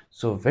एकचोटि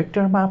सो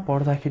भेक्टरमा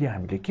पढ्दाखेरि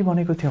हामीले के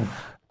भनेको थियौँ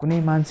कुनै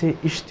मान्छे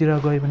इस्टतिर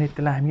गयो भने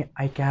त्यसलाई हामी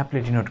आई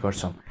क्यापले डिनोट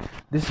गर्छौँ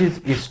दिस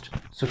इज इस्ट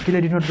सो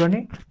केले डिनोट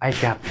गर्ने आई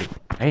क्यापले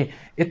है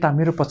यता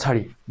मेरो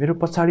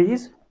पछाडि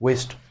इज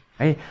वेस्ट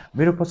है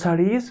मेरो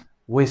पछाडि इज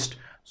वेस्ट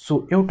सो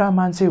एउटा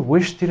मान्छे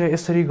वेस्टतिर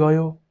यसरी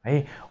गयो है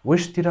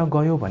वेस्टतिर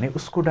गयो भने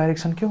उसको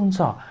डाइरेक्सन के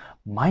हुन्छ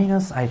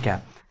माइनस आई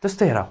क्याप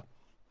त्यस्तै हेर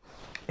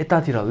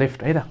यतातिर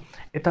लेफ्ट है त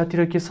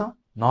यतातिर के छ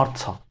नर्थ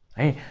छ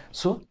है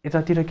सो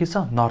यतातिर के छ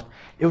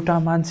नर्थ एउटा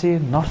मान्छे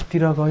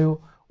नर्थतिर गयो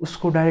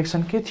उसको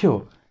डाइरेक्सन के थियो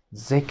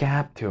जे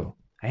क्याप थियो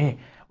है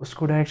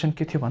उसको डाइरेक्सन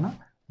के थियो भन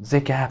जे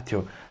क्याप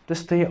थियो।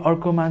 त्यस्तै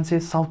अर्को मान्छे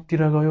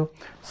साउथतिर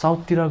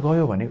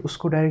गयो भने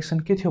उसको डाइरेक्सन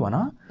के थियो भन,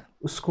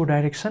 उसको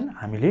डाइरेक्सन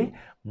हामीले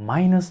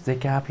माइनस जे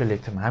क्यापले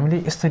लेख्थ्यौँ। हामीले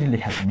यसरी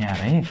लेखेका छौँ यहाँ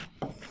है,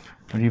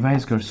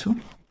 रिभाइज गर्छु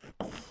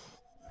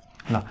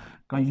ल।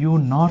 यो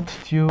नर्थ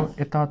थियो,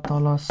 यता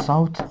तल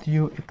साउथ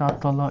थियो, यता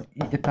तल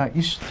यता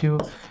इस्ट थियो,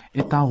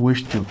 यता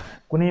वेस्ट थियो।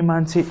 कुनै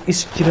मान्छे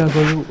इस्टतिर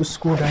गयो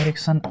उसको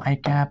डाइरेक्सन आई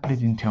क्यापले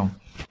दिन्थ्यौँ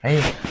है,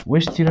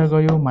 वेस्टतिर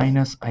गयो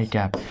माइनस आई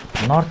क्याप।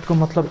 नर्थको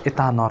मतलब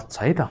यता नर्थ छ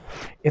है त,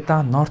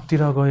 यता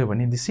नर्थतिर गयो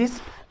भने दिस इज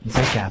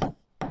जे क्याप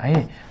है।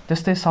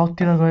 त्यस्तै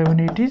साउथतिर गयो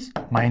भने it is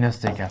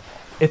minus J cap.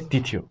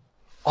 यति थियो।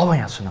 अब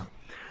यहाँ सुन,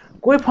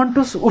 कोही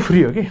फन्टुस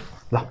उफ्रियो कि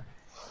ल,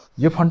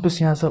 यो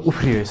फन्टुस यहाँ छ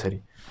उफ्रियो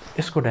यसरी,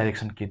 यसको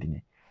डाइरेक्सन के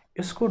दिने?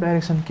 यसको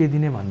डाइरेक्सन के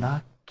दिने भन्दा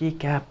के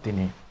क्याप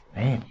दिने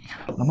है।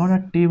 ल म एउटा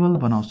टेबल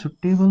बनाउँछु।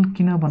 टेबल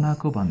किन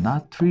बनाएको भन्दा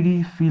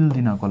 3D फिल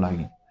दिनको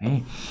लागि है,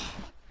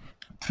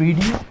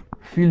 3D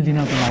फिल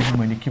दिनको लागि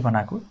मैले के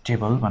बनाएको?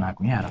 टेबल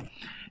बनाएको। यहाँ हेर,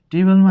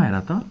 टेबलमा हेर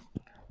त,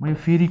 म यो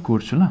फेरि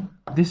कोर्छु ल।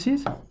 This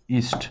is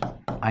east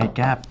I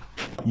cap,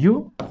 यो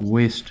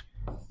वेस्ट,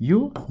 यो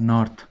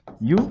नर्थ,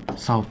 यो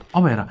साउथ।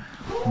 अब हेर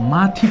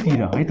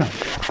माथितिर है त,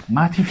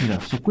 माथितिर।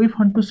 सो कोही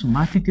फन्टुस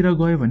माथितिर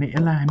गयो भने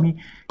यसलाई हामी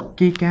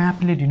के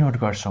क्यापले डिनोट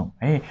गर्छौँ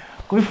है।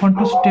 कोही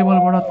फन्टुस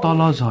टेबलबाट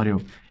तल झऱ्यो,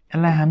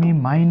 यसलाई हामी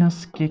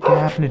माइनस के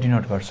क्यापले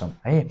डिनोट गर्छौँ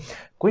है।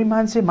 कोही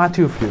मान्छे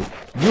माथि उफ्रियो,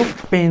 यो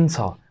पेन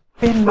छ,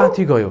 पेन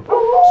माथि गयो,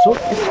 सो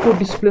यसको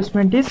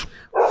displacement is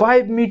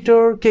 5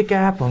 metre K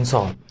cap हुन्छ,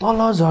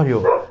 तल झऱ्यो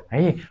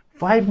है,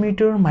 5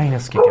 मिटर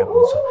माइनस के क्याप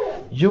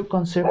हुन्छ। यो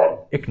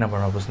कन्सेप्ट 1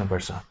 नम्बरमा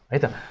बुझ्नुपर्छ है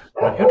त।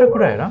 एउटा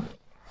कुरा हेर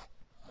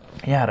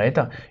यहाँ है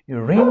त,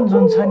 यो रेन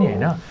जुन छ नि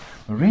होइन,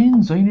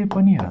 रेन जहिले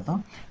पनि हेर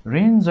त,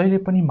 रेन जहिले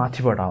पनि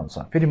माथिबाट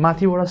आउँछ। फेरि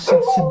माथिबाट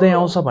सिधै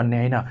आउँछ भन्ने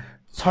होइन,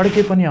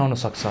 छड्के पनि आउन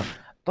सक्छ,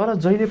 तर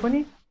जहिले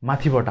पनि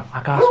माथिबाट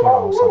आकाशबाट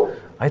आउँछ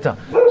है त।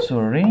 So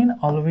rain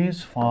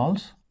always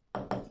falls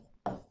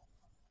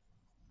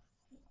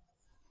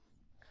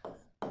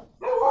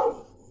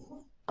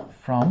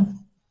from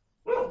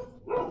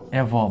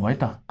above है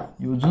त।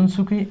 यो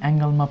जुनसुकै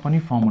एङ्गलमा पनि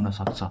फर्म हुन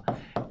सक्छ।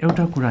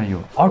 एउटा कुरा यो।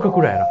 अर्को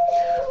कुरा हेर,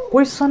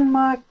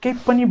 क्वेसनमा केही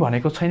पनि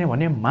भनेको छैन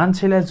भने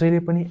मान्छेलाई जहिले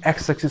पनि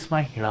एक्स एक्सिसमा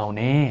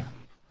हिँडाउने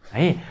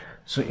है।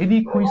 सो यदि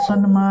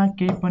क्वेसनमा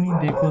केही पनि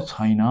दिएको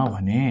छैन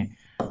भने,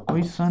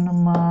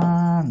 क्वेसनमा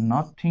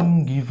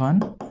नथिङ गिभन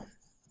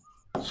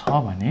छ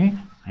भने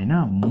हैन,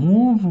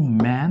 मुभ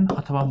म्यान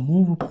अथवा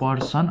मुभ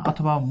पर्सन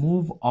अथवा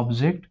मुभ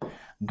अब्जेक्ट,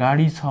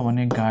 गाडी छ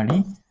भने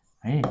गाडी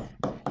है,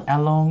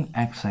 एलोङ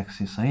एक्स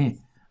एक्सिस है,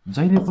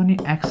 जहिले पनि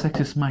एक्स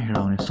एक्सिसमा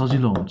हिँडाउने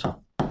सजिलो हुन्छ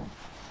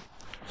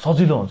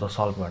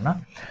सल्भ गर्न।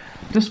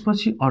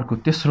 त्यसपछि अर्को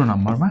तेस्रो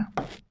नम्बरमा,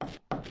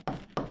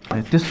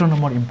 तेस्रो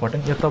नम्बर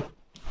इम्पोर्टेन्ट, यो त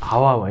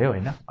हावा भयो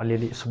होइन,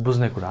 अलिअलि यसो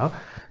बुझ्ने कुरा हो।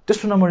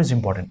 तेस्रो नम्बर इज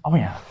इम्पोर्टेन्ट। अब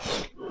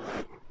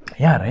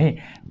यहाँ है,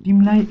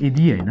 तिमीलाई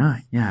यदि होइन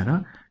यहाँ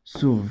हेर,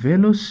 सो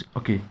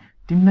ओके,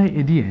 तिमीलाई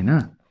यदि होइन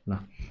ल,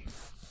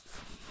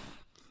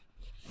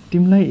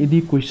 तिमीलाई यदि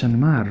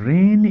क्वेसनमा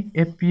रेन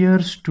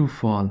एपियर्स टु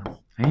फल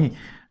है,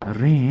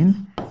 रेन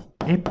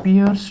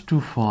एपियर्स टु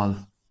फल,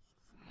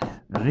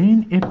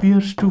 रेन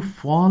एपियर्स टु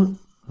फल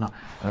ल,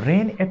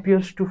 रेन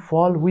एपियर्स टु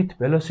फल विथ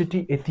भेलोसिटी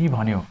यति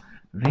भन्यो,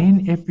 रेन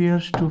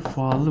एपियर्स टु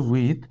फल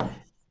with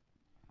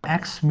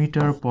x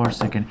metre per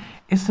second,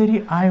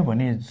 यसरी आयो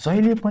भने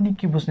जहिले पनि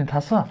के बुझ्ने थाहा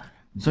छ?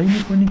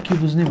 जहिले पनि के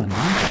बुझ्ने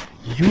भन्दा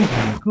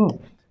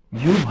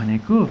यो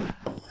भनेको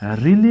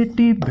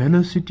relative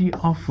velocity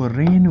of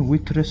rain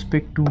with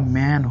respect to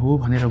man हो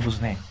भनेर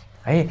बुझ्ने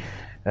है।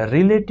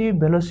 Relative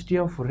velocity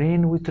of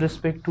rain with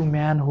respect to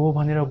man हो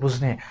भनेर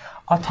बुझ्ने।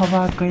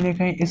 अथवा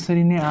कहिलेकाहीँ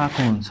यसरी नै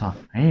आएको हुन्छ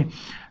है,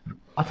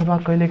 अथवा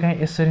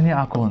कहिलेकाहीँ यसरी नै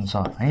आएको हुन्छ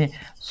है।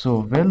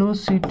 So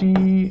velocity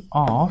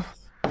of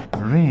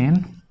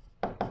rain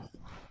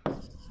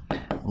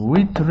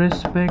with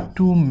respect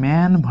to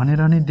man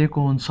भनेर नै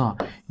दिएको हुन्छ।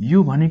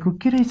 यो भनेको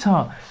के रहेछ?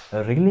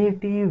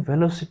 Relative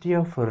velocity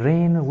of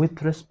rain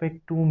with respect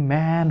to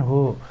man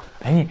हो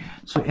है।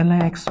 सो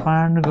यसलाई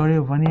एक्सपान्ड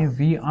गर्यो भने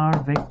भिआर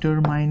भेक्टर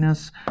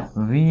माइनस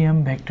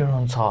भिएम भेक्टर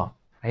हुन्छ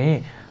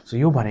है। सो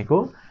यो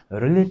भनेको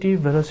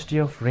relative velocity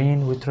of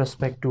rain with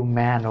respect to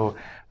man हो।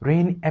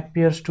 रेन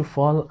एपियर्स टु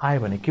फल आयो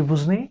भने के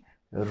बुझ्ने?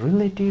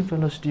 रिलेटिभ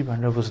भेलोसिटी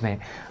भनेर बुझ्ने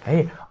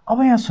है।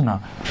 अब यहाँ सुन,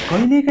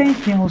 कहिलेकाहीँ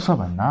के आउँछ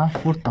भन्दा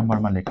 4th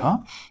नम्बरमा लेख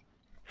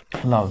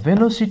ल,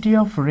 भेलोसिटी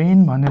अफ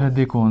रेन भनेर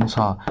दिएको हुन्छ।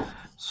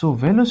 सो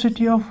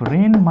भेलोसिटी अफ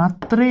रेन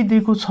मात्रै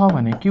दिएको छ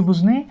भने के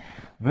बुझ्ने?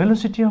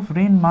 भेलोसिटी अफ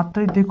रेन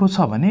मात्रै दिएको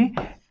छ भने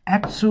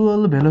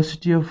एक्चुअल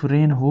भेलोसिटी अफ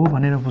रेन हो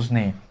भनेर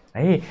बुझ्ने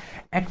है।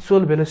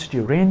 एक्चुअल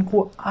भेलोसिटी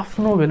रेनको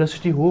आफ्नो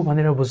भेलोसिटी हो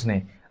भनेर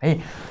बुझ्ने है।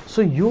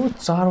 सो यो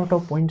 4वटा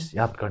पोइन्ट्स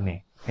याद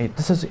गर्ने है।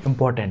 This is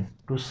important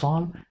to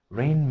solve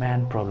rain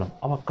man problem.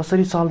 अब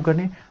कसरी सल्भ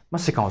गर्ने म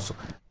सिकाउँछु।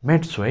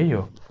 मेट छु है,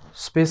 यो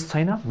स्पेस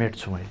छैन, मेट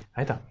छु मैले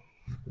है त।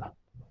 ल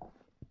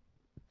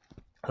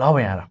अब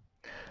यहाँ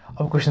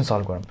अब क्वेसन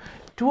सल्भ गरौँ।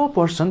 To a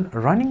person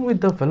running with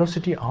the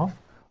velocity of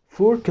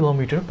 4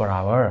 km/h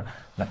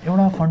ल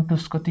एउटा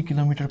फन्टुस कति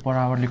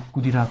km/h ले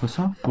कुदिरहेको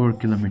छ 4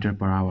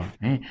 km/h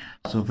है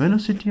सो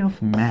भेलोसिटी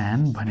अफ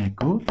म्यान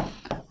भनेको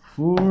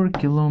 4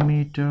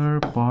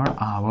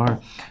 km/h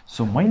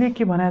सो मैले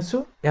के भनेको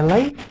छु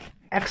यसलाई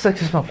एक्स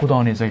एक्सिसमा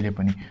कुदाउने जहिले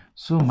पनि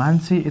सो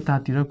मान्छे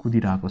यतातिर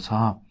कुदिरहेको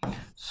छ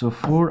सो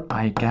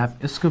 4i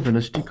क्याप यसको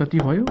भेलोसिटी कति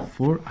भयो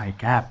 4i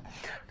क्याप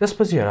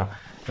त्यसपछि हेर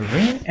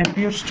रेन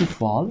एपियर्स टु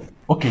फल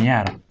ओके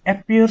यहाँ हेर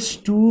एपियर्स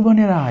टु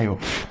भनेर आयो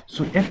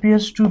सो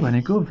एपियर्स टु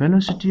भनेको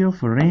velocity of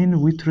rain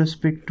with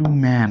respect to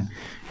man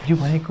यो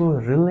भनेको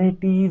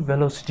रिलेटिभ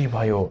भेलोसिटी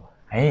भयो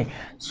है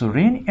सो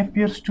रेन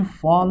एपियर्स टु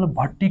फल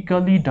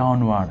भर्टिकली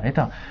डाउनवार्ड है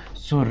त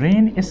सो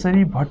रेन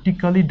यसरी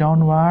भर्टिकली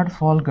डाउनवार्ड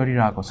फल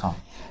गरिरहेको छ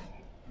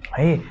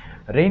है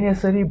रेन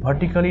यसरी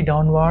भर्टिकली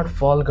डाउनवार्ड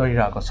फल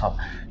गरिरहेको छ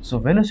so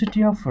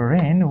velocity of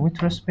rain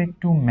with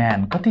respect to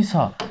man कति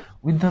छ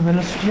with the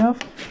velocity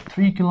of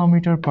 3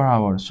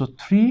 km/h so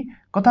 3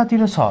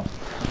 कतातिर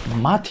छ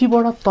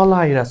माथिबाट तल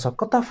आइरहेछ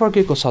कता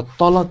फर्केको छ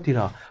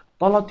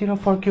तलतिर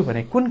फर्क्यो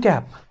भने कुन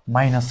क्याप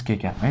माइनस के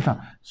क्याप है त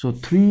सो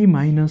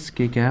 3 -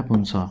 के क्याप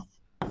हुन्छ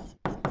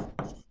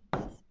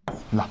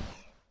ल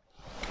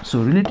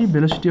so relative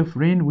velocity of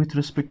rain with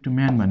respect to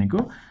man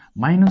भनेको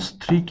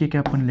 -3 के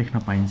क्याप पनि लेख्न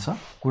पाइन्छ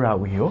कुरा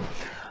उही हो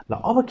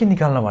ल अब के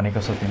निकाल्न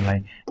भनेको छ तिमीलाई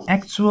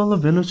एक्चुअल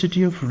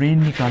भेलोसिटी अफ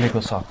रेन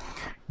निकालेको छ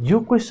यो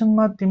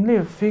क्वेशनमा तिमीले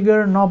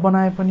फिगर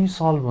नबनाए पनि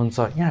सल्भ हुन्छ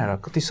यहाँ हेर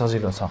कति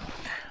सजिलो छ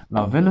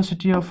ल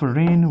velocity of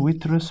rain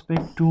with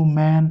respect to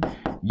man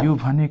यो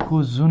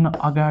भनेको जुन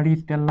अगाडि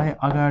त्यसलाई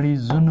अगाडि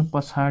जुन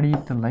पछाडि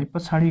त्यसलाई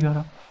पछाडि गर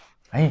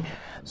है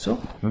सो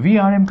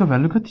VRM को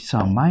भ्यालु कति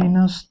छ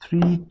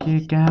 -3 के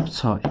क्याप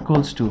छ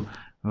इक्वल्स टु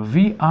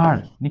VR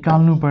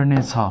निकाल्नु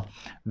पर्ने छ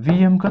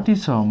VM कति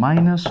छ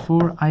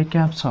 -4i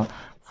क्याप छ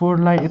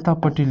 4 लाई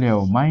यतापट्टि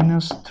ल्याऊ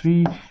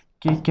 -3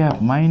 के क्याप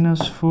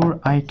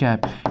 -4i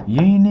क्याप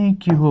यही नै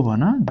के हो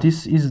भन this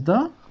is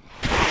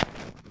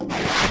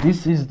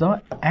the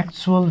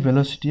actual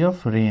velocity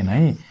of rain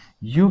है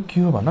यो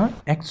के हो भन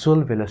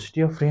एक्चुअल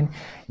भेलोसिटी अफ रेन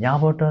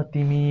यहाँबाट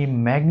तिमी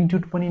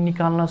म्याग्निट्युड पनि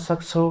निकाल्न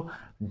सक्छौ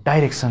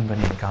डाइरेक्सन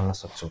पनि निकाल्न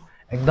सक्छौ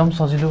एकदम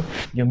सजिलो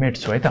यो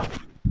मेट्छु है त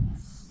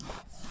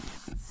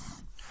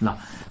ल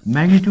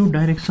म्याग्निट्युड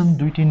डाइरेक्सन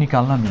दुईटै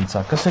निकाल्न मिल्छ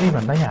कसरी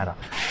भन्दा यहाँ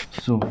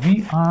हेर सो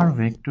VR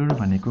भेक्टर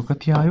भनेको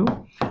कति आयो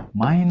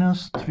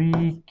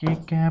 -3 के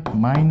क्याप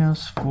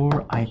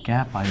 -4i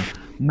क्याप आयो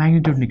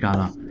म्याग्निट्युड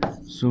निकाल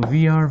सो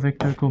VR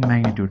भेक्टर को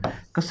म्याग्निट्युड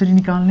कसरी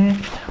निकाल्ने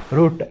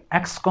root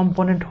x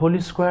component whole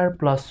square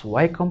plus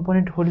y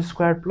component whole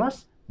square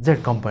plus z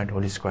component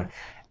whole square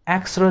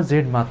x र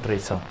z मात्रै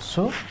छ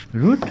so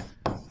root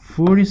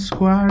 4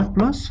 square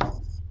plus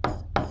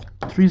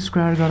 3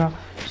 square गर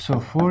so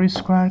 4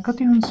 square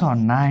कति हुन्छ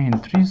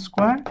 9 3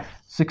 स्क्वायर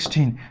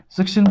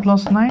 16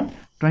 प्लस 9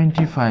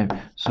 25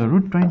 सो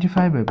रुट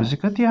 25 भएपछि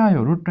कति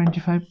आयो रुट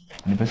 25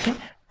 भनेपछि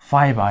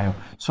 5 आयो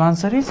सो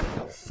आन्सर इज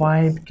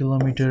 5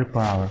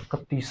 km/h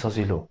कति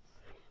सजिलो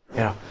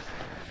हेर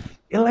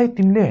यसलाई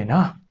तिमीले हैन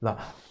ल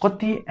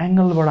कति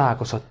एंगलबाट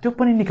आएको छ त्यो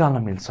पनि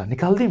निकाल्न मिल्छ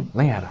निकाल्दिम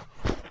ल यहाँ हेर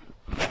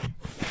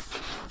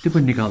त्यो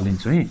पनि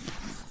निकाल्दिन्छु है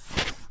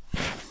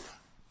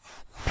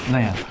ल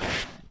यहाँ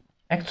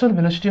एक्चुअल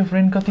भेलोसिटी अफ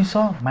रेन कति छ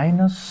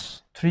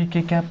 -3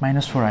 K cap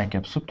 -4i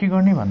cap so के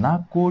गर्ने भन्दा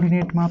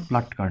कोअर्डिनेटमा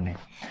प्लट गर्ने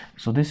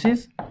so this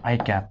is i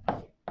cap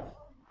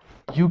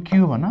यो के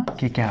हो भन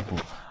के क्याप हो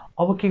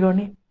अब के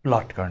गर्ने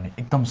प्लट गर्ने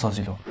एकदम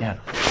सजिलो यहाँ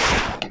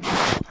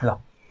ल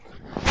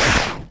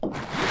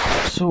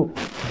सो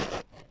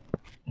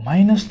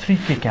 -3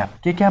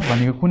 के क्याप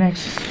भनेको कुन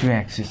एक्सिस यो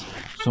एक्सिस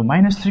सो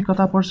 -3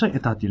 कता पर्छ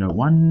यतातिर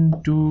 1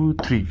 2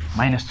 3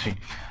 -3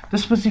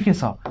 त्यसपछि के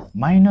छ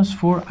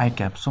 -4i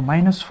क्याप सो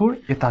 -4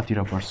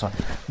 यतातिर पर्छ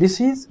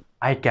दिस इज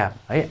i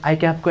क्याप है i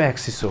क्याप को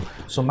एक्सिस हो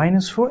सो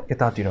 -4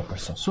 यतातिर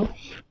पर्छ सो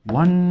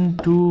 1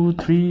 2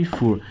 3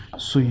 4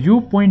 सो यो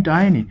पोइन्ट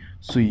आयो नि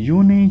सो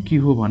यो नै के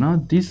हो भन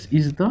this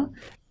is the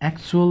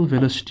actual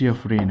velocity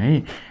of rain है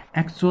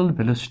एक्चुअल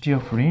भेलोसिटी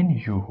अफ रेन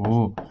यो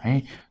हो है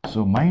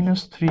so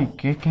 -3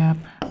 K cap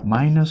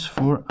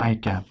 -4i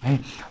cap है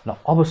ल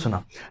अब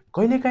सुन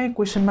कहिलेकाहीँ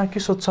क्वेशनमा के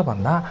सोध्छ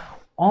भन्दा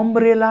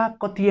अम्ब्रेला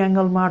कति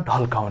एंगलमा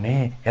ढल्काउने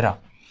हेर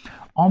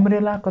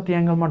अम्ब्रेला कति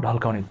एंगलमा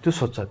ढल्काउने त्यो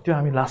सोध्छ त्यो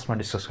हामी लास्टमा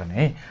डिस्कस गर्ने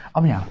है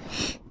अब यहाँ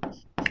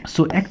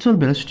so actual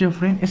velocity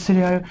of rain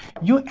यसरी आयो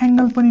यो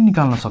एंगल पनि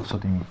निकाल्न सक्छौ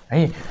तिमी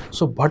है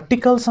सो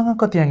भर्टिकल सँग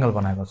कति एंगल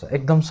बनाएको छ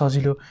एकदम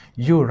सजिलो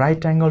यो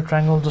राइट एंगल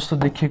ट्रायंगल जस्तो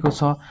देखिएको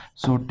छ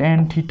सो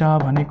tan थीटा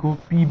भनेको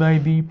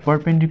p/b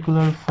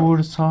परपेन्डिकुलर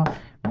 4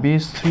 छ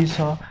बेस 3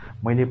 छ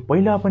मैले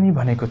पहिला पनि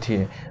भनेको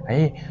थिए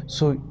है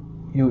सो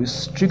यो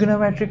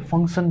ट्रिगोनोमेट्रिक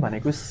फंक्शन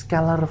भनेको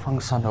स्केलर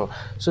फंक्शन हो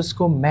सो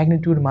यसको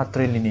म्याग्निट्युड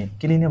मात्रै लिने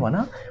के लिने भन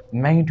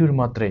म्याग्निट्युड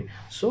मात्रै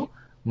सो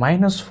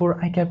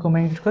 -4i क्याप को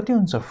म्याग्निट्युड कति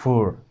हुन्छ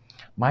 4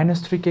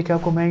 -3 के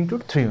क्याप को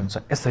म्याग्निट्युड 3 हुन्छ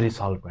यसरी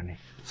सल्भ गर्ने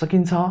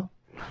सकिन्छ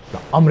ल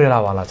अम्ब्रेला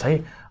वाला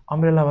चाहिँ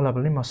अम्ब्रेला वाला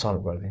पनि म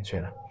सल्भ गर्दिन्छु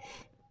हेर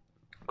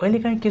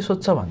कहिलेकाहीँ के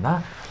सोध्छ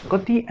भन्दा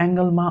कति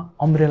एंगलमा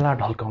अम्ब्रेला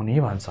ढल्काउने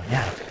भन्छ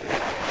यहाँ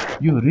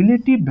यो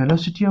relative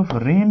velocity of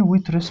rain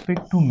with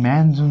respect to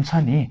man जुन छ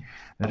नि,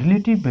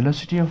 relative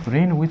velocity of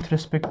rain with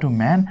respect to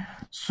man,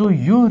 so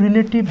यो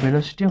relative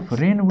velocity of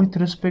rain with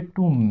respect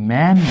to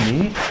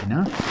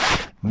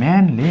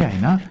म्यानले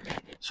हैन,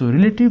 so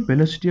relative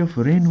velocity of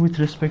rain with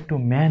respect to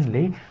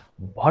म्यानले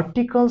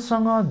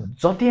भर्टिकलसँग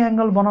जति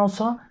angle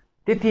बनाउँछ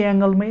त्यति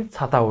एंगलमै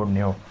छाता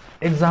ओड्ने हो।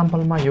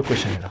 एक्जाम्पलमा यो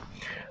क्वेशन हेर,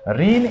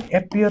 रेन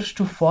एपियर्स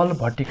टु फल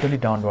vertically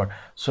downward,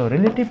 so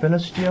relative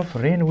velocity of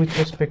rain with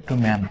respect to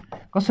man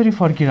कसरी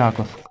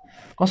फर्किरहेको,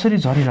 कसरी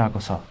झरिरहेको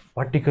छ,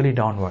 भर्टिकली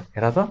डाउनवर्ड।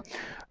 हेर त,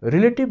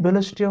 relative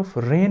velocity of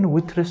rain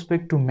with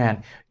respect to man,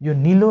 यो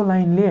निलो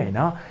लाइनले हैन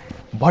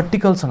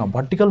भर्टिकलसँग,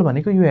 भर्टिकल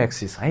भनेको यो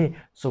एक्सिस है,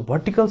 सो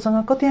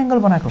भर्टिकलसँग कति एंगल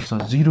बनाएको छ,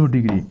 0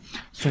 डिग्री।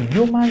 सो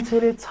यो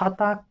मान्छेले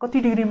छाता कति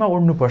डिग्रीमा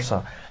ओड्नुपर्छ,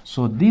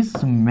 सो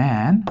दिस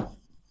म्यान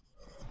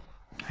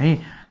है,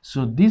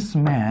 सो दिस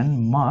म्यान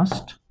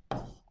मस्ट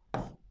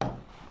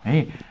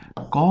है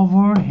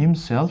cover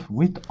himself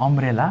with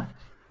umbrella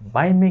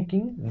by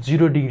making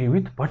 0 degree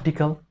with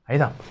vertical है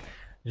त,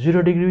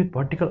 0 डिग्री विथ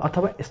भर्टिकल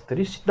अथवा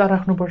यसरी सिधा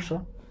राख्नुपर्छ,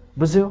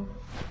 बुझ्यौ?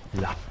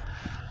 ल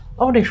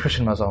अब नेक्स्ट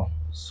क्वेशनमा जाऊ।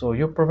 सो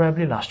यो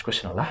प्रोबेबली लास्ट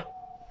क्वेशन होला।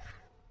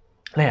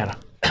 ल हेर,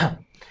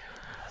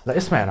 ल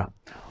यसमा हेर,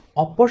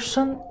 a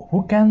person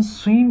who can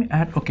swim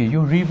at, okay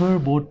यो रिभर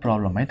बोट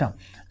प्रब्लम है त,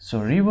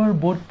 सो रिभर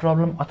बोट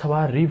प्रब्लम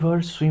अथवा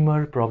रिभर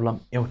स्विमर प्रब्लम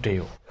एउटै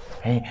हो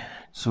है।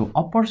 So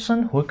a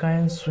person who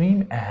can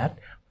swim at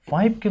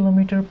 5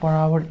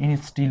 km/h in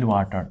still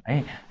water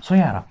है। सो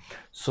यहाँ,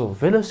 सो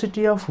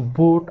भेलोसिटी अफ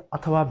बोट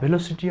अथवा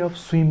भेलोसिटी अफ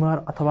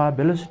स्विमर अथवा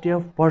velocity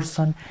of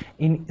person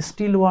in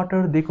still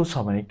water दिएको छ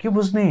भने के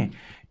बुझ्ने,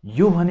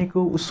 यो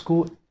भनेको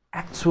उसको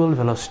एक्चुअल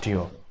भेलोसिटी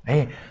हो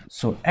है।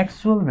 So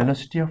actual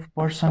velocity of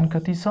person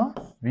कति छ,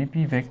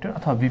 भिपी भेक्टर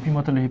अथवा भिपी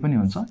मात्र लेखे पनि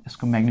हुन्छ,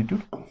 यसको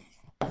म्याग्निट्युड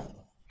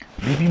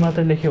भिपी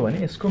मात्र लेख्यो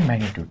भने यसको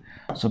magnitude.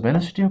 So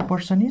velocity of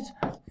person is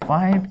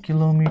 5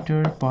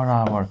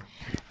 km/h।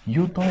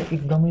 यो त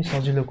एकदमै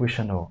सजिलो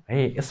क्वेशन हो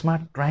है, यसमा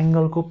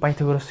ट्रायंगलको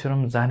पाइथागोरस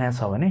थ्योरम जाने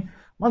छ भने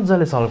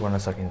मजाले सल्भ गर्न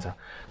सकिन्छ।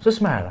 सो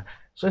यसमा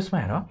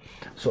हेर,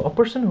 so a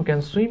person who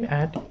can swim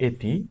at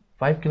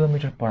 5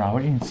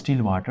 km/h in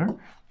still water,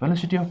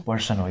 velocity of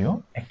person हो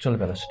यो actual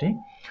velocity.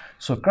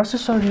 So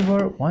crosses a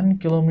river 1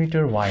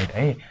 km wide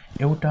है,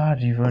 एउटा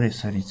रिभर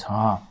यसरी छ।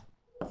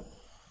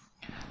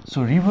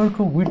 सो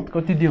रिभरको विड्थ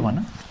कति दियो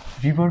भन,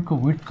 रिभरको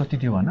विड्थ कति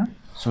दियो भन,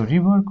 सो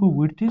रिभरको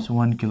विड्थ इज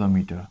 1 km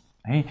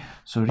है।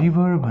 सो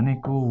रिभर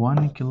भनेको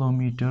 1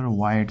 km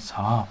वाइड छ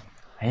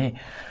है।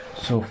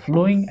 So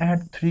flowing at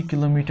 3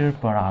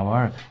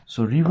 km/h,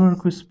 so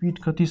रिभरको speed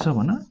कति छ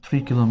भन,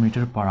 3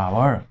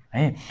 km/h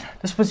है।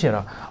 त्यसपछि हेर,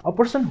 a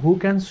person who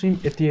can swim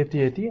यति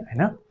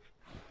हैन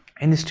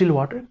in still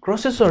water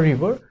crosses a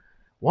river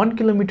 1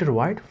 km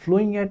wide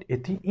flowing at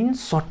यति इन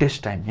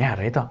सर्टेस्ट टाइम। यहाँ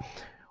हेर है त,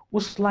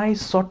 उसलाई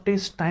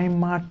सर्टेस्ट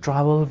टाइममा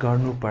ट्राभल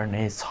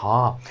गर्नुपर्ने छ।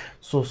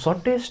 सो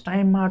सर्टेस्ट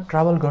टाइममा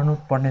ट्राभल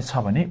गर्नुपर्ने छ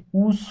भने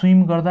ऊ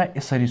स्विम गर्दा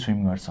यसरी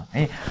स्विम गर्छ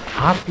है,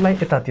 हातलाई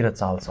यतातिर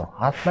चाल्छ,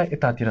 हातलाई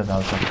यतातिर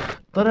चाल्छ,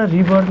 तर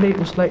रिभरले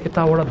उसलाई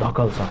यताबाट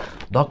धकल्छ,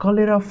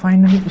 धकलेर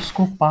फाइनली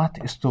उसको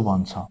पाथ यस्तो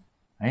बन्छ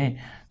है।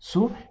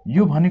 सो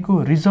यो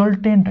भनेको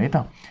रिजल्टेन्ट है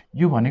त,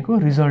 यो भनेको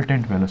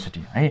रिजल्टेन्ट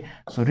भेलोसिटी है।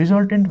 सो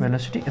रिजल्टेन्ट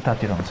भेलोसिटी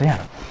यतातिर हुन्छ। यहाँ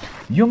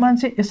यो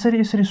मान्छे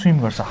यसरी स्विम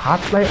गर्छ,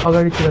 हातलाई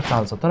अगाडितिर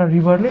चाल्छ, तर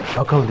रिभरले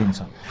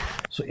धकल्दिन्छ।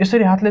 सो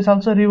यसरी हातले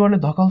चाल्छ, रिभरले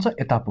धकल्छ,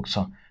 यता पुग्छ,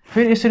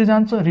 फेरि यसरी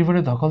जान्छ,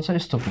 रिभरले धकल्छ,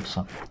 यस्तो पुग्छ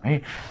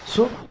है।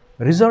 सो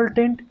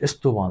रिजल्टेन्ट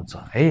यस्तो बन्छ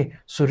है।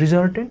 सो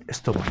रिजल्टेन्ट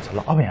यस्तो बन्छ। ल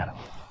अब यहाँ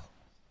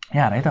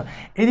है त,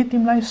 यदि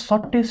तिमीलाई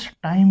सर्टेस्ट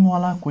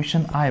टाइमवाला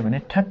क्वेसन आयो भने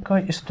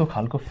ठ्याक्क यस्तो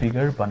खालको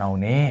फिगर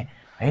बनाउने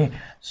है।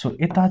 सो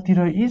यतातिर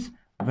इज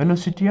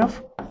भेलोसिटी अफ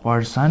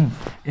पर्सन,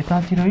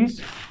 यतातिर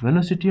इज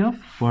भेलोसिटी अफ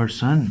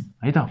पर्सन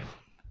है त।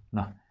 ल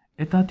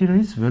यतातिर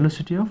इज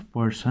भेलोसिटी अफ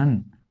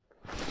पर्सन,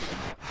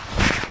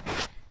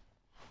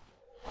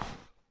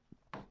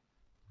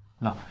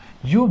 ल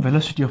यो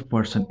भेलोसिटी अफ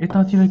पर्सन,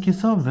 यतातिर के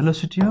छ,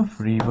 भेलोसिटी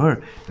अफ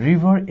रिभर,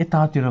 रिभर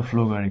यतातिर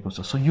फ्लो गरेको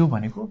छ। सो यो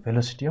भनेको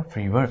velocity of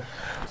river.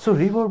 So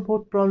river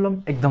boat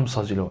problem एकदम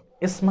सजिलो,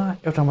 यसमा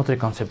एउटा मात्रै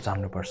कन्सेप्ट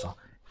जान्नुपर्छ।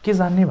 के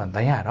जान्ने भन्दा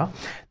यहाँ हेर,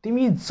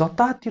 तिमी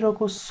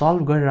जतातिरको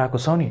सल्भ गरिरहेको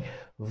छौ नि,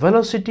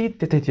 भेलोसिटी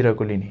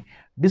त्यतैतिरको लिने,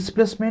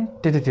 डिस्प्लेसमेन्ट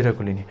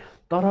त्यतैतिरको लिने,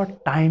 तर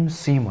टाइम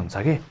सेम हुन्छ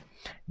के।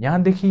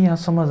 यहाँदेखि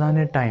यहाँसम्म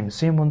जाने टाइम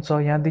सेम हुन्छ,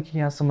 यहाँदेखि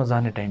यहाँसम्म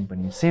जाने टाइम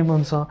पनि सेम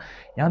हुन्छ,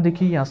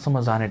 यहाँदेखि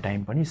यहाँसम्म जाने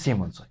टाइम पनि सेम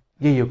हुन्छ।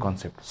 यही यो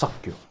कन्सेप्ट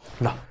सक्यो।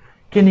 ल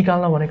के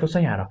निकाल्न भनेको छ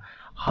यहाँ,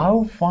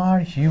 how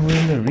far he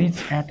will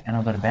rich at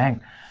another bank.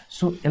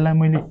 So यसलाई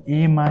मैले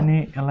ए माने,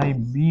 यसलाई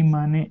बी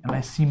माने,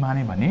 यसलाई सी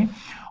माने भने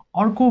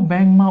अर्को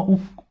ब्याङ्कमा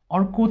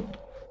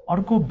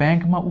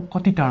ऊ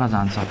कति टाढा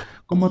जान्छ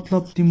को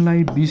मतलब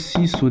तिमीलाई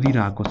बिसी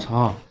सोधिरहेको छ।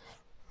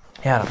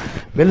 यहाँ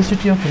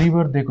भेलोसिटी अफ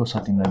रिभर दिएको छ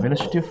तिमीलाई,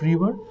 भेलोसिटी अफ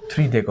रिभर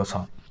 3 दिएको छ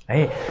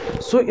है।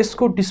 सो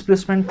यसको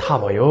डिस्प्लेसमेन्ट थाहा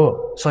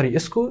भयो, सरी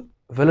यसको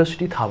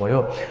भेलोसिटी थाहा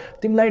भयो,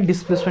 तिमीलाई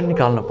डिस्प्लेसमेन्ट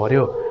निकाल्नु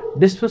पर्यो।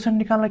 डिस्प्लेसमेन्ट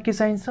निकाल्न के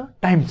चाहिन्छ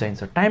टाइम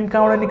चाहिन्छ टाइम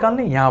कहाँबाट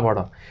निकाल्ने यहाँबाट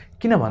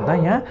किन भन्दा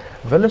यहाँ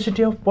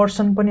भेलोसिटी अफ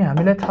पर्सन पनि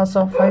हामीलाई थाहा छ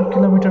 5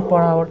 किलोमिटर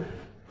पर आवर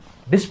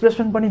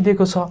डिस्प्लेसमेन्ट पनि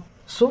दिएको छ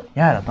सो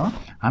यहाँ हेर त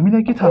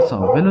हामीलाई के थाहा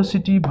छ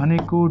भेलोसिटी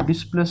भनेको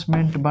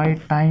डिस्प्लेसमेन्ट बाइ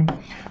टाइम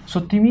सो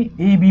तिमी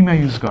एबी मा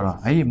युज गर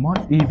है म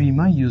एबी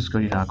मा युज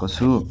गरिरहेको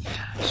छु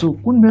सो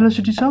कुन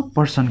भेलोसिटी छ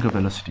पर्सनको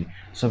velocity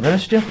so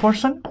velocity of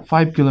person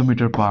 5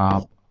 kilometre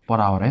per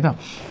hour है त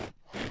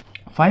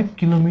 5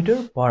 किलोमिटर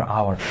पर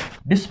आवर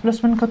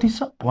डिस्प्लेसमेन्ट कति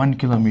छ 1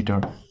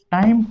 kilometre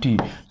time T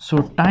so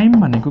time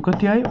भनेको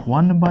कति आयो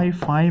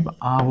 1/5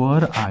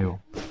 आवर आयो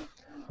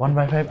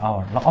 1/5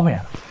 आवर ल अब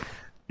यहाँ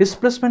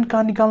डिस्प्लेसमेन्ट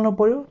कहाँ निकाल्नु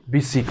पर्यो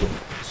बीसी को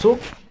सो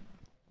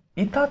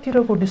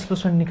यतातिरको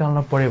डिस्प्लेसमेन्ट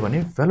निकाल्न पर्यो भने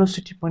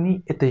भेलोसिटी पनि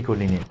यतैको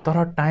लिने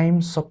तर टाइम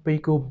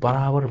सबैको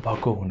बराबर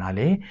भएको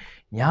हुनाले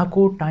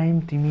यहाँको टाइम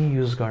तिमी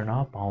युज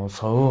गर्न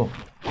पाउँछौ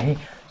है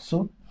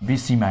सो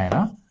बीसी मा हेर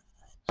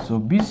सो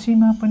बीसी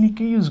मा पनि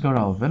के युज गर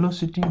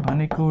भेलोसिटी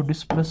भनेको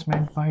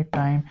displacement by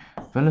time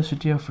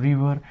velocity of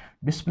river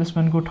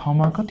डिस्प्लेसमेन्टको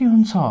ठाउँमा कति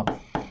हुन्छ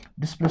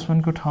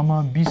डिस्प्लेसमेन्टको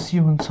ठाउँमा बीसी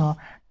हुन्छ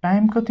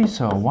टाइम कति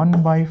छ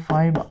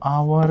 1/5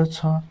 आवर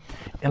छ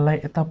यसलाई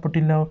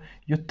यतापट्टि ल्याऊ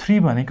यो 3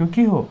 भनेको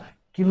के हो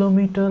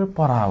किलोमिटर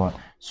पर आवर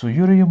सो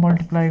यो र यो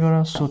मल्टिप्लाई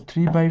गर सो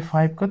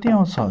 3/5 कति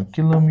आउँछ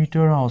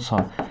किलोमिटर आउँछ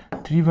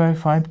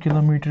 3/5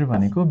 किलोमिटर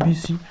भनेको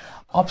बीसी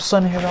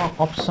अप्सन हेर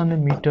अप्सन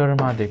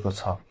मिटरमा दिएको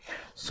छ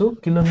सो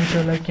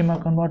किलोमिटरलाई केमा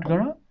कन्भर्ट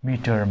गर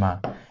मिटरमा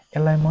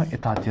यसलाई म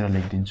यतातिर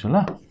लेखिदिन्छु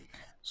ल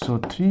so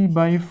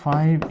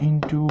 3/5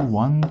 into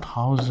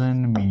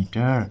 1000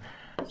 meter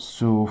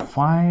so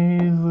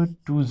 5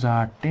 2s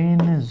are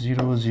 10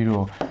 0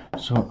 0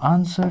 so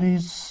answer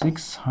is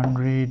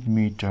 600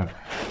 meter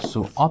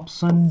so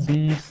option B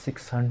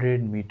 600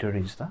 meter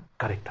is the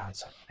correct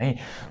answer है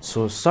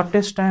सो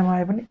सर्टेस्ट टाइम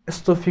आए पनि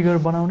यस्तो फिगर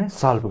बनाउने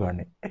सल्भ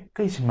गर्ने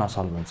एकैछिनमा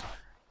सल्भ हुन्छ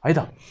है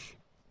त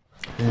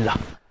ल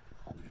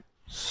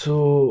सो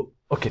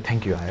ओके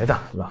थ्यांक यू है त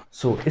ल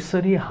सो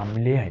यसरी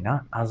हामीले हैन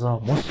आज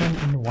मोसन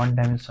इन वन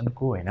डाइमेन्सन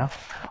को हैन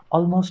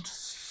अलमोस्ट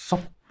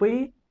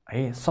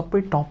सबै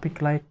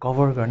टपिकलाई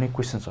कभर गर्ने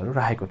क्वेशन्सहरु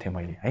राखेको थिए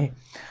मैले है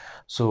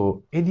सो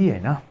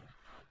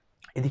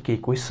यदि केही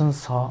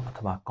क्वेशन्स छ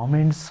अथवा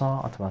कमेन्ट्स छ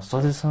अथवा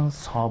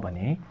सजेसन्स छ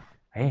भने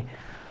है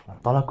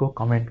तलको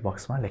कमेन्ट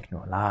बक्समा लेख्नु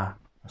होला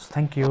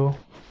थ्यांक यू